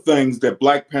 One of the things that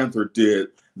Black Panther did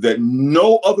that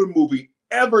no other movie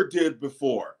ever did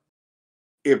before,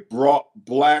 it brought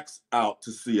blacks out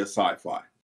to see a sci-fi.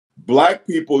 Black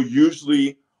people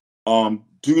usually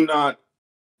do not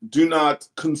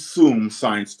consume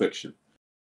science fiction,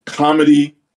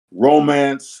 comedy,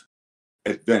 romance,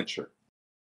 adventure.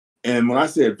 And when I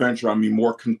say adventure, I mean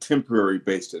more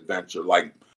contemporary-based adventure,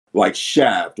 like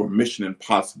Shaft or Mission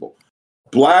Impossible.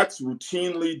 Blacks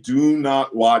routinely do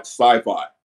not watch sci-fi.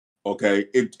 Okay,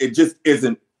 it just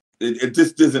isn't. It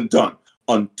just isn't done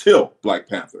until Black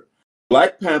Panther.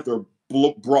 Black Panther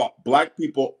brought black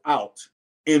people out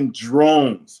in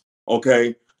drones.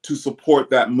 Okay, to support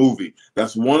that movie.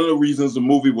 That's one of the reasons the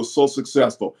movie was so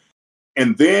successful.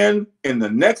 And then in the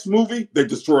next movie, they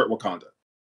destroyed Wakanda.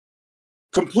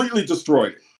 Completely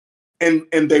destroyed it.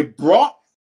 And they brought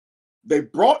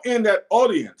in that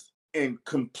audience and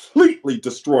completely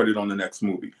destroyed it on the next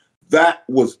movie. That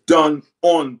was done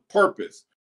on purpose.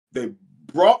 They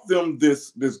brought them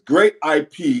this great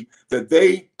IP that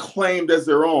they claimed as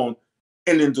their own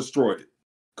and then destroyed it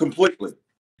completely.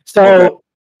 So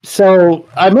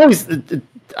I have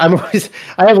a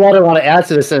lot I want to add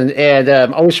to this, and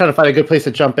I'm always trying to find a good place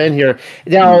to jump in here.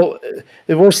 Now,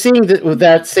 we're seeing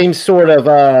that same sort of,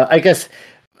 I guess,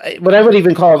 what I would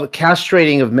even call the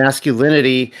castrating of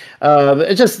masculinity,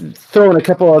 just throwing a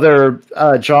couple other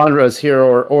genres here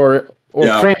or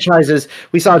franchises.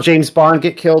 We saw James Bond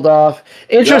get killed off.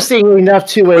 Interestingly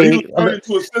enough, he turned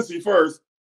into a sissy first.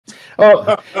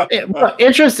 Oh, well,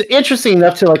 interesting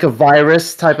enough to like a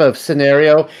virus type of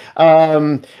scenario.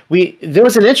 There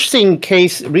was an interesting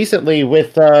case recently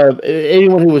with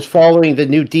anyone who was following the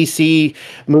new DC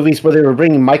movies where they were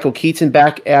bringing Michael Keaton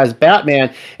back as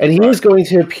Batman, and he Right. was going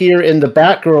to appear in the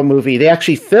Batgirl movie. They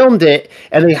actually filmed it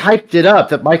and they hyped it up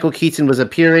that Michael Keaton was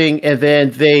appearing, and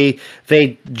then they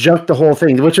junked the whole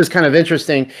thing, which was kind of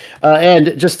interesting.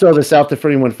 And just throw this out there for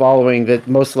anyone following that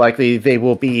most likely they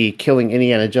will be killing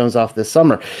Indiana Jones off this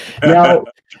summer. Now,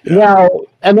 Yeah. now,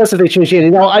 unless if they change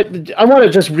anything. Now, I want to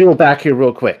just reel back here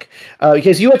real quick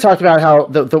because you had talked about how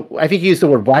the I think you used the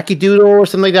word wacky doodle or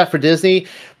something like that for Disney,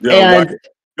 Yeah. and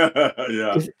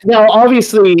Yeah. now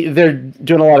obviously they're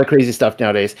doing a lot of crazy stuff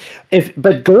nowadays.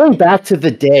 But going back to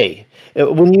the day.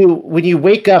 When you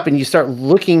wake up and you start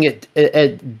looking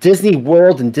at Disney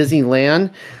World and Disneyland,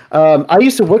 I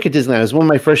used to work at Disneyland. It was one of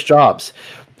my first jobs.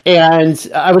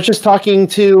 And I was just talking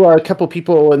to a couple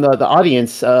people in the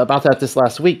audience about that this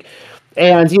last week.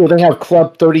 And, they have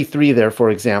Club 33 there, for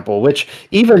example, which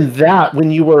even that, when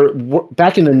you were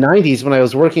back in the 90s, when I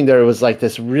was working there, it was like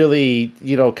this really,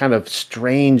 kind of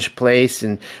strange place.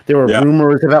 And there were Yeah.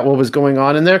 rumors about what was going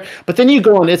on in there. But then you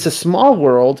go on It's a Small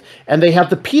World, and they have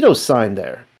the pedo sign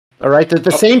there. All right,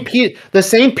 the same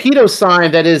pedo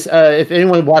sign that is, if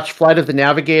anyone watched Flight of the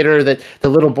Navigator, that the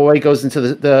little boy goes into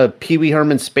the Pee Wee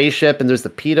Herman spaceship, and there's the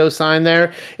pedo sign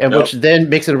there, and which then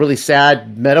makes it a really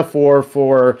sad metaphor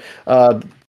for, the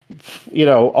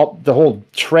whole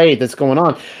trade that's going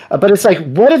on. But it's like,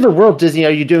 what in the world, Disney, are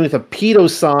you doing with a pedo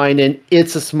sign and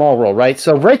It's a Small World, right?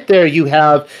 So right there, you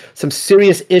have some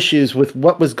serious issues with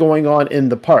what was going on in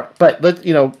the park. But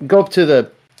go up to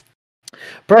the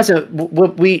present.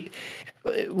 We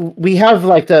have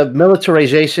like the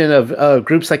militarization of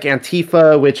groups like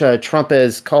Antifa, which Trump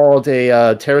has called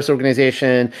a terrorist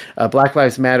organization, Black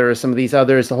Lives Matter, some of these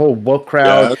others, the whole woke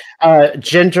crowd,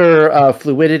 gender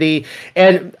fluidity.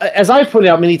 And as I've pointed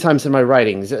out many times in my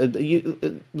writings,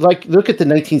 look at the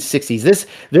 1960s.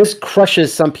 This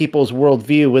crushes some people's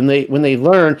worldview when they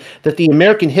learn that the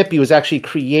American hippie was actually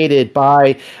created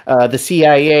by the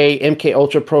CIA, MK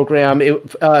Ultra program. It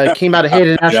came out of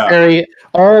Haight-Ashbury. Yeah.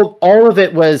 All of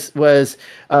it was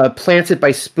planted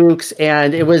by spooks,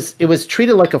 and it was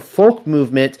treated like a folk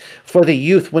movement for the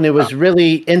youth when it was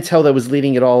really intel that was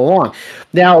leading it all along.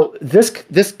 Now, this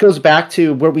goes back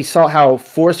to where we saw how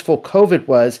forceful COVID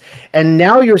was, and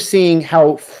now you're seeing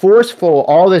how forceful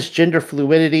all this gender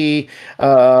fluidity,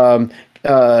 I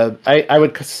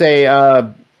would say,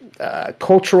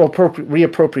 cultural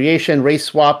reappropriation, race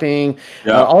swapping,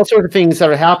 all sorts of things that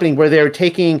are happening where they're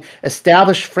taking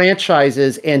established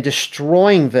franchises and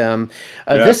destroying them.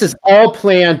 This is all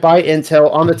planned by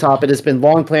Intel on the top. It has been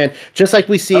long planned, just like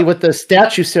we see with the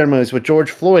statue ceremonies with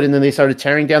George Floyd, and then they started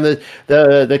tearing down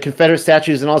the Confederate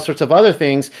statues and all sorts of other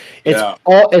things.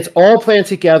 It's all planned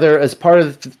together as part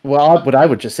of what I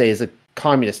would just say is a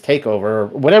communist takeover or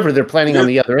whatever they're planning on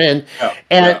the other end.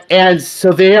 And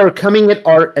so they are coming at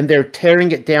art and they're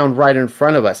tearing it down right in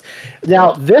front of us.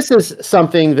 Now, this is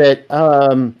something that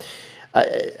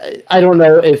I don't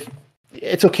know if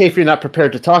it's okay if you're not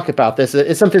prepared to talk about this.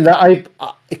 It's something that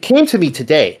it came to me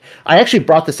today. I actually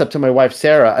brought this up to my wife,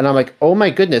 Sarah, and I'm like, oh my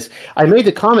goodness. I made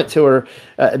the comment to her,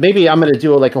 maybe I'm going to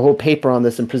do a whole paper on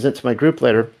this and present to my group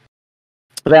later,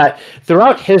 that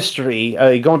throughout history,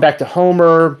 going back to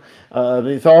Homer,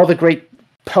 with all the great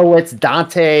poets,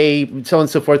 Dante, so on and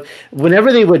so forth,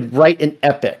 whenever they would write an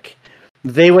epic,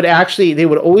 they would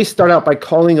always start out by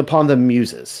calling upon the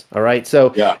muses. All right. So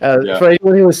for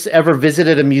anyone who has ever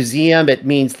visited a museum, it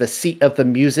means the seat of the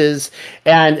muses.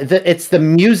 And it's the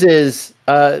muses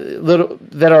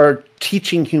that are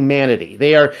teaching humanity.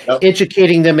 They are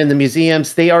educating them in the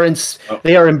museums. They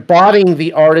are embodying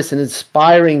the artists and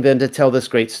inspiring them to tell this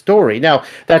great story. Now,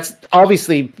 that's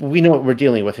obviously, we know what we're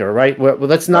dealing with here, right?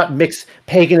 Let's not mix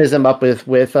paganism up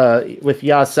with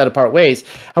Yah's set apart ways.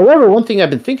 However, one thing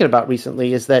I've been thinking about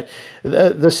recently is that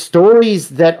the stories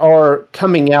that are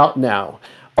coming out now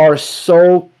are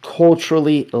so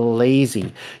culturally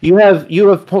lazy.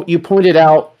 You pointed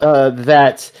out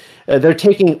that they're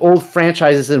taking old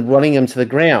franchises and running them to the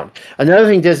ground. Another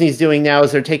thing Disney's doing now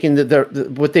is they're taking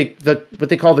what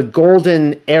they call the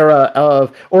golden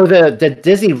era or the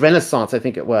Disney Renaissance, I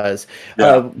think it was,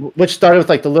 which started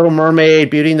with the Little Mermaid,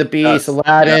 Beauty and the Beast,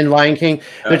 Aladdin, Lion King.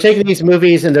 They're taking these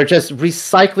movies and they're just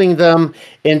recycling them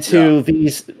into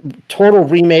these total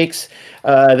remakes,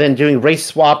 then doing race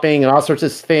swapping and all sorts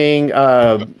of thing.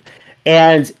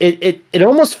 And it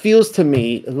almost feels to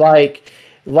me like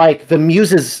the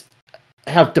muses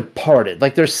have departed.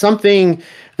 Like there's something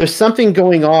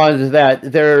going on that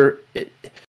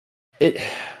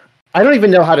I don't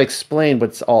even know how to explain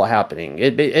what's all happening.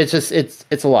 It's just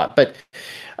it's a lot. But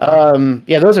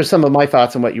yeah, those are some of my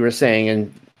thoughts on what you were saying,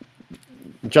 and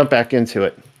jump back into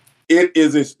it. It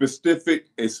is a specific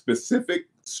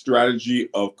strategy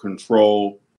of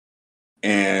control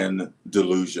and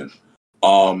delusion.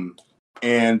 Um,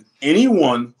 and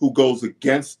anyone who goes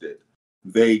against it,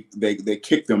 they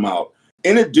kick them out.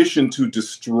 In addition to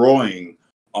destroying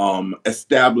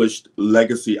established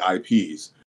legacy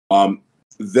IPs,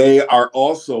 they are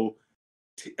also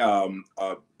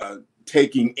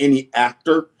taking any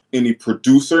actor, any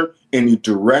producer, any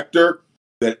director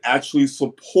that actually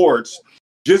supports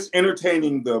just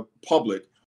entertaining the public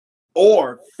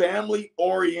or family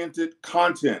oriented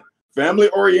content. Family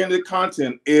oriented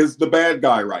content is the bad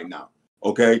guy right now.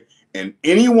 Okay. And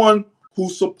anyone who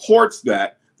supports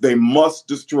that, they must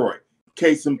destroy.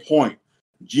 Case in point,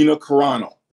 Gina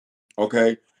Carano.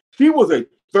 Okay. She was a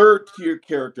third tier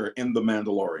character in The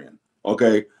Mandalorian.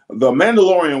 Okay. The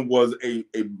Mandalorian was a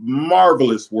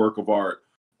marvelous work of art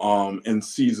in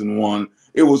season one.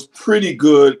 It was pretty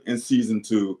good in season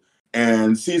two.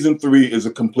 And season three is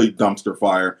a complete dumpster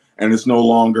fire. And it's no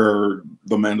longer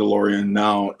The Mandalorian.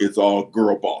 Now it's all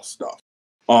girl boss stuff.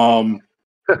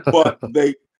 But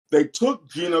they took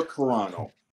Gina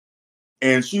Carano,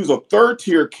 and she was a third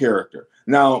tier character.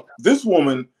 Now, this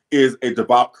woman is a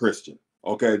devout Christian.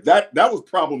 Okay, that was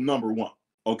problem number one.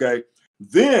 Okay,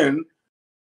 then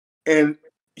and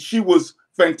she was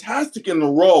fantastic in the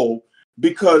role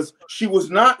because she was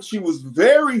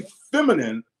very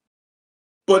feminine,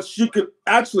 but she could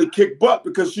actually kick butt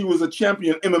because she was a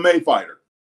champion MMA fighter.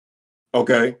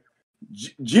 Okay,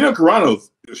 Gina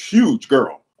Carano's a huge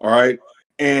girl. All right.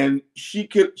 And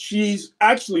she's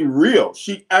actually real.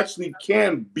 She actually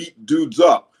can beat dudes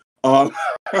up. Um,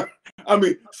 I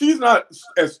mean, she's not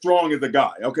as strong as a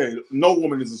guy. Okay. No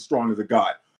woman is as strong as a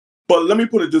guy. But let me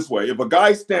put it this way. If a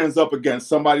guy stands up against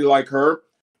somebody like her,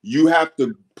 you have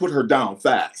to put her down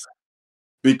fast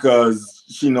because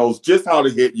she knows just how to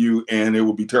hit you and it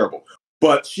will be terrible.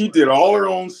 But she did all her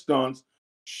own stunts.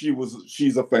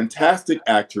 She's a fantastic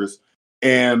actress,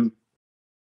 and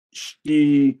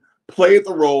she played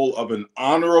the role of an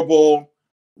honorable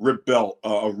rebel.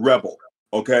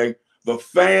 Okay, the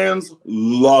fans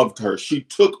loved her. She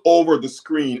took over the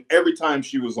screen every time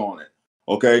she was on it.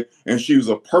 Okay, and she was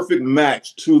a perfect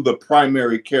match to the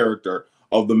primary character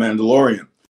of The Mandalorian.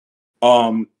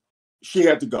 She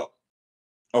had to go.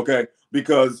 Okay,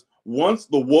 because once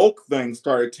the woke thing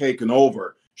started taking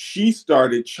over, she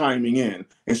started chiming in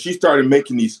and she started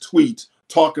making these tweets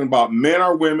talking about men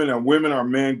are women and women are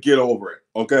men, get over it.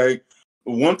 Okay,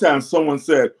 one time someone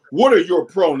said, what are your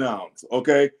pronouns?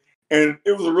 Okay, and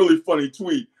it was a really funny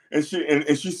tweet, and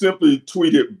she simply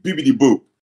tweeted bbd boop.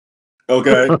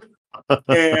 Okay,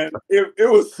 and it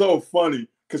was so funny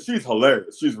because she's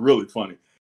hilarious, she's really funny.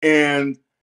 And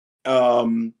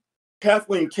um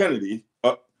Kathleen Kennedy,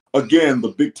 again, the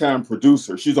big time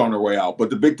producer, she's on her way out, but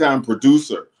the big time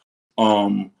producer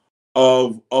um,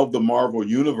 of the Marvel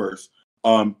universe,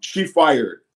 she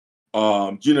fired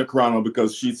Gina Carano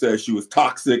because she said she was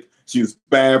toxic, she was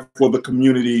bad for the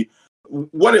community.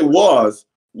 What it was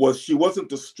she wasn't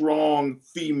the strong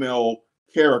female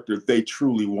character they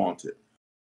truly wanted.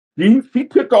 She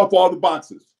ticked off all the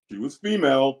boxes. She was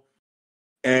female,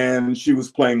 and she was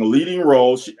playing a leading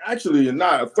role. She actually is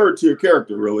not a third tier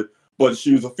character, really, but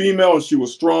she was a female and she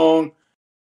was strong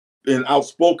and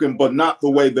outspoken, but not the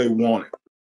way they wanted.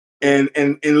 And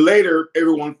later,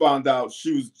 everyone found out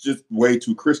she was just way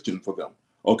too Christian for them.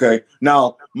 Okay.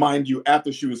 Now, mind you,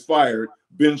 after she was fired,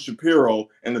 Ben Shapiro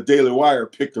and the Daily Wire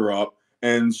picked her up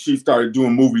and she started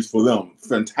doing movies for them.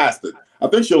 Fantastic. I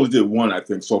think she only did one, I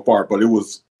think, so far, but it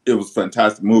was a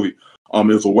fantastic movie. It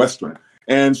was a Western.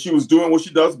 And she was doing what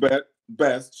she does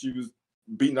best. She was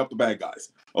beating up the bad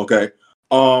guys. Okay.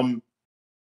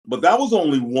 But that was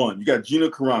only one. You got Gina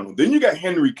Carano. Then you got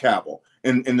Henry Cavill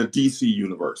in the DC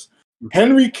universe.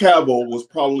 Henry Cavill was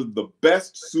probably the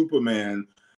best Superman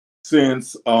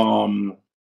since I'm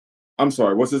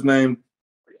sorry, what's his name?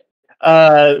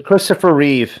 Christopher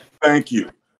Reeve. Thank you.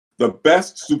 The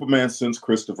best Superman since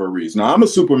Christopher Reeve. Now, I'm a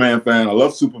Superman fan. I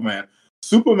love Superman.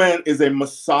 Superman is a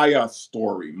Messiah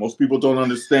story. Most people don't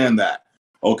understand that.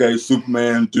 Okay,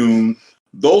 Superman, Doom,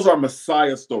 those are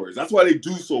Messiah stories. That's why they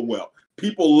do so well.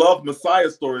 People love Messiah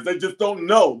stories. They just don't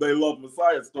know they love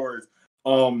Messiah stories.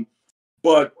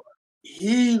 But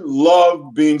he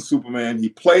loved being Superman. He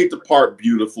played the part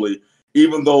beautifully,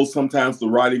 even though sometimes the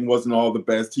writing wasn't all the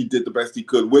best. He did the best he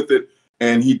could with it,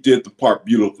 and he did the part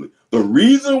beautifully. The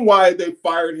reason why they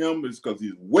fired him is because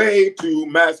he's way too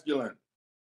masculine.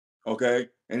 Okay,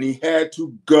 and he had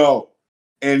to go,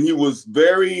 and he was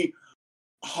very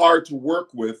hard to work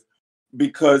with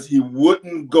because he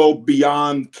wouldn't go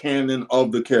beyond canon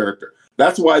of the character.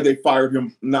 That's why they fired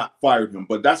him, not fired him,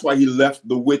 but that's why he left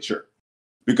The Witcher,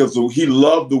 because he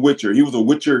loved The Witcher. He was a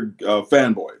Witcher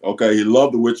fanboy. Okay, he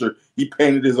loved The Witcher. He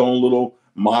painted his own little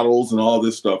models and all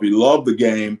this stuff. He loved the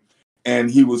game,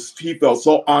 and he felt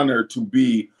so honored to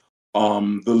be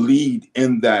the lead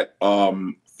in that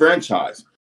franchise.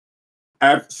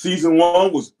 Season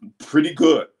 1 was pretty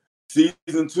good.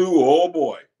 Season 2, oh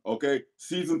boy. Okay,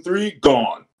 Season 3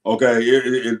 gone.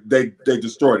 Okay, they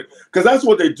destroyed it because that's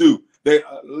what they do. They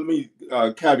let me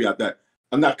caveat that.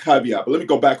 Not caveat, but let me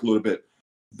go back a little bit.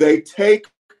 They take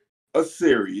a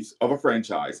series of a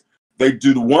franchise. They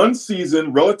do the one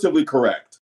season relatively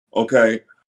correct. Okay,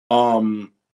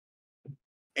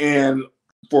 and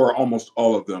for almost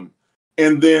all of them,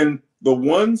 and then the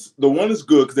one is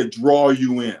good because they draw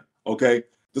you in. Okay,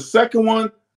 the second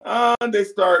one, they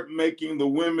start making the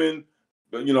women,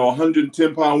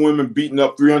 110-pound women beating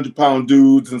up 300-pound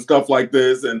dudes and stuff like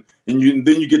this, and then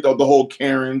you get the whole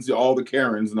Karens, all the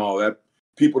Karens and all that,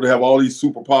 people that have all these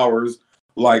superpowers,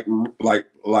 like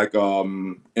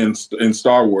in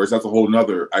Star Wars. That's a whole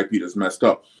nother IP that's messed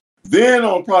up. Then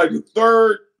on probably the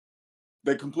third,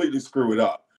 they completely screw it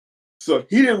up. So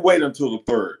he didn't wait until the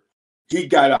third. He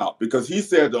got out because he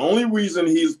said the only reason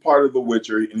he's part of The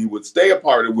Witcher and he would stay a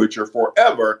part of The Witcher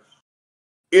forever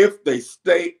if they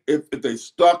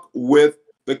stuck with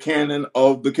the canon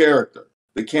of the character,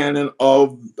 the canon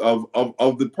of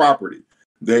the property.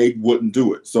 They wouldn't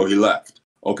do it, so he left.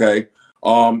 Okay.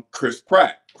 Chris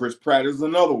Pratt. Chris Pratt is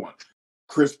another one.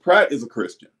 Chris Pratt is a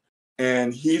Christian,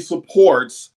 and he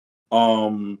supports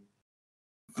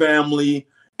family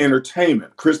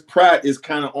entertainment. Chris Pratt is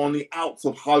kind of on the outs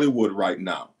of Hollywood right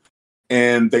now,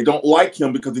 and they don't like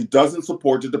him because he doesn't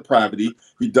support the depravity.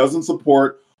 He doesn't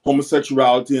support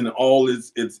homosexuality and all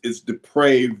its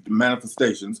depraved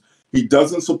manifestations. He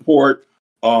doesn't support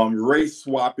race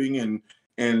swapping and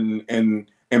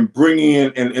bringing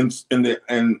in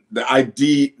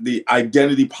the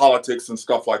identity politics and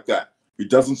stuff like that. He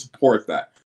doesn't support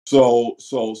that. So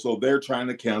they're trying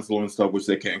to cancel him and stuff, which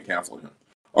they can't cancel him.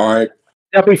 All right.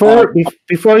 Now, before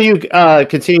you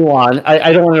continue on,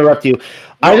 I don't want to interrupt you. No.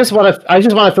 I just want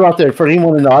to throw out there for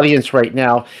anyone in the audience right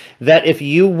now that if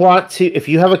you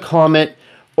have a comment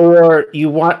or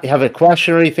you have a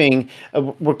question or anything,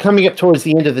 we're coming up towards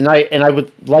the end of the night, and I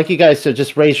would like you guys to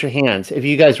just raise your hands. If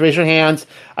you guys raise your hands,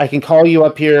 I can call you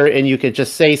up here, and you could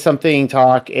just say something,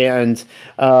 talk, and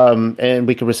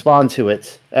we can respond to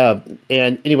it. And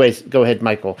anyways, go ahead,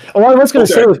 Michael. Oh, I was going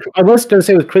to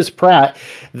say with Chris Pratt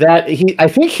that I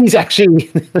think he's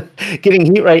actually getting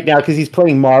heat right now because he's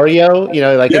playing Mario, in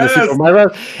the Super Mario,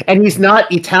 and he's not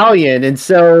Italian, and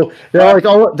so they're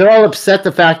all upset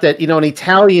the fact that an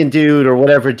Italian dude or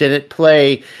whatever didn't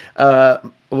play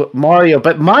Mario.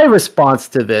 But my response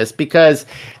to this, because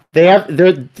they're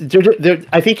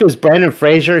I think it was Brandon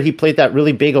Fraser. He played that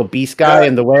really big obese guy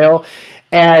in The Whale.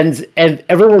 And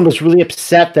everyone was really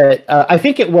upset that I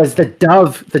think it was the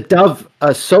Dove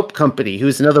soap company,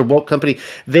 who's another woke company.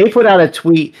 They put out a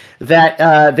tweet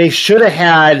that they should have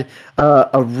had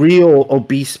a real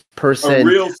obese person, a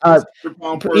real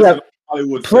 600-pound person in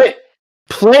Hollywood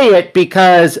play it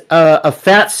because a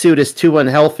fat suit is too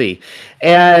unhealthy.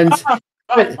 And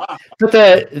but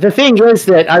the thing is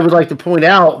that I would like to point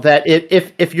out that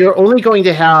if you're only going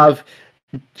to have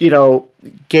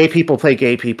gay people play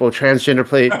gay people, transgender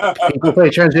people play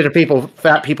transgender people,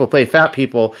 fat people play fat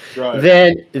people,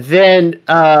 right, then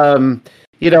are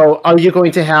you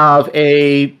going to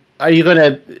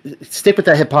stick with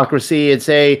that hypocrisy and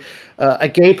say a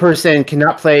gay person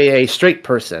cannot play a straight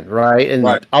person, right? And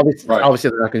obviously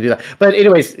they're not going to do that. But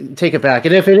anyways, take it back.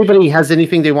 And if anybody has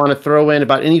anything they want to throw in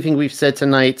about anything we've said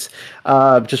tonight,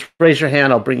 just raise your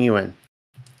hand. I'll bring you in.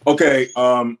 Okay,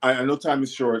 I know time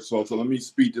is short, so let me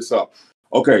speed this up.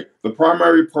 Okay, the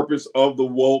primary purpose of the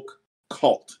woke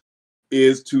cult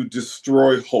is to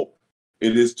destroy hope.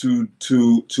 It is to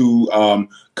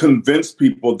convince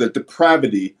people that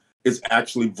depravity is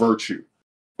actually virtue.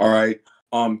 All right.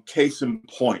 Case in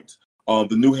point,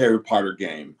 the new Harry Potter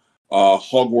game,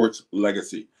 Hogwarts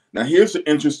Legacy. Now, here's the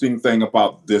interesting thing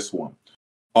about this one.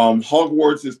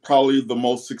 Hogwarts is probably the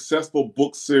most successful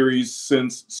book series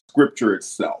since Scripture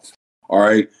itself. All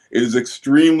right. It is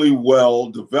extremely well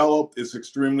developed. It's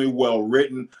extremely well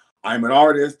written. I'm an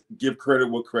artist. Give credit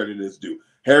what credit is due.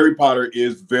 Harry Potter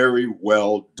is very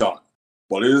well done,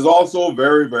 but it is also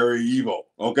very, very evil.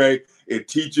 Okay. It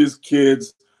teaches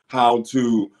kids how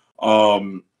to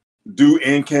do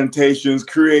incantations,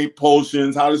 create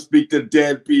potions, how to speak to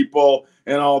dead people,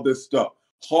 and all this stuff.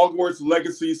 Hogwarts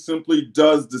Legacy simply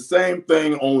does the same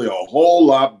thing, only a whole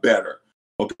lot better.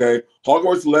 Okay,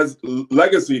 Hogwarts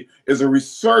Legacy is a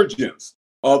resurgence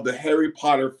of the Harry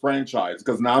Potter franchise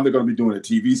because now they're going to be doing a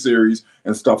TV series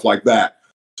and stuff like that.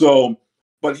 So,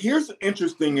 but here's the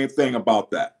interesting thing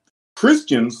about that.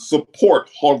 Christians support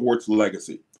Hogwarts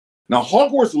Legacy. Now,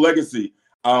 Hogwarts Legacy,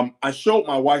 I showed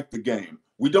my wife the game.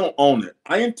 We don't own it.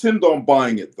 I intend on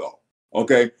buying it though.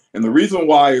 Okay, and the reason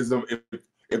why is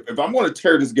if I'm going to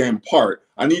tear this game apart,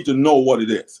 I need to know what it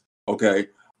is. Okay.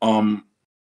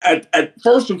 At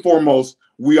first and foremost,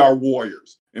 we are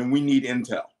warriors and we need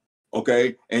intel.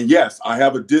 Okay. And yes, I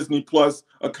have a Disney Plus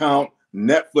account,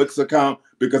 Netflix account,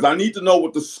 because I need to know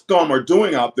what the scum are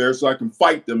doing out there so I can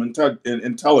fight them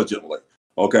intelligently.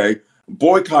 Okay.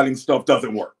 Boycotting stuff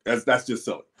doesn't work. That's just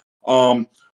silly.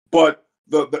 But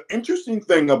the interesting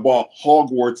thing about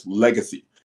Hogwarts Legacy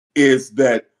is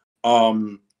that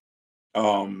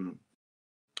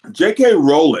J.K.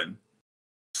 Rowling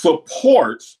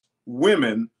supports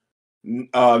women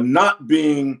not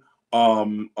being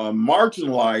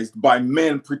marginalized by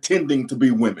men pretending to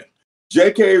be women.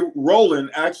 J.K. Rowling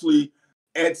actually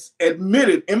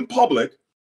admitted in public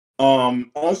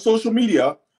on social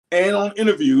media and on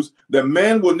interviews that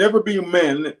men will never be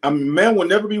men, men will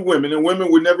never be women, and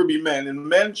women will never be men, and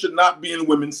men should not be in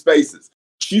women's spaces.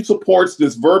 She supports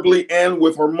this verbally and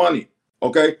with her money.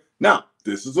 Okay, now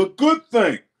this is a good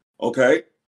thing. Okay,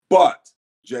 but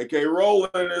J.K. Rowling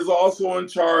is also in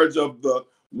charge of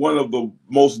one of the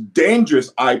most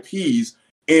dangerous IPs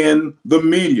in the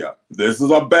media. This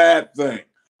is a bad thing.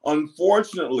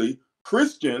 Unfortunately,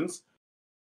 Christians,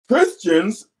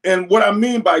 and what I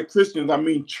mean by Christians, I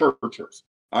mean churchers.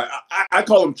 I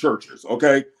call them churchers,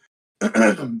 okay?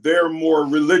 They're more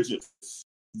religious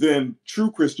than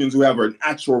true Christians who have an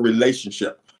actual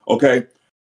relationship, okay?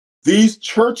 These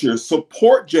churches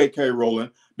support J.K.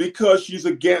 Rowling because she's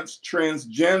against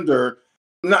transgender,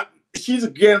 she's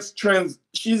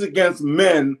against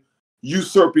men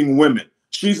usurping women.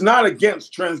 She's not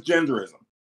against transgenderism.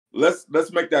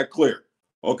 Let's make that clear.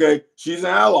 Okay? She's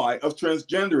an ally of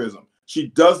transgenderism. She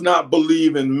does not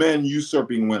believe in men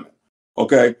usurping women.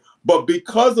 Okay? But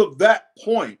because of that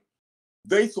point,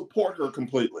 they support her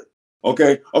completely.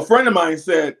 Okay? A friend of mine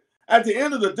said, at the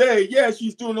end of the day, yeah,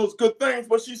 she's doing those good things,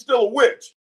 but she's still a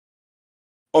witch.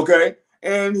 Okay?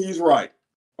 And he's right.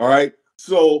 All right?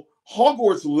 So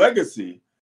Hogwarts Legacy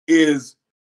is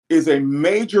a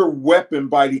major weapon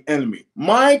by the enemy.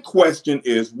 My question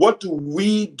is, what do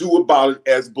we do about it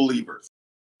as believers?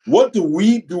 What do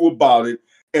we do about it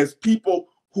as people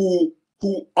who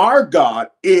our God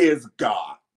is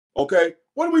God? Okay?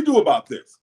 What do we do about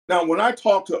this? Now, when I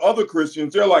talk to other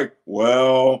Christians, they're like,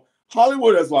 well,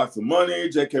 Hollywood has lots of money.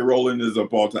 J.K. Rowling is a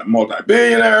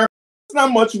multi-billionaire. There's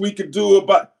not much we could do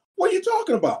about. What are you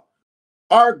talking about?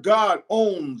 Our God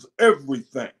owns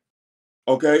everything.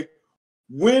 Okay?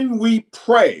 When we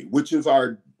pray, which is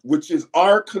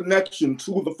our connection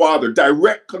to the Father,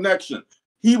 direct connection,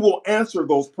 he will answer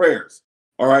those prayers.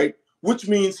 All right? Which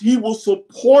means he will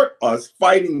support us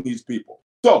fighting these people.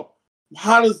 So,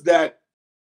 how does that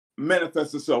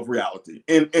manifest itself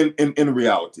in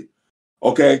reality?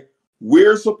 Okay?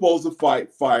 We're supposed to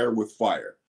fight fire with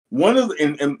fire. One of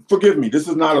the, and forgive me, this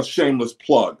is not a shameless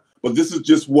plug, but this is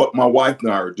just what my wife and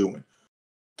I are doing.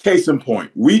 Case in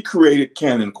point, we created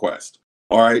Canon Quest.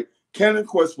 All right. Canon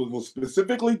Quest was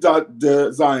specifically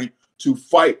designed to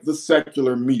fight the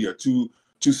secular media, to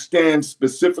stand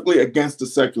specifically against the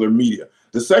secular media.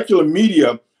 The secular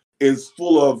media is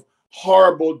full of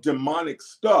horrible, demonic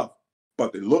stuff,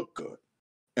 but they look good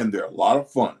and they're a lot of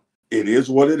fun. It is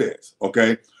what it is.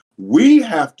 Okay. We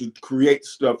have to create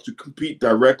stuff to compete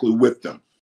directly with them.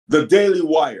 The Daily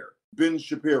Wire, Ben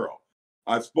Shapiro.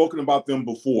 I've spoken about them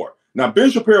before. Now, Ben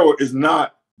Shapiro is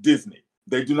not Disney.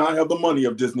 They do not have the money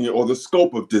of Disney or the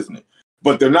scope of Disney,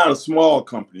 but they're not a small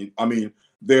company. I mean,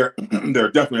 they're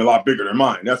definitely a lot bigger than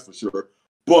mine, that's for sure.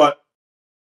 But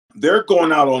they're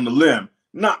going out on the limb.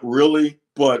 Not really,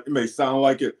 but it may sound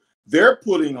like it. They're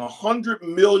putting $100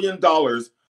 million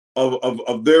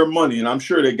of their money, and I'm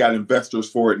sure they got investors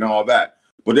for it and all that,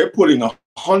 but they're putting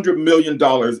 $100 million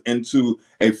into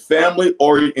a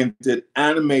family-oriented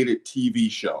animated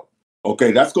TV show.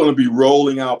 Okay, that's going to be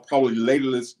rolling out probably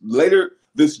later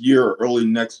this year or early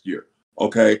next year.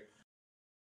 Okay,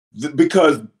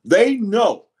 because they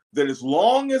know that as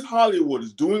long as Hollywood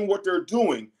is doing what they're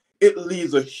doing, it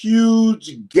leaves a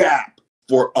huge gap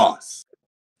for us,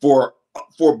 for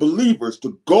believers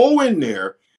to go in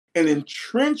there and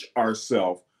entrench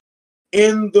ourselves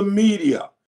in the media.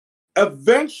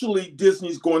 Eventually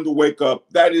Disney's going to wake up.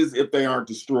 That is, if they aren't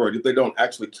destroyed, if they don't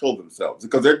actually kill themselves,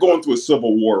 because they're going through a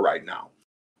civil war right now.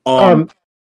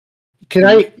 Can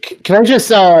I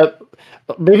just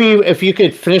maybe if you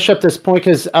could finish up this point,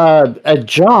 because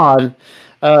John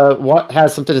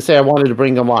has something to say. I wanted to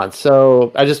bring him on,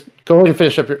 so I just go ahead and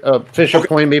finish up your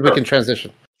point. Maybe we can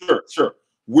transition. Sure.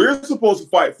 We're supposed to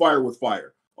fight fire with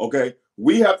fire. Okay,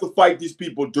 we have to fight these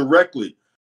people directly,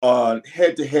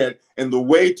 head to head, and the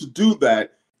way to do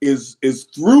that is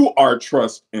through our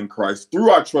trust in Christ,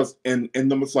 through our trust in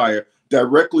the Messiah,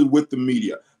 directly with the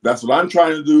media. That's what I'm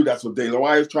trying to do. That's what De La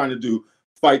Hoya is trying to do.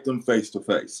 Fight them face to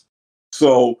face.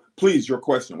 So please, your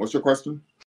question. What's your question?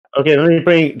 Okay, let me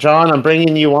bring John. I'm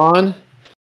bringing you on,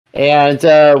 and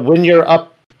when you're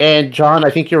up, and John,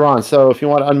 I think you're on. So if you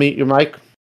want to unmute your mic.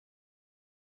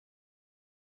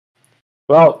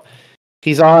 Well,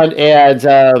 he's on, and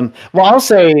I'll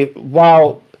say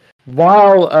while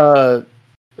Michael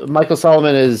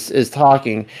Solomon is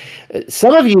talking,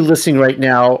 some of you listening right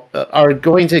now are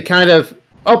going to kind of.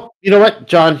 Oh, you know what,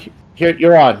 John? Here,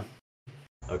 you're on.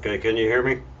 Okay, can you hear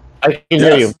me? I can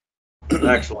hear you.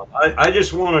 Excellent. I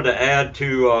just wanted to add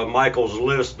to Michael's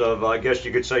list of, I guess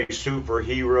you could say,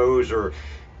 superheroes or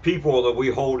people that we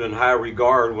hold in high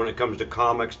regard when it comes to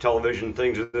comics, television,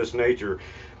 things of this nature.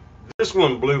 This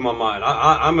one blew my mind.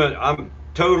 I'm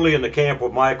totally in the camp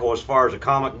with Michael as far as a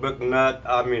comic book nut.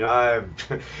 I mean, I've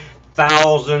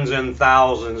thousands and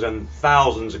thousands and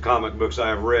thousands of comic books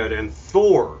I've read, and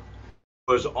Thor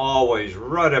was always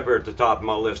right up here at the top of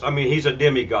my list. I mean, he's a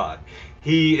demigod.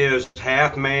 He is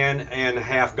half man and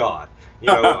half god. You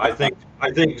know, I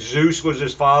think Zeus was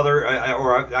his father,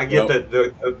 I get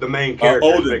the main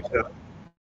character mixed up.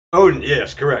 Odin,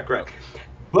 yes, correct.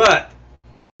 But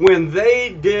when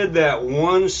they did that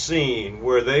one scene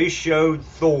where they showed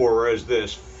Thor as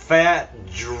this fat,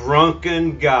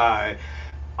 drunken guy,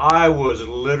 I was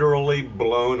literally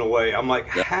blown away. I'm like,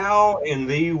 how in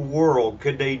the world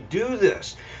could they do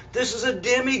this? This is a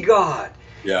demigod.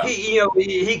 Yeah.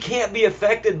 He can't be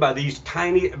affected by these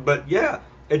tiny, but yeah,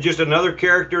 it's just another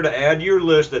character to add to your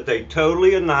list that they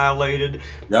totally annihilated,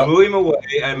 blew him away,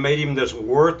 and made him this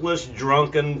worthless,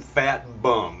 drunken, fat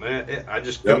bum. I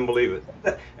just couldn't believe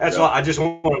it. That's all. I just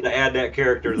wanted to add that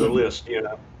character to the list, you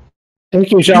know.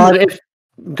 Thank you, John.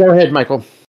 Go ahead, Michael.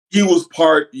 He was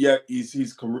part. Yeah,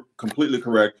 he's completely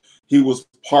correct. He was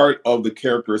part of the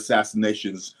character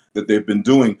assassinations that they've been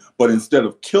doing, but instead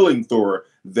of killing Thor,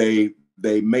 they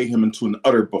made him into an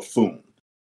utter buffoon.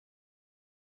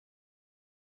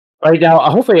 Right now,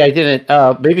 hopefully I didn't.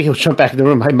 Maybe he'll jump back in the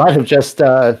room. I might have just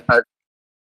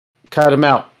cut him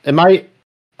out. Am I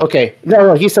okay?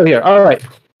 No, he's still here. All right.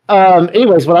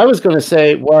 Anyways, what I was going to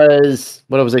say was,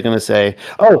 what was I going to say?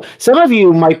 Oh, some of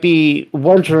you might be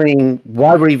wondering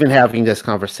why we're even having this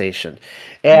conversation,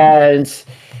 and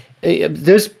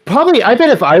there's probably, I bet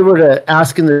if I were to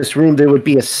ask in this room, there would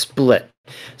be a split.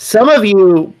 Some of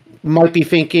you might be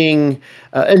thinking,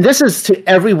 and this is to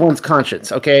everyone's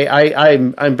conscience, okay?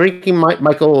 I'm bringing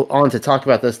Michael on to talk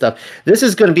about this stuff. This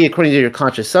is going to be according to your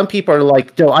conscience. Some people are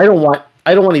like, no, I don't want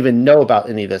to even know about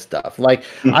any of this stuff. Like,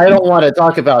 I don't want to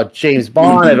talk about James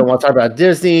Bond. I don't want to talk about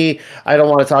Disney. I don't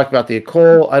want to talk about the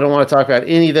occult. I don't want to talk about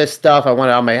any of this stuff. I want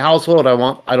it out of my household. I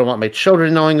don't want my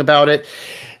children knowing about it.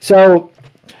 So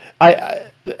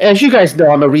as you guys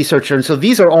know, I'm a researcher, and so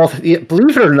these are all,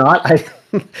 believe it or not,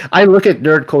 I look at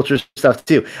nerd culture stuff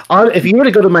too. If you were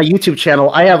to go to my YouTube channel,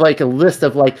 I have like a list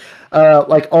of like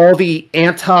all the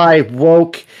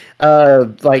anti-woke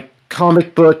like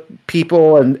comic book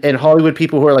people and Hollywood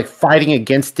people who are like fighting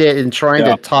against it and trying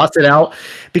to toss it out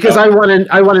because I want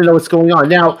to know what's going on.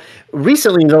 Now,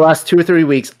 recently in the last 2 or 3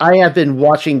 weeks, I have been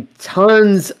watching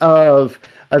tons of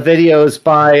videos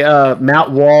by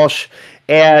Matt Walsh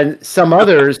and some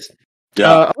others.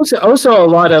 Also a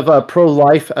lot of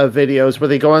pro-life videos where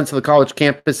they go onto the college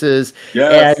campuses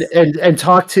and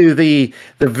talk to the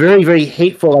very, very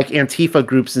hateful like Antifa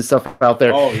groups and stuff out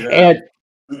there. And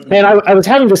I was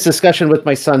having this discussion with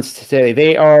my sons today.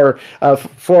 They are as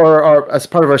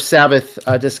part of our Sabbath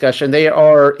discussion. They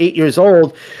are 8 years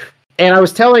old, and I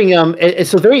was telling them. And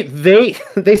so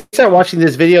they start watching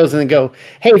these videos and they go,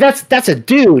 "Hey, that's a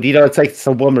dude." You know, it's like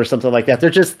some woman or something like that.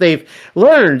 They've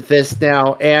learned this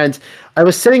now, and I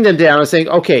was sitting them down and saying,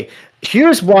 "Okay,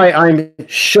 here's why I'm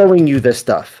showing you this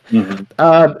stuff.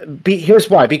 Here's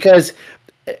why, because."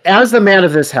 As the man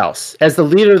of this house, as the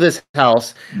leader of this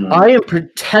house, I am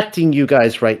protecting you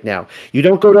guys right now. You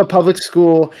don't go to a public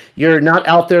school. You're not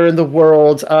out there in the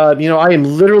world. I am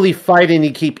literally fighting to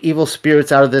keep evil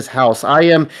spirits out of this house. I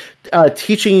am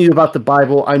teaching you about the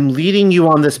Bible. I'm leading you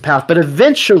on this path. But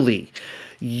eventually,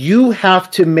 You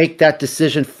have to make that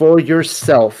decision for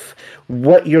yourself,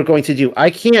 what you're going to do. I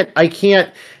can't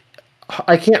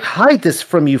hide this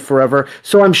from you forever.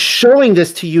 So I'm showing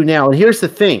this to you now. And here's the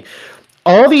thing.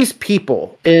 All these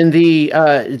people in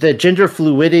the gender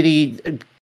fluidity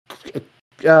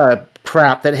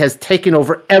crap that has taken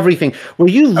over everything, where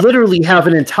you literally have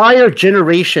an entire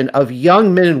generation of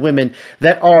young men and women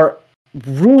that are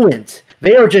ruined.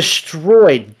 They are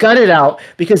destroyed, gutted out,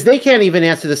 because they can't even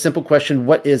answer the simple question,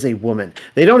 what is a woman?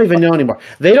 They don't even know anymore.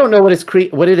 They don't know what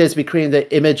it is to be creating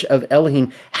the image of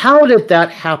Elohim. How did that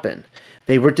happen?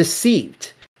 They were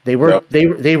deceived. They were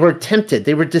they were tempted.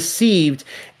 They were deceived.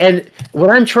 And what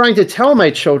I'm trying to tell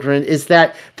my children is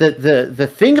that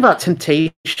the thing about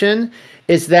temptation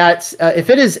is that if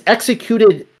it is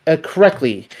executed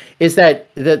correctly, is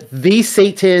that these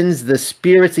Satans, the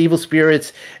spirits, evil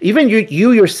spirits, even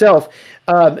you yourself,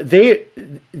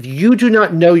 you do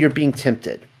not know you're being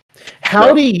tempted.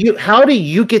 How do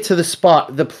you get to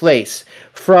the place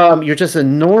from you're just a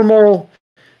normal,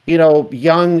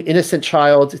 young innocent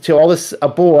child to a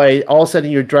boy, all of a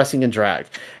sudden you're dressing in drag?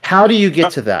 How do you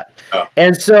get to that?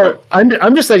 And so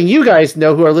I'm just letting you guys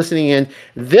know who are listening in.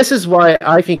 This is why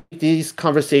I think these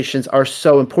conversations are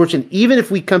so important, even if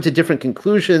we come to different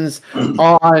conclusions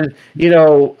on,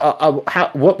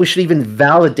 what we should even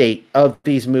validate of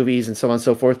these movies and so on and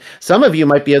so forth. Some of you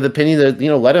might be of the opinion that,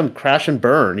 let them crash and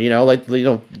burn,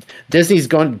 Disney's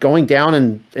going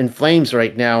down in flames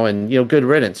right now, and, good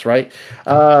riddance, right?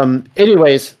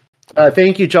 Anyways,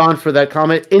 thank you, John, for that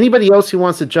comment. Anybody else who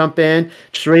wants to jump in,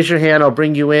 just raise your hand. I'll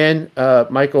bring you in.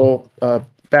 Michael,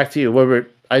 back to you.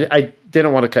 I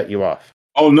didn't want to cut you off.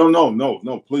 Oh,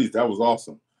 no, please. That was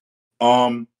awesome.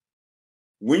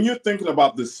 When you're thinking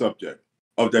about this subject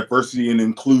of diversity and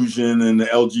inclusion and the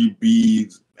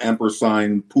LGB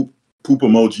ampersand poop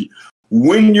emoji,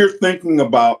 when you're thinking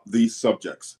about these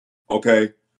subjects,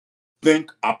 okay,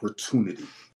 think opportunity.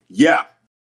 Yeah.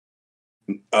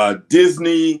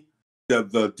 Disney,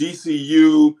 the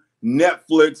DCU,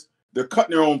 Netflix, they're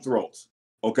cutting their own throats.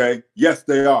 Okay. Yes,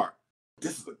 they are.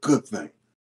 This is a good thing,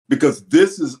 because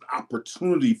this is an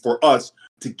opportunity for us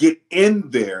to get in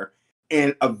there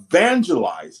and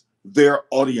evangelize their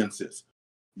audiences.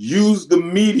 Use the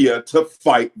media to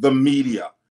fight the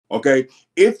media. Okay.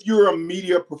 If you're a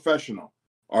media professional,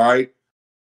 all right,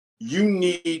 you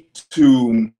need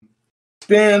to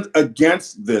stand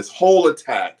against this whole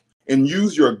attack and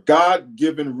use your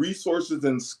God-given resources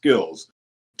and skills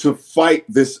to fight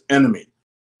this enemy,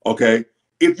 okay?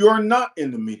 If you're not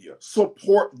in the media,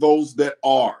 support those that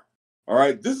are, all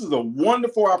right? This is a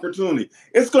wonderful opportunity.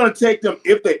 It's going to take them,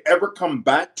 if they ever come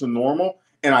back to normal,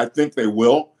 and I think they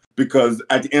will, because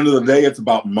at the end of the day, it's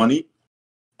about money.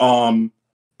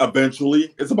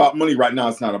 Eventually, it's about money. Right now,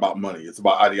 it's not about money. It's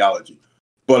about ideology.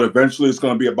 But eventually, it's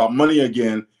going to be about money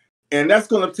again, and that's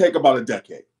going to take about a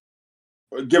decade.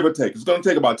 Give or take. It's going to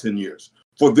take about 10 years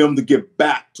for them to get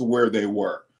back to where they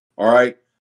were. All right.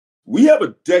 We have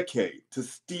a decade to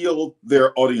steal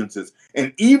their audiences.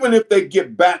 And even if they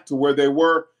get back to where they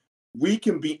were, we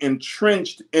can be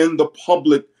entrenched in the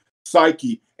public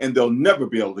psyche and they'll never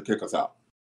be able to kick us out.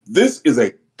 This is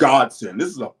a godsend.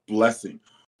 This is a blessing.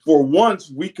 For once,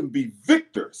 we can be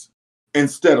victors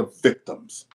instead of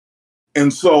victims.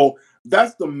 And so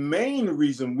that's the main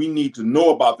reason we need to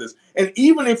know about this. And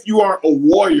even if you aren't a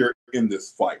warrior in this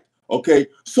fight, okay,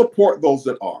 support those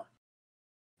that are,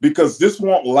 because this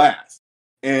won't last.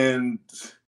 And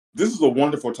this is a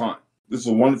wonderful time. This is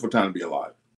a wonderful time to be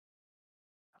alive.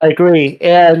 I agree.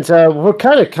 And we're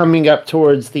kind of coming up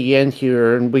towards the end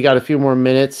here, and we got a few more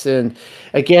minutes. And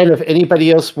again, if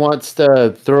anybody else wants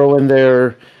to throw in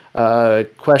their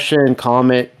question,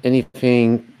 comment,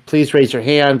 anything, please raise your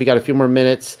hand. We got a few more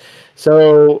minutes.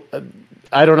 So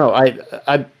I don't know.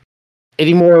 I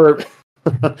any more?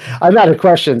 I'm out of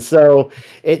questions. So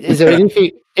is there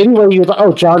anything? Anyway,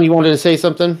 oh, John, you wanted to say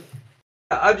something?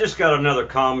 I've just got another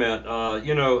comment.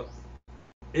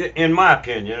 In my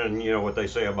opinion, and you know what they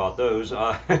say about those,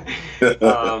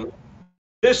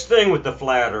 this thing with the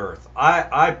flat Earth,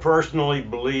 I personally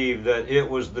believe that it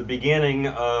was the beginning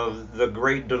of the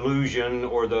great delusion,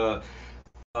 or the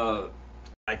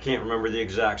I can't remember the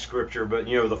exact scripture, but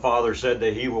the Father said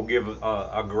that He will give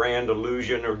a grand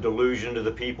illusion or delusion to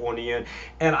the people in the end.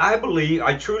 And I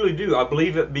truly do, I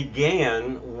believe it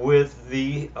began with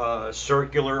the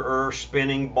circular Earth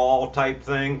spinning ball type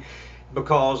thing,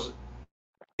 because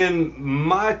in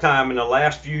my time, in the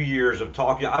last few years of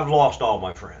talking, I've lost all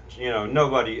my friends.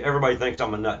 Everybody thinks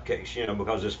I'm a nutcase,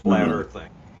 because this flat Earth thing.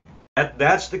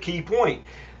 That's the key point.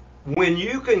 when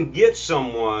you can get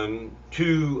someone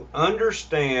to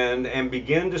understand and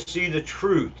begin to see the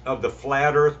truth of the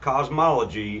flat earth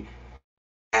cosmology,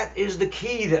 that is the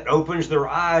key that opens their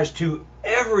eyes to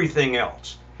everything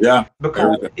else. Yeah.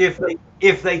 Because Everything.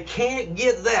 if they can't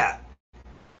get that,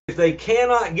 if they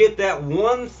cannot get that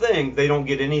one thing, they don't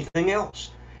get anything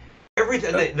else.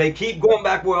 Everything they keep going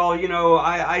back. Well,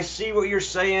 I see what you're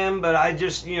saying, but I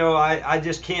just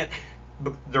can't.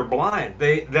 But they're blind.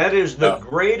 That is the Yeah.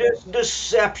 greatest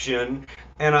deception,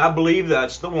 and I believe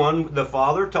that's the one the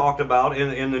Father talked about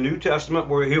in the New Testament,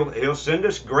 where he'll send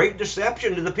us great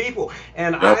deception to the people.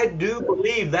 And Yep. I do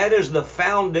believe that is the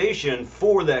foundation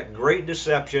for that great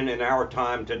deception in our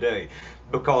time today,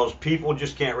 because people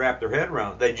just can't wrap their head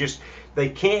around it. They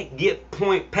can't get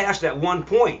past that one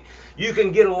point. You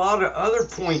can get a lot of other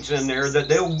points in there that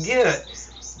they'll get,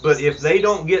 but if they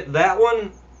don't get that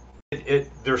one,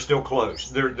 they're still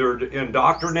closed. They're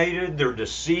indoctrinated, they're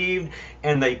deceived,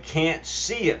 and they can't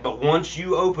see it. But once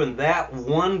you open that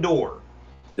one door,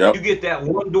 you Yep. get that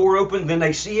one door open, then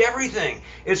they see everything.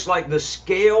 It's like the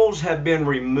scales have been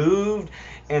removed,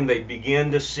 and they begin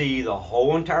to see the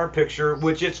whole entire picture,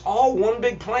 which it's all one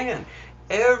big plan.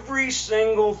 Every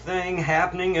single thing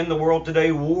happening in the world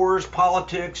today, wars,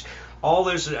 politics, all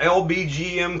this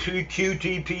LBGM,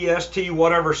 QTPST,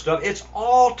 whatever stuff, it's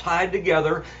all tied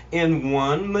together in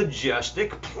one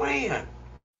majestic plan.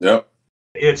 Yep.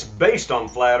 It's based on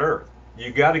flat Earth.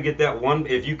 You got to get that one.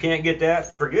 If you can't get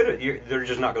that, forget it. They're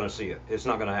just not going to see it. It's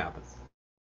not going to happen.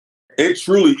 It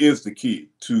truly is the key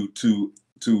to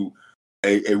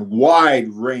a wide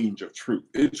range of truth.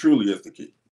 It truly is the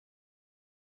key.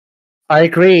 I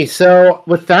agree. So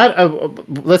with that,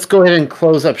 let's go ahead and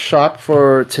close up shop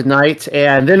for tonight.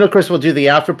 And then, of course, we'll do the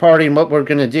after party. And what we're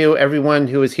going to do, everyone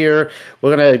who is here,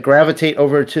 we're going to gravitate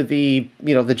over to the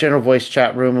general voice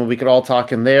chat room, and we could all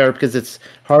talk in there, because it's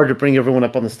hard to bring everyone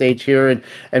up on the stage here.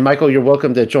 And Michael, you're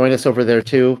welcome to join us over there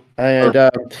too.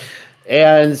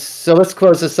 And so let's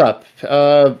close this up.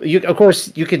 Of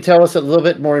course, you can tell us a little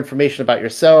bit more information about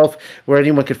yourself, where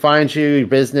anyone could find you, your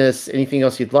business, anything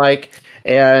else you'd like,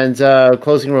 and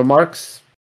closing remarks.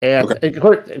 And Okay. of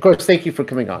course, thank you for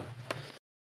coming on.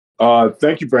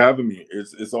 Thank you for having me.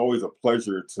 It's always a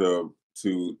pleasure to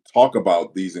talk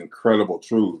about these incredible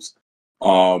truths.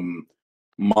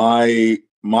 My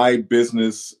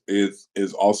business is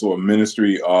also a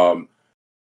ministry.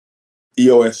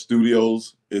 EOS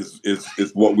Studios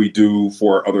is what we do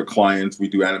for other clients. We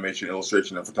do animation,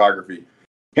 illustration, and photography.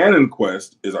 Canon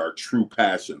Quest is our true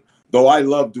passion. Though I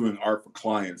love doing art for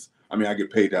clients, I mean, I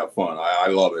get paid to have fun. I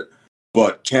love it.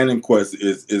 But Canon Quest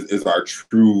is our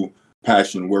true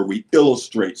passion, where we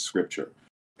illustrate scripture.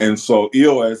 And so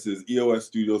EOS is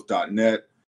eosstudios.net.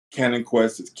 Canon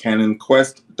Quest is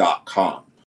canonquest.com.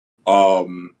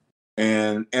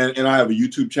 And I have a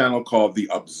YouTube channel called The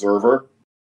Observer.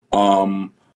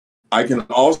 I can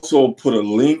also put a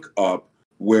link up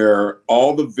where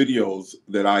all the videos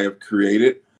that I have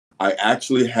created, I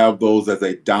actually have those as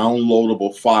a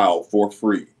downloadable file for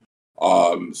free.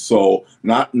 So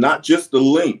not just the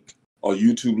link, a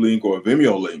YouTube link or a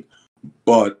Vimeo link,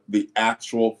 but the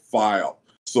actual file.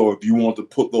 So if you want to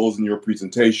put those in your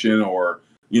presentation, or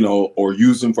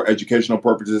use them for educational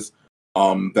purposes,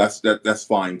 that's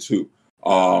fine too.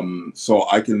 So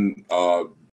I can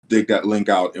dig that link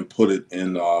out and put it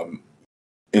in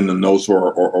the notes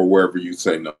or wherever you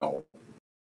say no.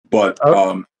 But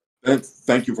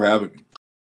thank you for having me.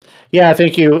 Yeah,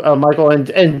 thank you, Michael,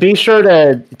 and be sure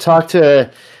to talk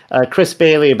to Chris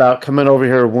Bailey about coming over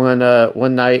here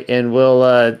one night, and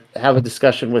we'll have a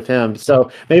discussion with him. So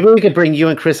maybe we could bring you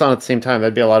and Chris on at the same time.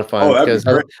 That'd be a lot of fun. That'd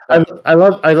be great.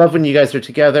 I love when you guys are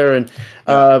together, and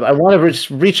I want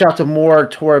to reach out to more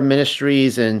Torah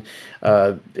ministries and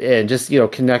just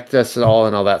connect us all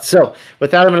and all that. So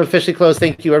with that, I'm going to officially close.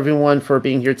 Thank you everyone for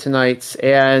being here tonight,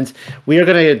 and we are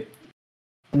going to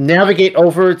navigate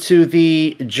over to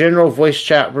the general voice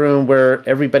chat room, where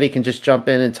everybody can just jump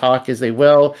in and talk as they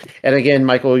will. And again,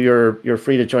 Michael, you're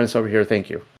free to join us over here. Thank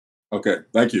you. Okay,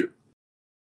 thank you.